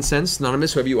 $35.10.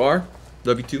 Anonymous, whoever you are,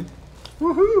 love you too.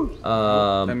 Woohoo!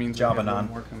 That means Job we have anon. one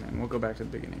more come in. We'll go back to the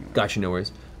beginning. Gotcha, no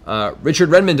worries. Richard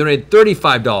Redmond donated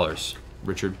 $35.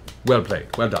 Richard, well played,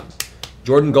 well done.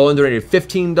 Jordan Golan donated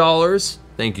 $15.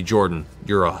 Thank you, Jordan.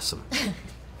 You're awesome.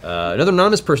 Another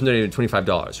anonymous person donated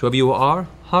 $25. Whoever you are,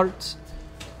 hearts.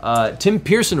 Tim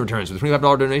Pearson returns with a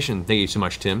 $25 donation. Thank you so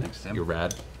much, Tim. Thanks, Tim. You're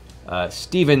rad.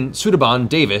 Stephen Sudaban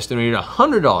Davis donated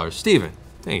 $100. Stephen,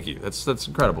 thank you. That's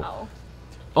incredible. Wow.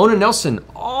 Ona Nelson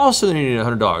also donated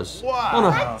 $100. Wow.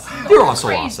 Ona, you're also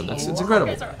awesome. That's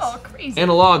incredible. You guys are all crazy.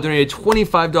 Anna Law donated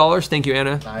 $25. Thank you,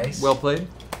 Anna. Nice. Well played.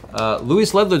 Louis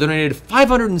Ledler donated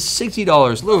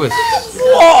 $560. Louis.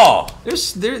 Whoa!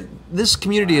 This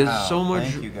community is so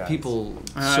much people,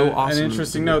 so awesome. An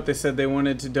interesting note, they said they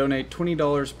wanted to donate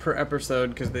 $20 per episode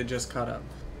because they just caught up.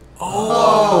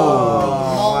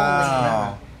 Oh,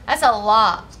 wow. That's a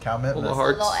lot. Commitment. That's a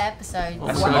lot of episodes.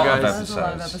 That's a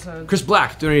lot of episodes. Chris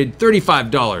Black donated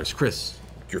 $35. Chris,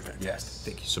 you're fantastic. Yes.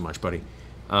 Thank you so much, buddy.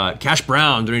 Cash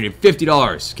Brown donated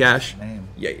 $50. Cash. Name.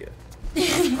 Yeah.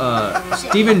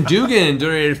 Stephen Dugan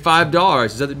donated $5.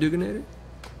 Is that the Duganator?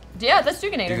 Yeah, that's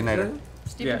Duganator. Duganator.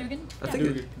 Stephen Dugan? I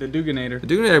think the Duganator. The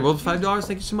Duganator. Well, $5.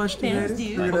 Thank you so much, Duganator.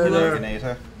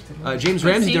 Duganator. James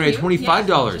Ramsey donated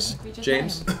 $25.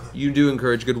 James, you do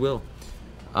encourage goodwill.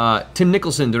 Tim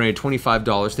Nicholson donated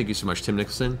 $25. Thank you so much, Tim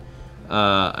Nicholson.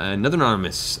 Another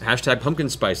anonymous, hashtag pumpkin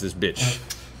spice this bitch.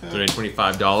 Donated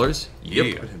 $25.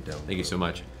 Yep. Thank you so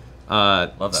much.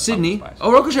 Sydney.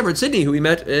 Oh, Rocco Shepard. Sydney, who we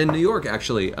met in New York,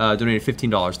 actually, donated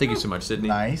 $15. Thank you so much, Sydney.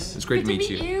 Nice. It's great to meet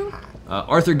you.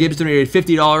 Arthur Gibbs donated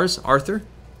 $50. Arthur,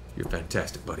 you're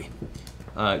fantastic, buddy.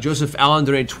 Joseph Allen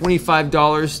donated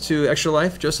 $25 to Extra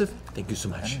Life. Joseph, thank you so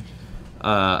much.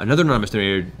 Another anonymous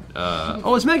donated,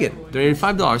 it's Megan, donated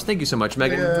 $5. Thank you so much,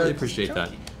 Megan. Really appreciate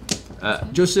that.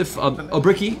 Joseph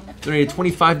Obricky donated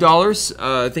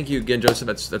 $25. Thank you again, Joseph.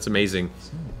 That's amazing.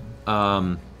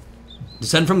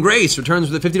 Descend from Grace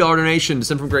returns with a $50 donation.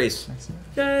 Descend from Grace.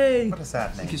 Yay! What is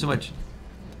that name? Thank you so much.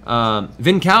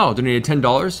 Vin Cow donated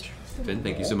 $10. Vin,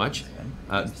 thank you so much.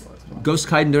 Ghost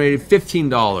Kaiden donated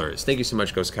 $15. Thank you so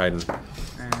much, Ghost Kaiden.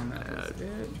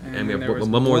 And we have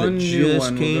one more that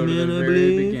just came in, I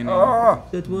believe.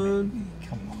 That one.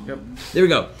 Yep. There we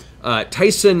go.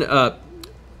 Tyson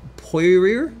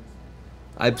Poirier.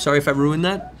 I'm sorry if I ruined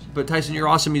that, but Tyson, you're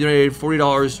awesome. You donated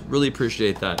 $40. Really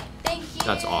appreciate that. Thank you.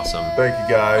 That's awesome. Thank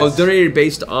you, guys. Oh, donated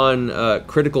based on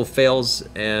critical fails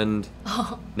and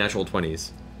natural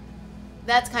 20s.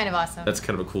 That's kind of awesome. That's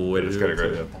kind of a cool way to do it. It's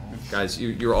kind of great. Guys,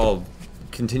 you're all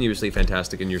continuously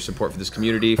fantastic in your support for this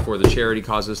community, for the charity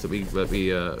causes that we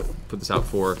put this out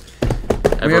for.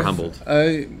 Ever humbled.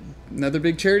 Another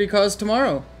big charity cause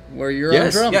tomorrow, where you're on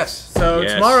Yes, drums. yes. So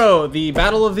Yes. tomorrow, the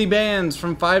Battle of the Bands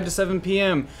from 5 to 7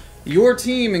 p.m. Your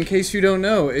team, in case you don't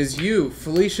know, is you,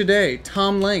 Felicia Day,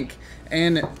 Tom Lenk,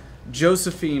 and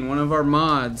Josephine, one of our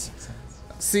mods.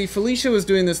 See, Felicia was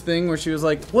doing this thing where she was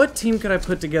like, what team could I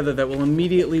put together that will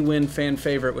immediately win fan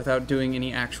favorite without doing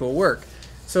any actual work?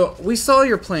 So we saw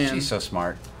your plan. She's so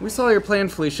smart. We saw your plan,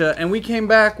 Felicia, and we came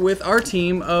back with our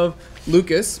team of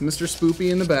Lucas, Mr.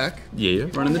 Spoopy in the back,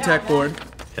 running the tech board.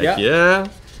 Heck yeah.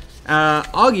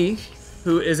 Augie,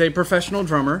 who is a professional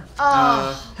drummer,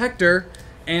 Hector,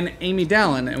 and Amy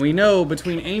Dallin. And we know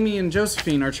between Amy and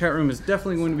Josephine, our chat room is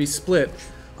definitely going to be split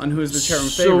on who is the chat room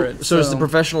favorite. So is the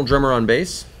professional drummer on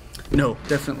bass? No,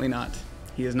 definitely not.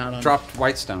 He is not on. Dropped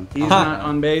Whitestone. He's not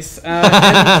on bass.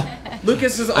 And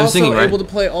Lucas is also singing, right? able to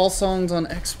play all songs on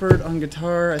expert on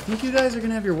guitar. I think you guys are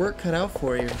gonna have your work cut out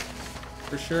for you,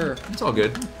 for sure. It's all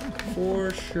good.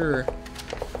 For sure.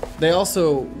 They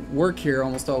also work here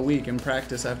almost all week and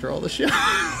practice after all the shows.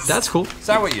 That's cool. Is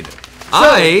that what you do?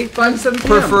 I 5 to 7 p.m.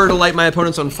 prefer to light my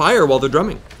opponents on fire while they're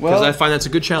drumming, because Well- I find that's a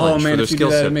good challenge Oh man, for their if you do skill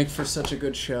that, set. it'd make for such a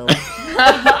good show.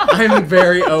 I'm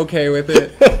very okay with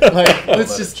it. Like,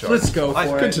 let's go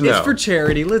for Good it. to know. It's for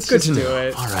charity. Let's just do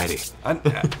it.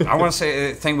 Alrighty. I want to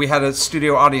say a thing. We had a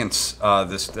studio audience for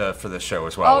this show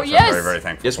as well. Oh, which yes. I'm very, very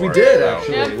thankful Yes, we for. did, So-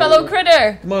 actually. Yeah, fellow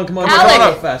critter. Come on, Alec.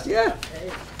 come on, fast. Yeah.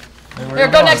 Here,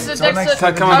 go next to Come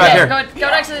back here. Go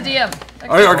next to the DM.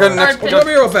 Or go next. Or Come over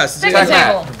here real fast. pick a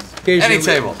table. Occasionally, Any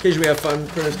table. Occasionally we have fun.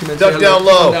 Critters come in, Duck say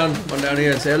hello. down low. One down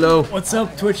here and say hello. What's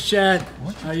up, Twitch chat?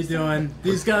 How you doing?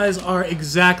 These guys are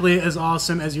exactly as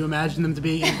awesome as you imagine them to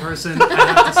be in person. I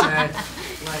have to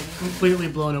say, like, completely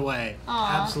blown away.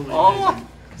 Absolutely amazing.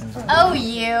 Oh,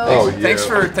 you.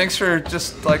 Thanks for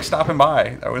just like stopping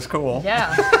by. That was cool.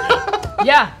 Yeah.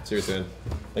 Yeah. Seriously, man.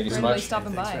 Thank you so Really much.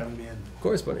 stopping by. Of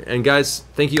course, buddy. And guys,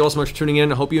 thank you all so much for tuning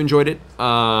in. I hope you enjoyed it.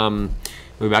 We'll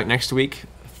be back next week,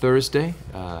 Thursday.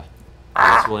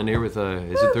 We'll end here with,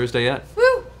 is it Thursday yet?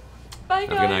 Woo! Bye, guys.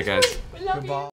 Have a good night, guys. We love you.